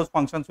 all those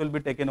functions will be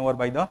taken over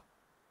by the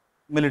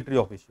military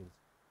officials.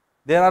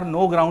 There are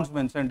no grounds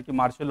mentioned कि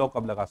martial law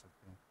कब लगा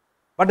सकते हैं.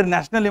 But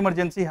national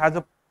emergency has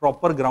a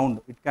proper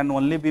ground. It can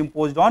only be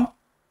imposed on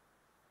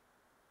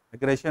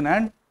aggression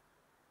and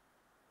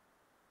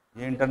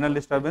internal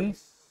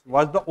disturbance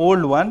was the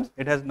old one.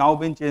 It has now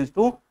been changed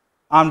to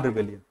armed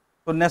rebellion.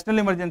 So national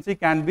emergency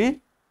can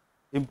be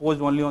imposed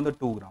only on the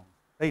two grounds,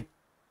 right?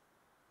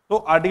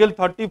 So Article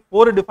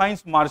 34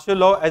 defines martial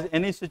law as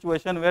any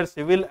situation where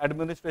civil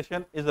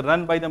administration is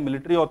run by the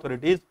military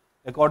authorities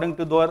according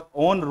to their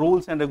own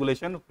rules and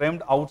regulations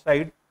framed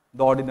outside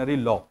the ordinary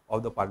law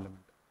of the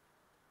parliament.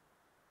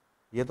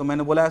 ये तो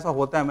मैंने बोला ऐसा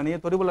होता है, मैंने ये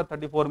थोड़ी बोला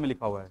 34 में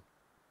लिखा हुआ है.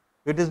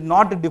 It is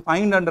not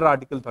defined under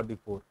Article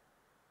 34.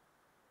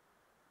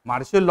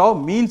 Martial law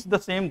means the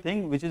same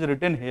thing which is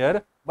written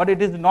here, but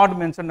it is not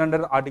mentioned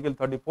under Article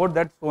 34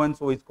 that so and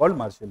so is called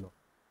martial law,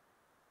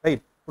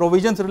 right?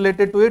 Provisions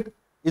related to it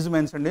is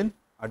mentioned in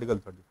Article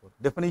 34.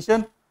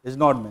 Definition is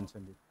not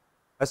mentioned.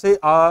 ऐसे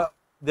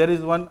there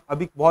is one,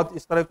 अभी बहुत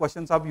इस तरह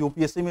questions आप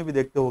UPSC में भी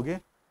देखते होंगे,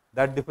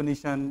 that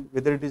definition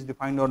whether it is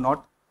defined or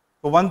not.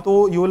 So one,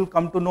 तो you will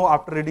come to know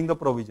after reading the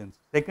provisions.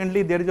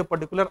 Secondly, there is a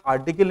particular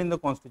article in the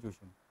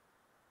constitution.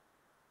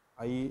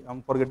 I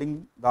am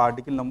forgetting the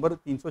article number,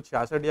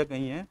 366 या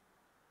कहीं है.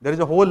 There is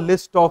a whole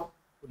list of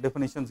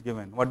definitions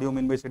given. What do you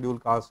mean by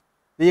scheduled caste?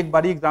 तो एक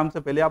बारी exam से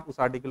पहले आप उस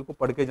आर्टिकल को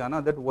पढ़ के जाना,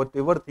 that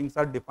whatever things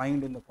are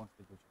defined in the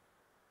constitution.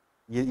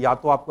 ये या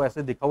तो आपको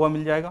ऐसे दिखा हुआ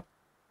मिल जाएगा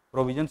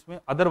provisions में,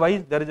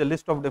 otherwise there is a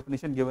list of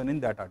definition given in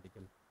that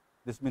article.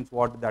 This means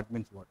what, that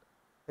means what,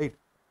 right?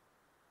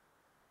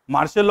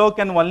 Martial law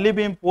can only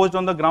be imposed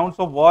on the grounds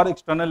of war,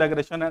 external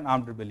aggression and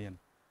armed rebellion.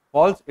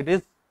 False. It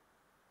is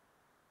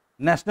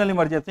national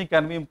emergency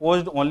can be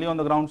imposed only on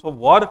the grounds of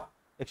war,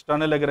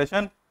 external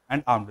aggression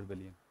and armed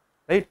rebellion,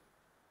 right?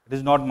 It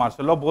is not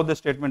martial law. Both the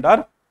statement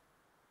are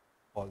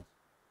false.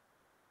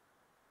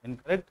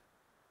 Incorrect.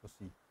 So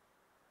C.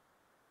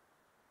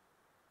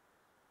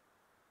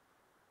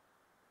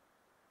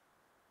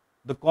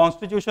 The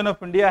Constitution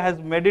of India has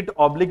made it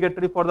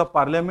obligatory for the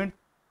Parliament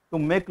to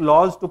make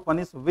laws to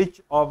punish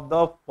which of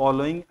the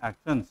following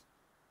actions?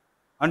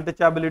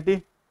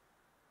 Untouchability,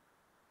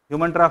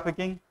 human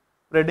trafficking,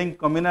 spreading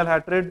communal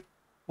hatred,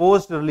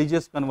 forced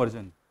religious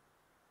conversion.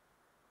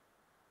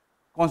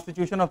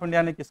 Constitution of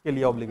India ने किसके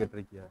लिए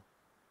obligatory किया है?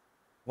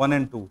 1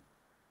 and 2.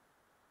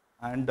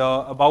 And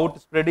about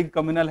spreading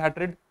communal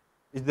hatred,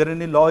 is there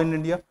any law in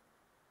India?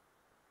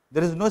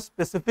 There is no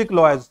specific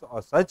law as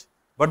such,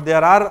 but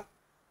there are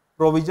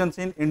provisions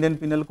in Indian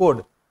Penal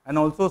Code, and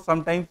also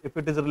sometimes if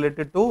it is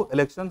related to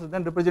elections,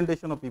 then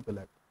Representation of People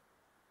Act.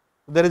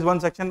 So there is one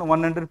section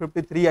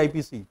 153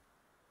 IPC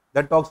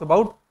that talks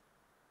about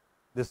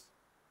this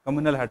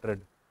communal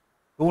hatred.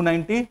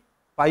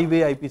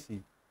 295A IPC.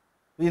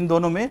 So in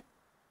दोनों में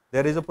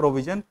there is a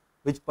provision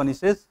which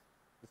punishes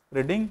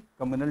spreading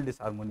communal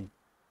disharmony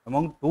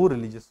among two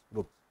religious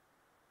groups,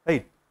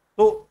 right?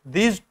 So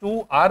these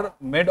two are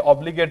made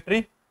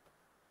obligatory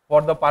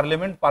for the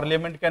parliament.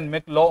 Parliament can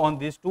make law on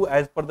these two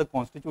as per the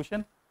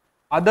constitution.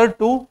 Other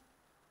two,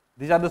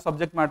 these are the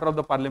subject matter of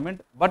the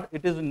parliament, but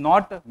it is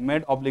not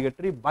made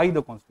obligatory by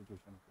the constitution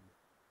of India.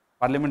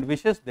 Parliament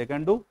wishes, they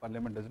can do,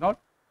 parliament does not,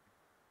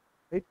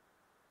 right?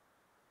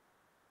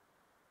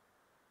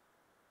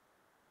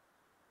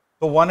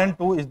 So 1 and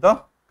 2 is the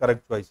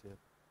correct choice here.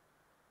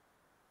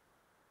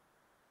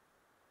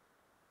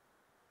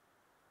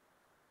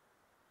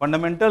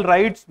 Fundamental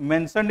rights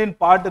mentioned in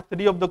part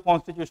 3 of the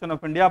Constitution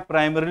of India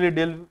primarily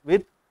deal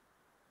with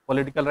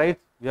political rights.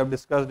 We have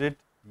discussed it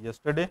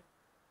yesterday.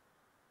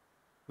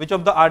 Which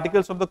of the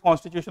articles of the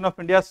Constitution of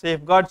India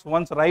safeguards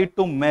one's right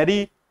to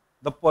marry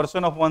the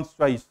person of one's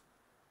choice?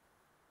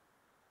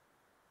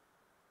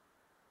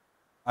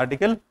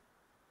 Article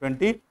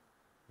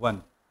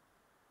 21,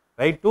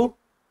 right to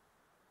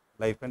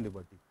life and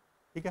liberty.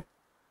 Okay?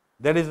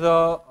 There is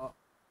a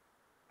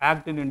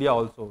act in India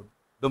also,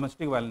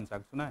 Domestic Violence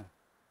Act. सुना है?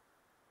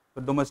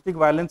 So Domestic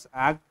Violence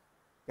Act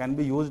can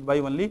be used by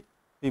only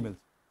females,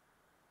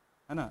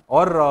 है ना?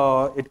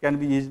 Or it can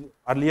be used,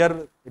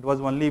 earlier it was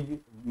only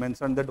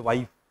mentioned that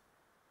wife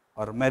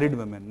or married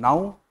women.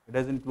 Now it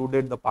has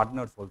included the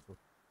partners also.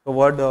 So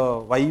word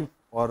wife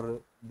or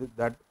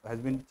that has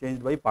been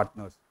changed by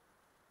partners.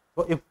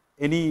 So if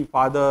any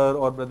father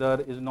or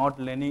brother is not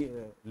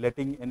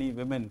letting any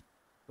women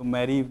to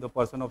marry the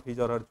person of his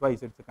or her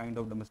choice, it's a kind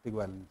of domestic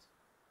violence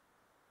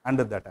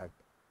under that act.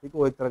 ठीक है,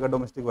 वो एक तरह का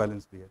domestic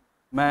violence भी है.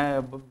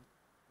 मैं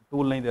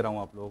tool नहीं दे रहा हूँ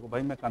आप लोगों को,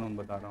 भाई मैं कानून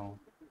बता रहा हूँ.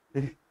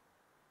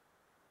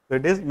 So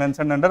it is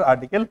mentioned under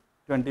Article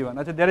 21.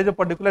 अच्छा, there is a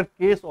particular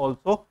case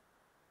also,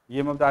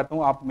 ये मैं बताता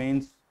हूँ, आप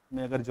मेंस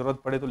में अगर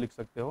जरूरत पड़े तो लिख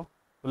सकते हो.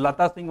 तो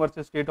लता Singh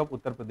versus state of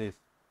Uttar Pradesh,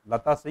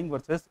 Lata Singh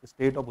versus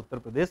state of Uttar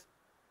Pradesh,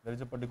 there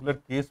is a particular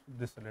case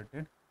this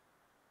related.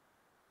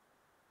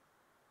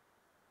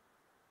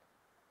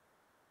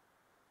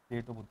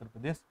 State of Uttar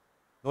Pradesh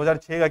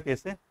 2006 का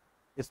केस है.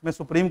 इसमें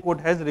supreme court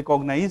has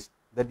recognised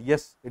that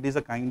yes it is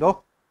a kind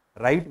of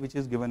right which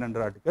is given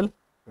under article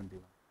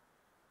 21.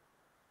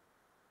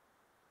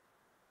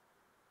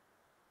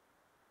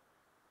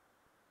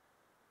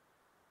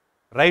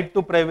 Right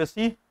to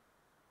privacy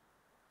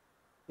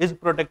is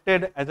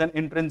protected as an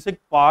intrinsic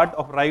part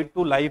of right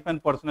to life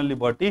and personal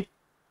liberty.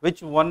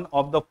 Which one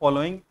of the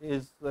following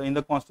is in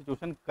the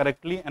Constitution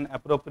correctly and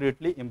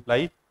appropriately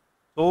imply?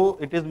 So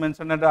it is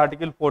mentioned under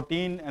Article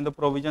 14 and the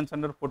provisions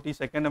under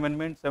 42nd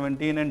Amendment,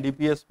 17 and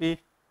DPSP,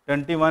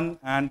 21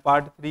 and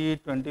Part 3,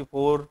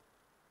 24,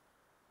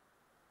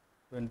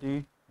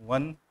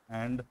 21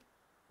 and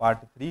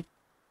Part 3.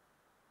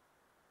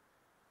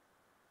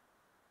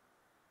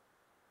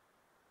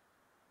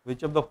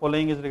 Which of the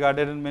following is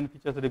regarded in main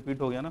features? Repeat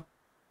हो गया ना?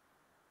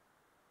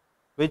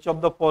 Which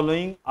of the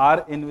following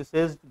are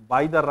envisaged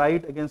by the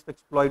right against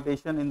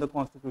exploitation in the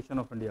Constitution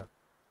of India?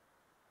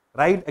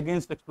 Right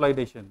against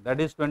exploitation, that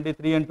is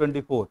 23 and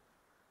 24.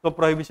 So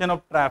prohibition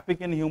of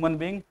traffic in human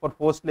being for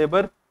forced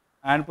labor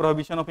and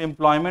prohibition of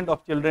employment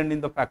of children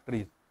in the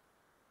factories,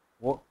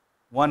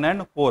 1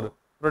 and 4.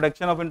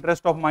 Protection of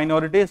interest of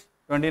minorities,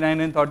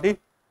 29 and 30,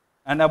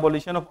 and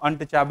abolition of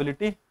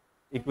untouchability,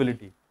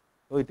 equality.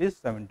 So it is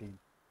 17.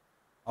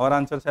 Our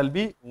answer shall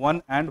be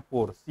 1 and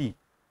 4, C.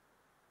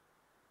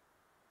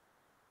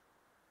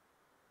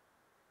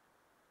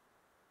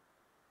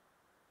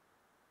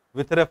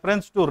 With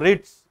reference to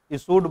writs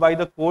issued by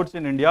the courts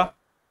in India,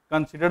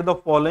 consider the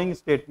following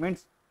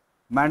statements.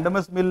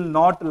 Mandamus will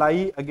not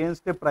lie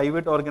against a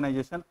private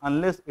organization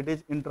unless it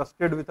is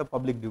entrusted with a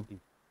public duty.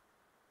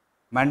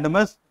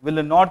 Mandamus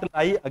will not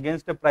lie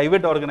against a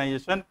private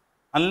organization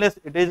unless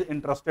it is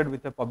entrusted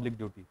with a public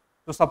duty.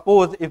 So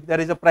suppose if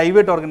there is a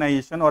private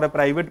organization or a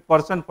private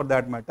person for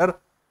that matter,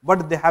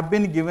 but they have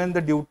been given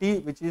the duty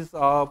which is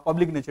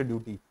public nature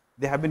duty.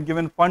 They have been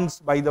given funds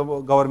by the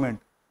government.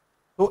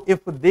 So if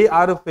they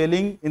are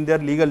failing in their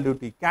legal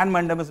duty, can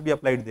mandamus be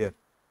applied there?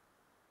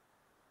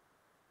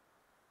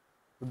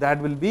 So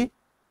that will be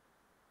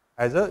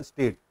as a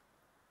state.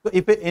 So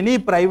if any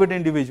private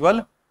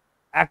individual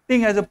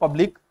acting as a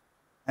public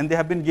and they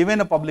have been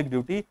given a public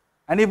duty,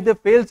 and if they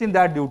fails in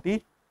that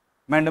duty,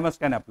 mandamus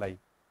can apply.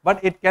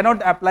 But it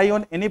cannot apply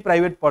on any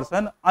private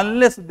person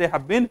unless they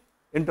have been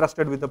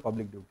entrusted with a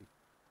public duty,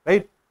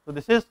 right? So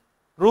this is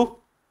true.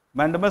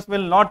 Mandamus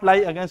will not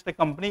lie against a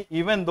company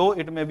even though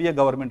it may be a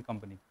government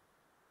company.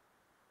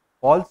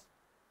 False.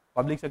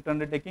 Public sector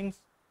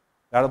undertakings,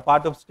 they are a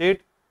part of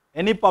state.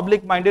 Any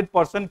public minded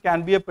person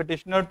can be a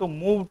petitioner to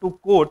move to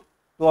court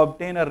to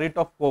obtain a writ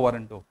of quo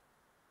warranto.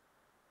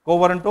 Quo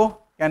warranto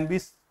can be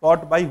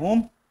sought by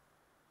whom?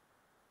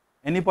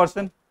 any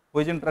person who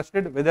is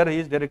interested, whether he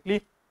is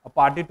directly a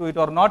party to it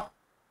or not,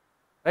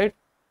 right?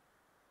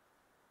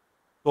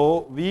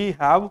 So we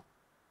have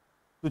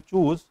to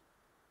choose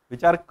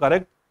which are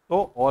correct,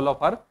 so all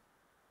of are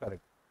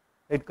correct.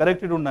 It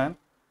correct it unna.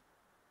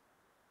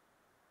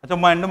 Acha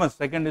mandamus,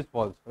 second is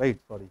false, right?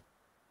 Sorry.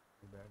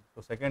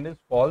 So second is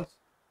false,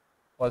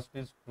 first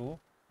is true,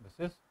 this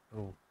is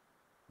true.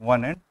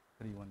 1 and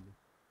 3 only.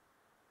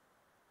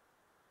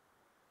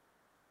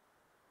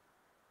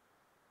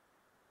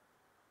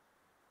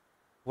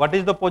 What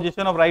is the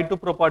position of right to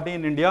property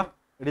in India?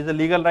 It is a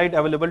legal right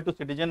available to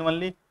citizen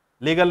only,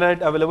 legal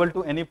right available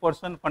to any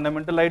person,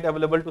 fundamental right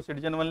available to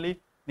citizen only,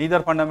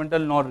 neither fundamental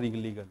nor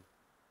legal.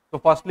 So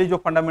firstly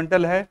जो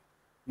fundamental है,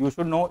 you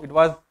should know it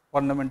was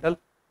fundamental,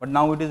 but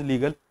now it is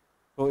legal,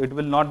 so it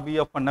will not be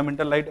a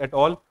fundamental right at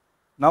all.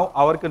 Now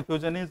our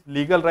confusion is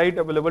legal right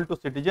available to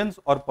citizens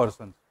or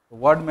persons. The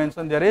word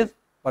mentioned there is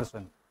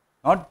person,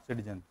 not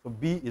citizen. So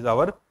B is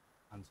our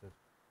answer.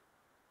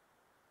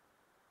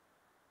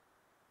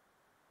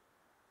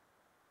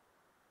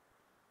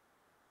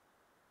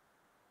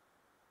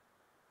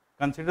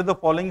 Consider the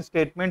following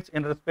statements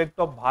in respect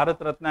of Bharat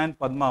Ratna and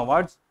Padma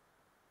Awards.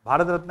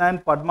 Bharat Ratna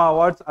and Padma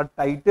Awards are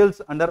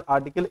titles under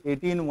Article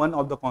 18(1)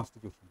 of the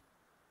Constitution.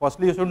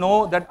 Firstly, you should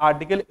know that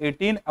Article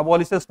 18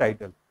 abolishes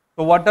title.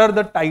 So what are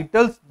the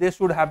titles? They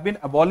should have been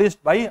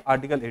abolished by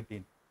Article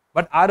 18.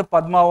 But are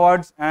Padma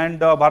Awards and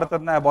Bharat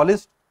Ratna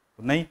abolished?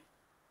 No,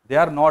 they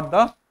are not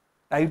the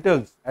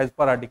titles as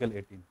per Article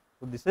 18.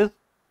 So this is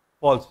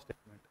false statement.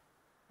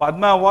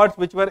 Padma Awards,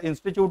 which were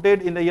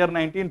instituted in the year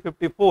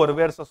 1954,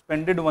 were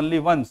suspended only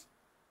once.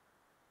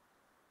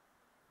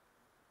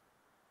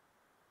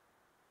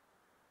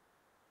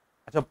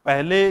 अच्छा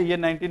पहले ये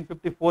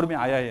 1954 में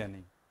आया है या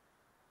नहीं?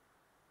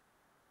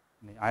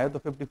 नहीं आया तो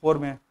 54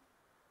 में है.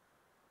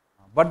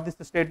 But this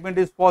statement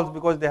is false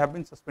because they have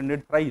been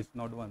suspended thrice,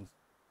 not once.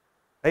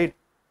 Right?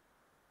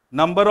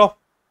 Number of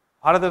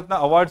Bharat Ratna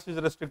awards is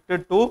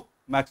restricted to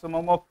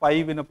maximum of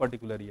 5 in a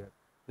particular year.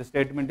 The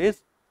statement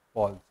is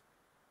false.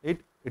 It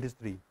is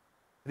 3.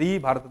 3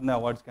 Bharat Ratna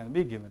awards can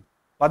be given.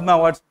 Padma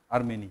awards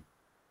are many.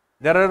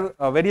 There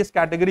are various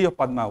categories of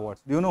Padma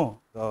awards. Do you know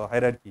the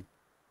hierarchy?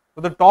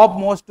 So the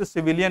topmost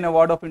civilian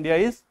award of India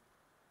is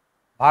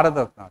Bharat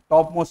Ratna,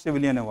 topmost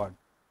civilian award.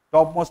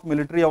 Topmost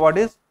military award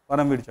is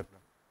Paramveer Chakra.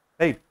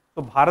 Right?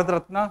 So Bharat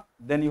Ratna,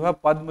 then you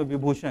have Padma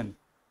Vibhushan,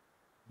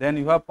 then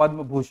you have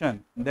Padma Bhushan,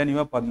 then you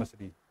have Padma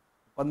Shri.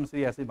 Padma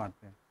Shri ऐसे ही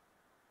बांटते हैं.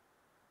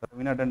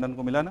 रवीना टंडन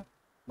को मिला ना,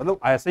 मतलब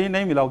ऐसे ही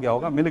नहीं मिला गया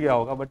होगा, मिल गया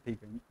होगा, बट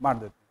ठीक है बांट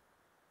देते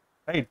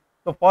हैं. Right?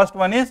 So first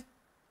one is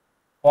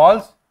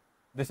false.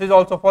 This is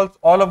also false.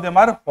 All of them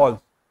are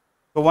false.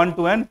 So 1,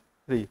 2 and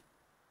 3.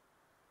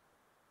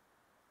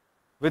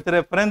 With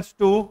reference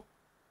to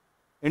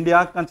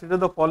India, consider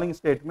the following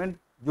statement.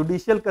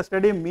 Judicial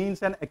custody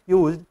means an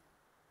accused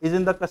is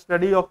in the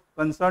custody of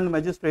concerned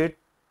magistrate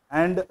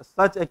and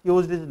such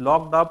accused is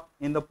locked up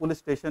in the police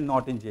station,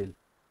 not in jail.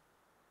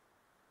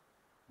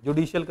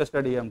 Judicial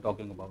custody I am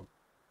talking about.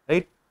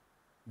 Right?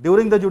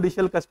 During the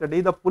judicial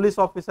custody, the police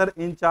officer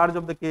in charge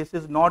of the case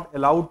is not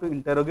allowed to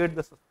interrogate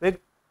the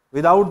suspect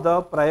without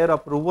the prior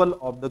approval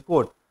of the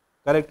court.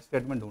 Correct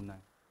statement ढूंढना है.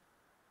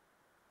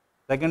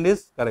 Second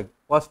is correct.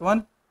 First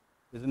one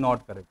is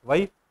not correct.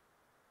 Why?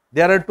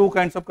 There are two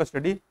kinds of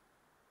custody: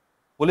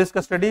 police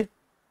custody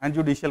and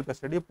judicial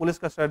custody. Police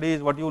custody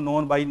is what you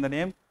know by the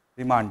name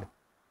remand.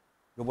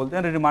 जो बोलते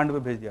हैं remand पे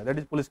भेज दिया, that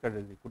is police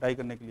custody. कुटाई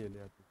करने के लिए ले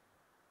आते हैं.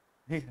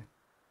 ठीक है.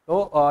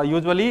 So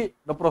usually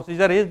the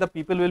procedure is the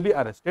people will be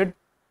arrested,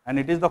 and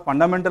it is the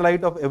fundamental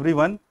right of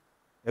everyone,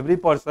 every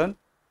person,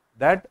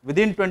 that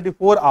within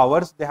 24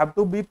 hours they have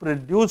to be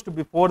produced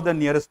before the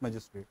nearest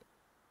magistrate.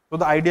 So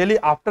the ideally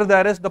after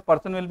the arrest the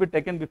person will be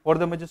taken before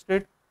the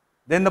magistrate.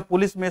 Then the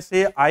police may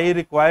say, I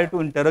require to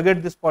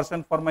interrogate this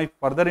person for my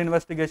further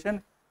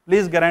investigation.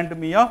 Please grant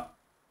me a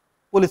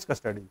police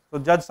custody. So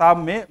judge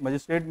साहब में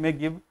magistrate may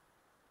give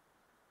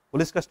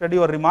police custody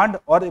or remand,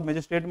 और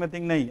magistrate में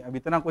think नहीं अब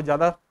इतना कोई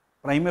ज़्यादा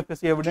prima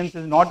facie evidence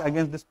is not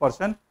against this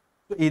person.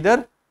 So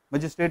either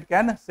magistrate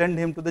can send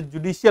him to the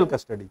judicial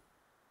custody.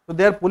 So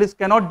there police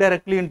cannot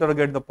directly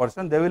interrogate the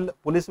person.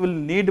 Police will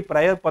need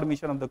prior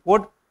permission of the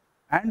court,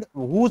 and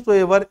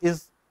whosoever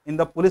is in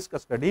the police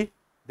custody,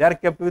 they are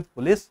kept with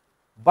police.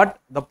 But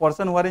the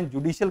person who are in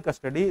judicial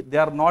custody, they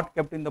are not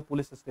kept in the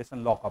police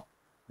station lockup.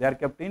 They are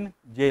kept in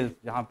jails,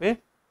 जहाँ पे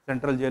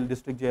central jail,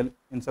 district jail,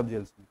 इन सब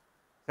jails में.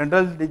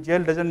 Central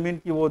jail doesn't mean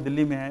कि वो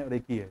दिल्ली में है और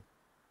एक ही है.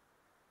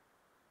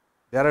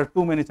 There are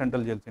too many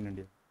central jails in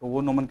India. तो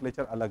वो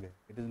nomenclature अलग है.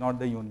 It is not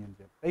the union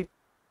jail, right?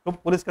 So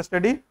police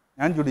custody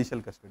and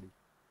judicial custody.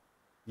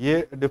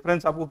 ये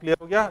difference आपको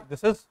clear हो गया?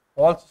 This is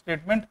false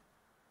statement.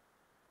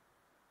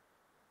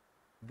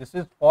 This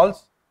is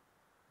false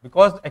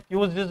because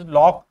accused is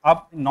locked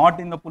up not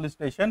in the police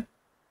station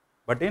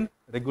but in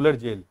regular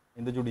jail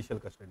in the judicial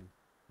custody.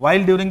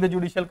 While during the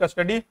judicial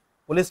custody,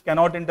 police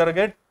cannot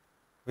interrogate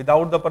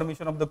without the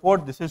permission of the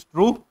court. This is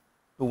true,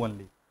 true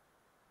only.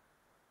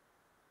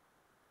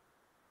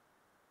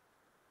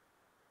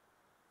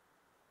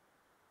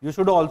 You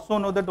should also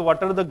know that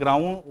what are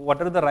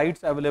the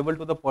rights available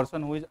to the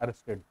person who is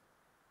arrested.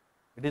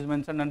 It is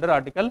mentioned under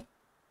Article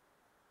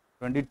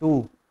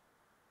 22.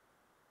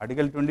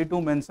 Article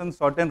 22 mentions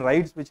certain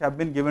rights which have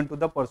been given to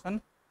the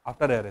person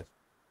after arrest.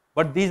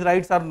 But these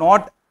rights are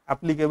not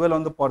applicable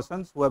on the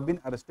persons who have been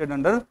arrested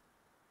under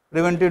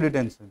preventive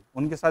detention.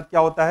 उनके साथ क्या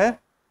होता है,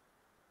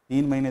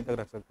 3 महीने तक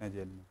रख सकते हैं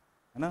जेल में,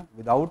 है ना,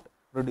 without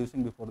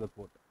producing before the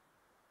court.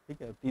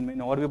 ठीक है, 3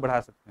 महीने और भी बढ़ा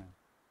सकते हैं.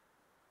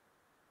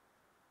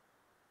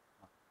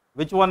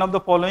 Which one of the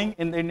following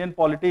in the Indian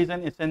polity is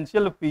an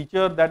essential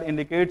feature that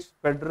indicates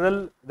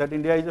that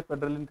India is a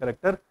federal in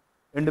character?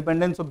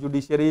 Independence of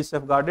judiciary is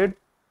safeguarded.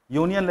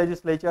 Union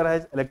legislature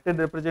has elected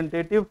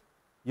representative.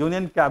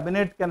 Union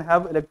cabinet can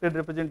have elected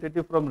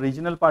representative from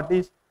regional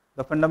parties.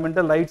 The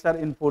fundamental rights are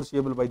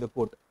enforceable by the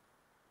court.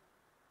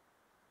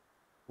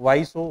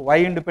 Why so? Why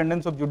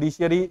independence of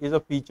judiciary is a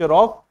feature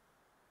of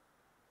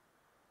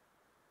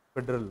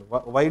federal?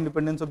 Why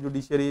independence of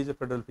judiciary is a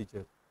federal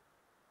feature?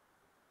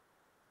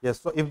 Yes,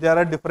 so if there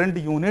are different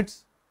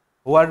units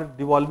who are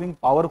devolving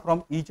power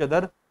from each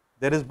other,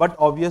 there is but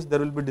obvious there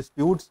will be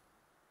disputes.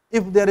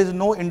 If there is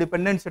no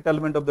independent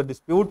settlement of the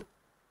dispute,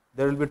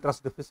 there will be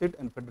trust deficit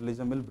and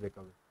federalism will break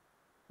away.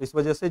 तो इस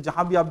वजह से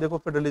जहाँ भी आप देखो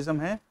federalism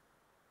है,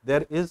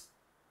 there is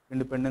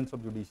independence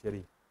of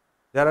judiciary.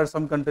 There are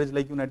some countries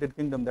like United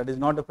Kingdom that is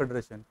not a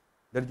federation.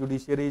 Their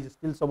judiciary is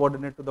still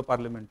subordinate to the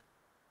parliament.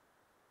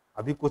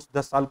 अभी कुछ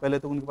 10 साल पहले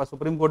तो उनके पास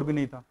सुप्रीम कोर्ट भी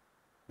नहीं था.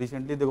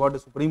 Recently they got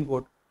a Supreme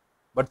Court.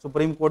 But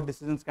Supreme Court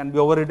decisions can be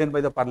overridden by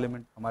the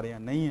Parliament. हमारे यहाँ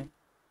नहीं है,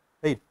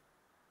 right?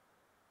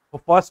 So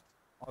first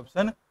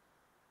option,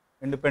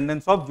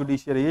 independence of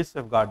judiciary is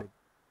safeguarded.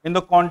 In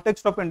the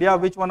context of India,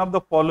 which one of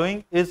the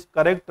following is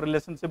correct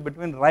relationship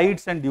between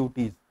rights and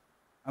duties?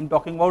 I am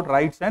talking about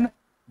rights and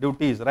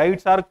duties.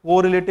 Rights are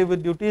correlative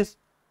with duties.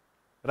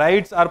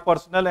 Rights are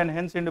personal and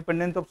hence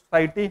independent of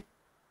society.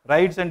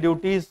 Rights and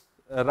duties,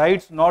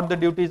 rights not the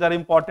duties are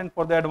important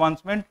for the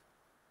advancement.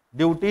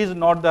 Duties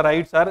not the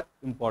rights are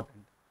important.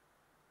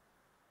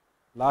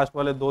 Last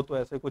वाले दो तो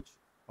ऐसे कुछ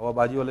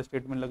हवाबाजी वाले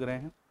statement लग रहे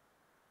हैं.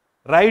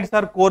 Rights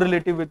are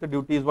correlative with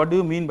duties. What do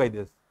you mean by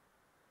this?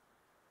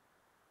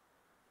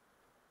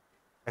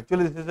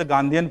 Actually this is a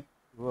Gandhian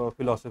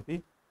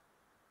philosophy.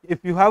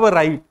 If you have a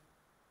right,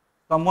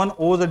 someone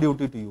ओज a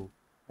duty to you,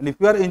 and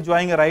if you are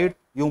enjoying a right,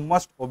 you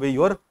must ओबे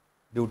your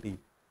duty.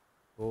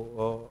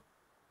 तो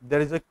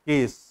there is a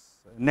case.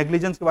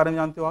 Negligence के बारे में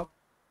जानते हो आप?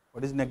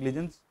 What is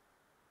negligence?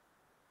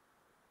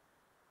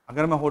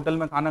 अगर मैं होटल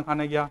में खाना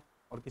खाने गया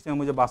और किसी ने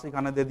मुझे बासी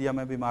खाना दे दिया,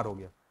 मैं बीमार हो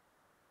गया,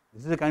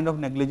 this is a kind of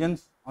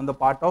negligence on the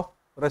part of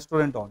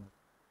restaurant honour.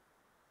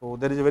 तो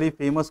there is a very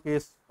famous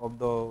case of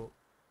the,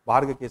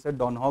 बाहर के केस है,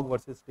 डॉन हॉग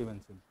वर्सेस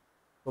स्टीवेंसन.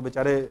 तो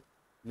बेचारे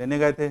लेने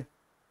गए थे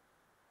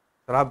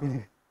शराब पीने,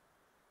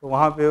 तो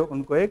वहाँ पे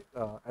उनको एक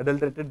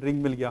एडल्ट्रेटेड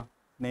ड्रिंक मिल गया,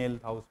 स्नेल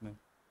था उसमें.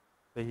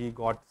 So he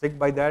got sick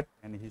by that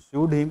and he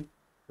sued him.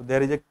 So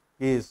there is a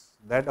case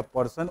that a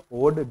person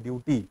owed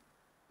duty.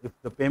 If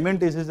the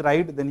payment is his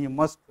right, then he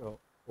must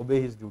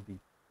obey his duty.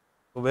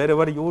 So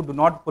wherever you do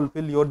not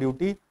fulfill your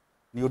duty,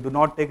 you do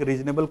not take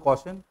reasonable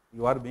caution,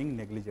 you are being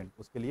negligent.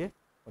 उसके लिए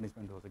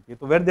punishment हो सकती है.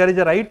 तो where there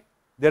is a right,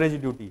 there is a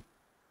duty.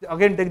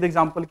 Again take the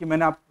example कि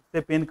मैंने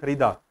आपसे pen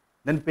खरीदा,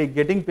 then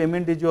getting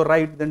payment is your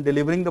right, then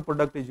delivering the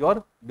product is your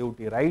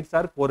duty. Rights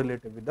are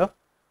correlated with the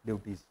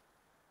duties.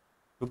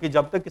 क्योंकि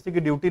जब तक किसी की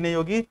duty नहीं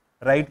होगी,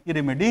 राइट की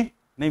रेमेडी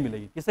नहीं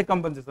मिलेगी. किससे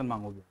कंपनसेशन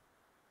मांगोगे?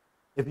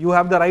 If you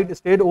have the right,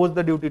 state ओज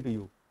the duty to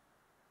you.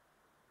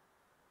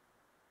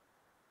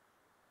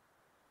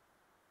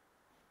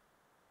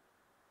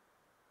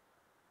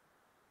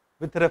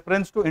 With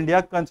reference to India,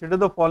 consider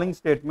the following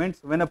statements.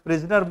 When a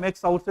prisoner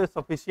makes out a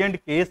sufficient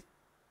case,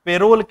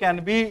 parole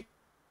cannot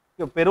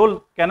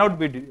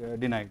be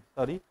denied.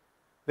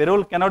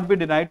 Parole cannot be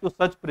denied to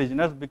such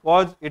prisoners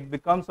because it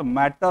becomes a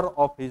matter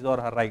of his or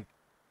her right.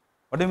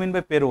 What do you mean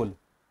by parole?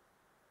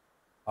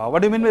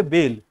 What do you mean by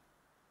bail?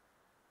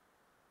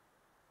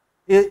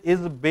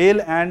 Is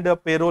bail and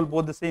parole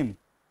both the same?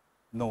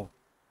 No.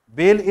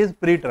 Bail is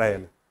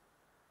pre-trial.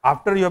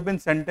 After you have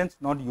been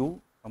sentenced, not you,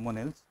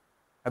 someone else,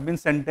 have been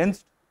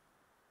sentenced,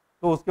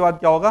 तो उसके बाद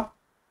क्या होगा?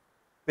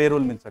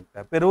 Payroll मिल सकता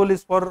है. Payroll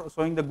is for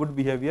showing the good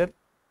behaviour.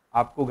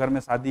 आपको घर में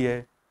शादी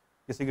है,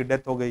 किसी की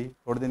डेथ हो गई,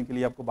 थोड़े दिन के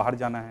लिए आपको बाहर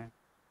जाना है,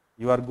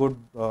 you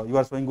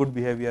are showing good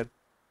behaviour.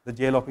 The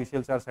jail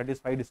officials are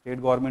satisfied,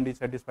 state government is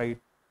satisfied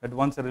that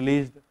once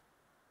released,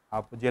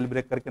 आप जेल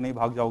ब्रेक करके नहीं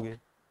भाग जाओगे,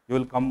 you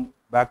will come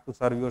back to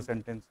serve your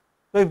sentence.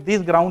 So if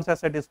these grounds are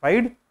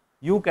satisfied,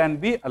 you can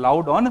be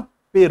allowed on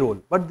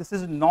payroll, but this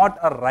is not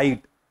a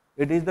right,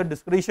 it is the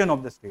discretion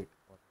of the state.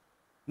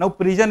 Now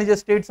prison is a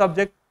state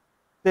subject,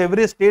 so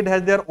every state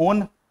has their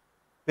own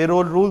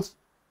payroll rules.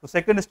 So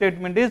second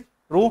statement is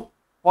true,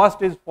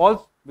 first is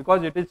false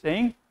because it is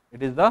saying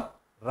it is the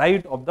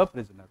right of the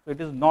prisoner, so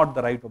it is not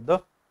the right of the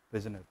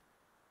prisoner.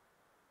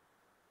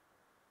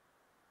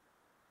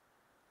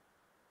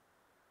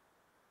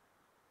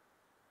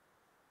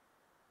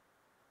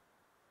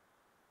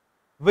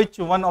 Which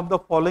one of the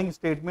following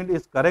statement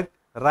is correct?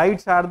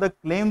 Rights are the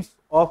claims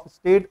of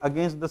state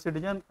against the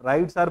citizen.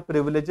 Rights are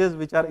privileges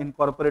which are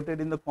incorporated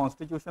in the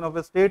constitution of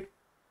a state.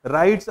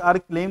 Rights are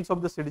claims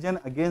of the citizen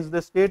against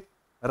the state.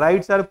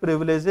 Rights are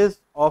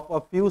privileges of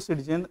a few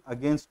citizens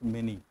against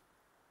many.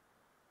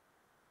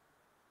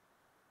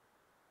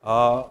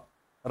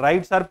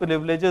 Rights are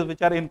privileges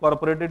which are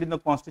incorporated in the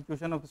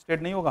constitution of a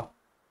state. नहीं होगा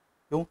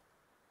क्यों?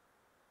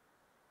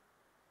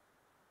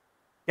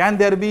 Can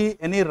there be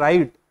any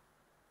right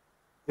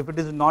if it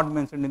is not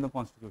mentioned in the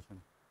constitution?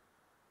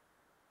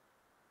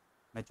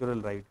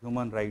 Natural right,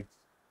 human rights,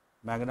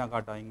 Magna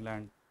Carta,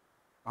 England,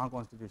 कहाँ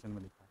constitution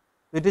में लिखा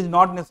है? It is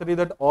not necessary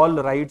that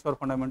all rights or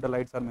fundamental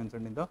rights are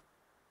mentioned in the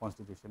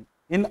constitution.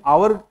 In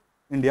our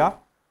India,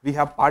 we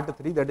have part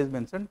 3 that is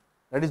mentioned.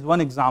 That is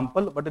one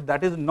example, but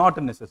that is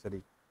not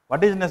necessary.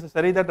 What is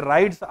necessary? That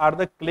rights are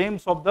the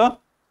claims of the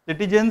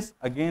citizens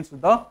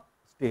against the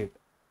state,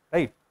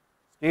 right?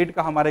 State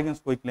का हमारे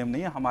against कोई claim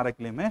नहीं है, हमारा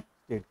claim है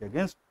state के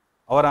against.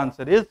 Our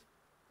answer is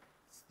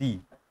C.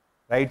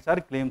 Rights are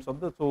claims of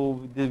the.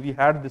 So we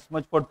had this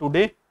much for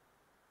today,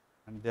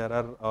 and there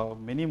are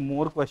many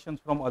more questions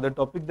from other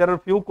topics. There are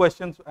few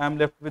questions I am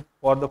left with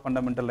for the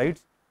fundamental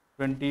rights.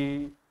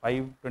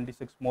 25,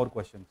 26 more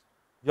questions.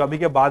 जो अभी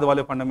के बाद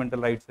वाले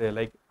fundamental rights है,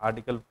 like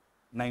article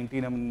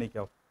 19 हमने नहीं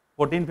किया,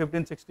 14,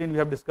 15, 16 we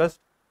have discussed,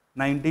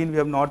 19 we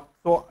have not.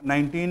 So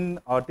 19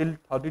 till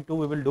 32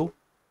 we will do.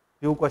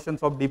 Few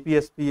questions of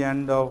DPSP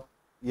and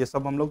ये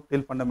सब हम लोग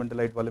till fundamental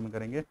right वाले में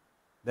करेंगे.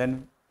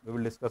 Then we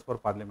will discuss for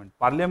parliament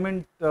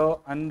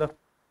and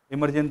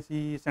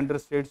emergency center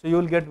state. So you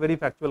will get very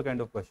factual kind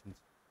of questions,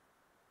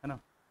 है ना?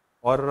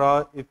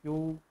 और if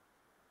you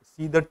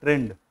see the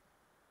trend,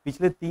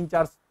 पिछले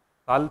 3-4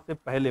 साल से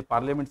पहले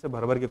पार्लियामेंट से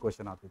भर भर के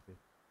क्वेश्चन आते थे,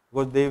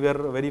 because they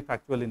were very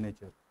factual in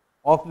nature.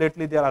 Of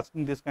lately they are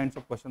asking these kinds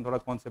of questions, थोड़ा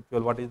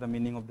conceptual. What is the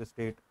meaning of the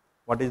state?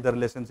 What is the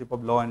relationship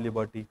of law and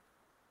liberty?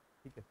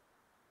 ठीक है,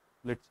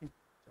 let's see.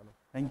 चलो,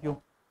 thank you.